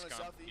Odeley's down in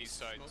southeast. East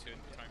side 2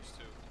 times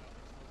 2.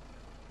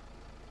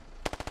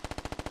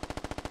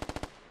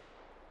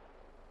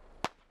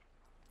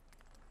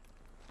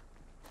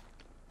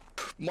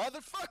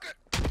 Motherfucker!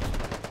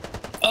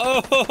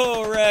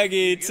 Oh,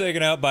 Raggy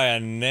taken out by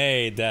a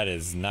nade. That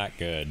is not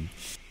good.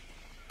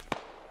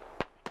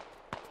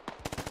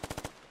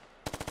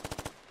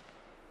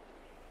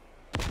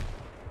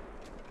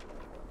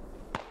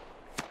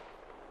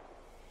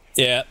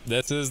 Yeah,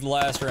 this is the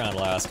last round,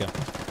 Alaska.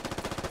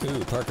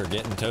 Ooh, Parker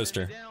getting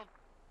toaster.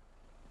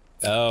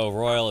 Oh,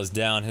 Royal is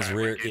down. His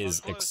rear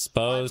is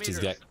exposed. He's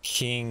got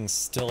King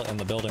still in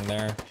the building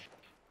there.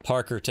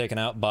 Parker taken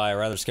out by a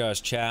rather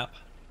Scottish chap.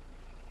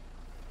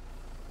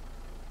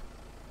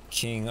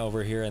 King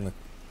over here in the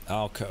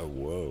alcove.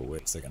 Whoa,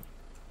 wait a second.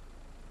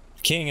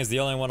 King is the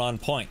only one on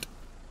point.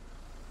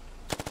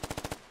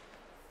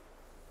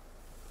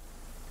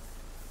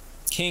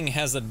 King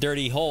has a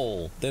dirty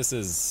hole. This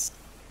is...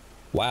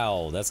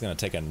 Wow, that's gonna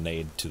take a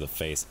nade to the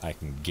face. I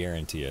can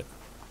guarantee it.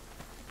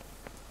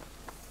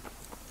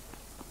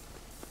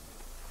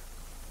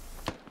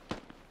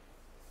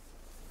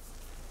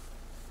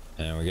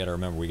 And we gotta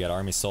remember, we got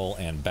Army Soul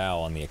and Bow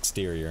on the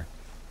exterior.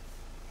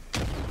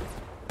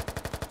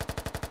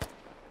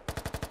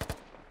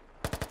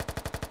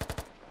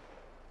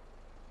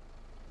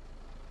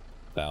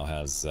 Bow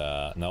has,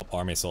 nope,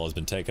 Army Soul has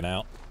been taken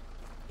out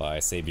by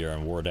Savior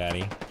and War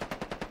Daddy.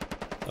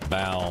 The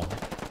Bow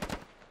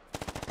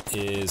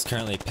is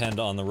currently penned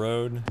on the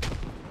road.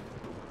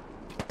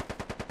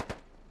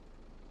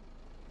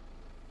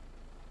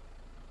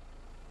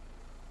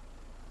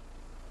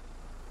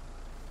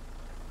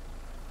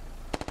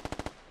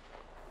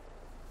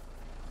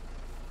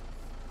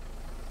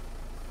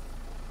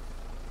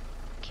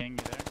 King, you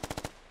there?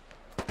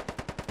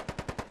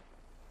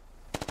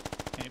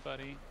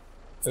 anybody?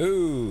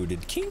 Ooh,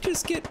 did King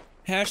just get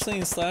Hashley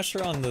and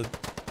Slasher on the...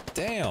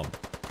 Damn.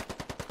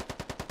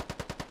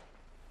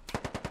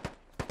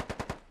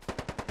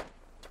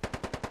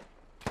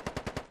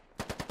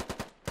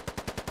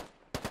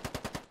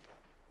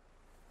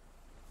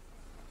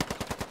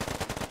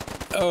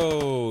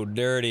 Oh,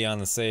 dirty on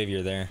the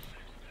Savior there.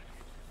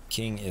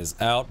 King is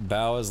out,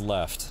 Bow is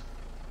left.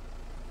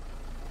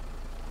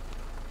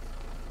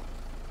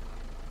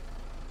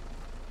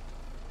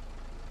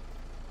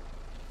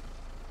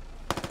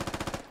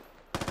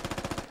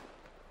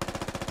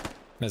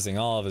 Missing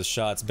all of his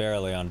shots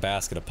barely on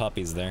Basket of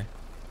Puppies there.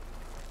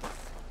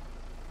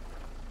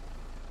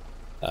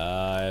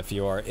 If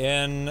you are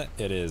in,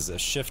 it is a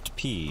Shift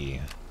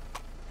P.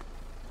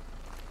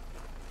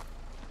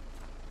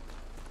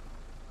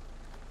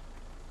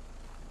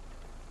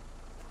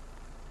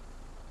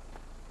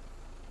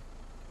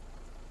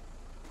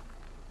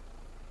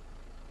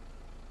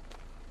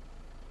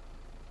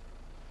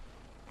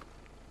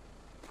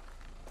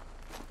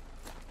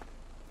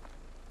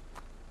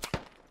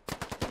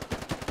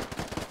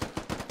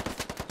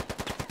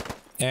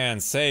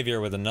 And Savior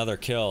with another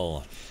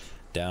kill,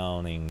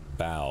 downing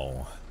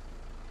Bow.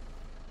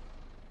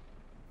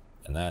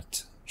 And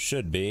that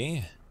should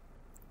be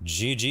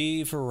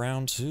GG for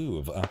round 2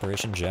 of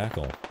Operation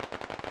Jackel.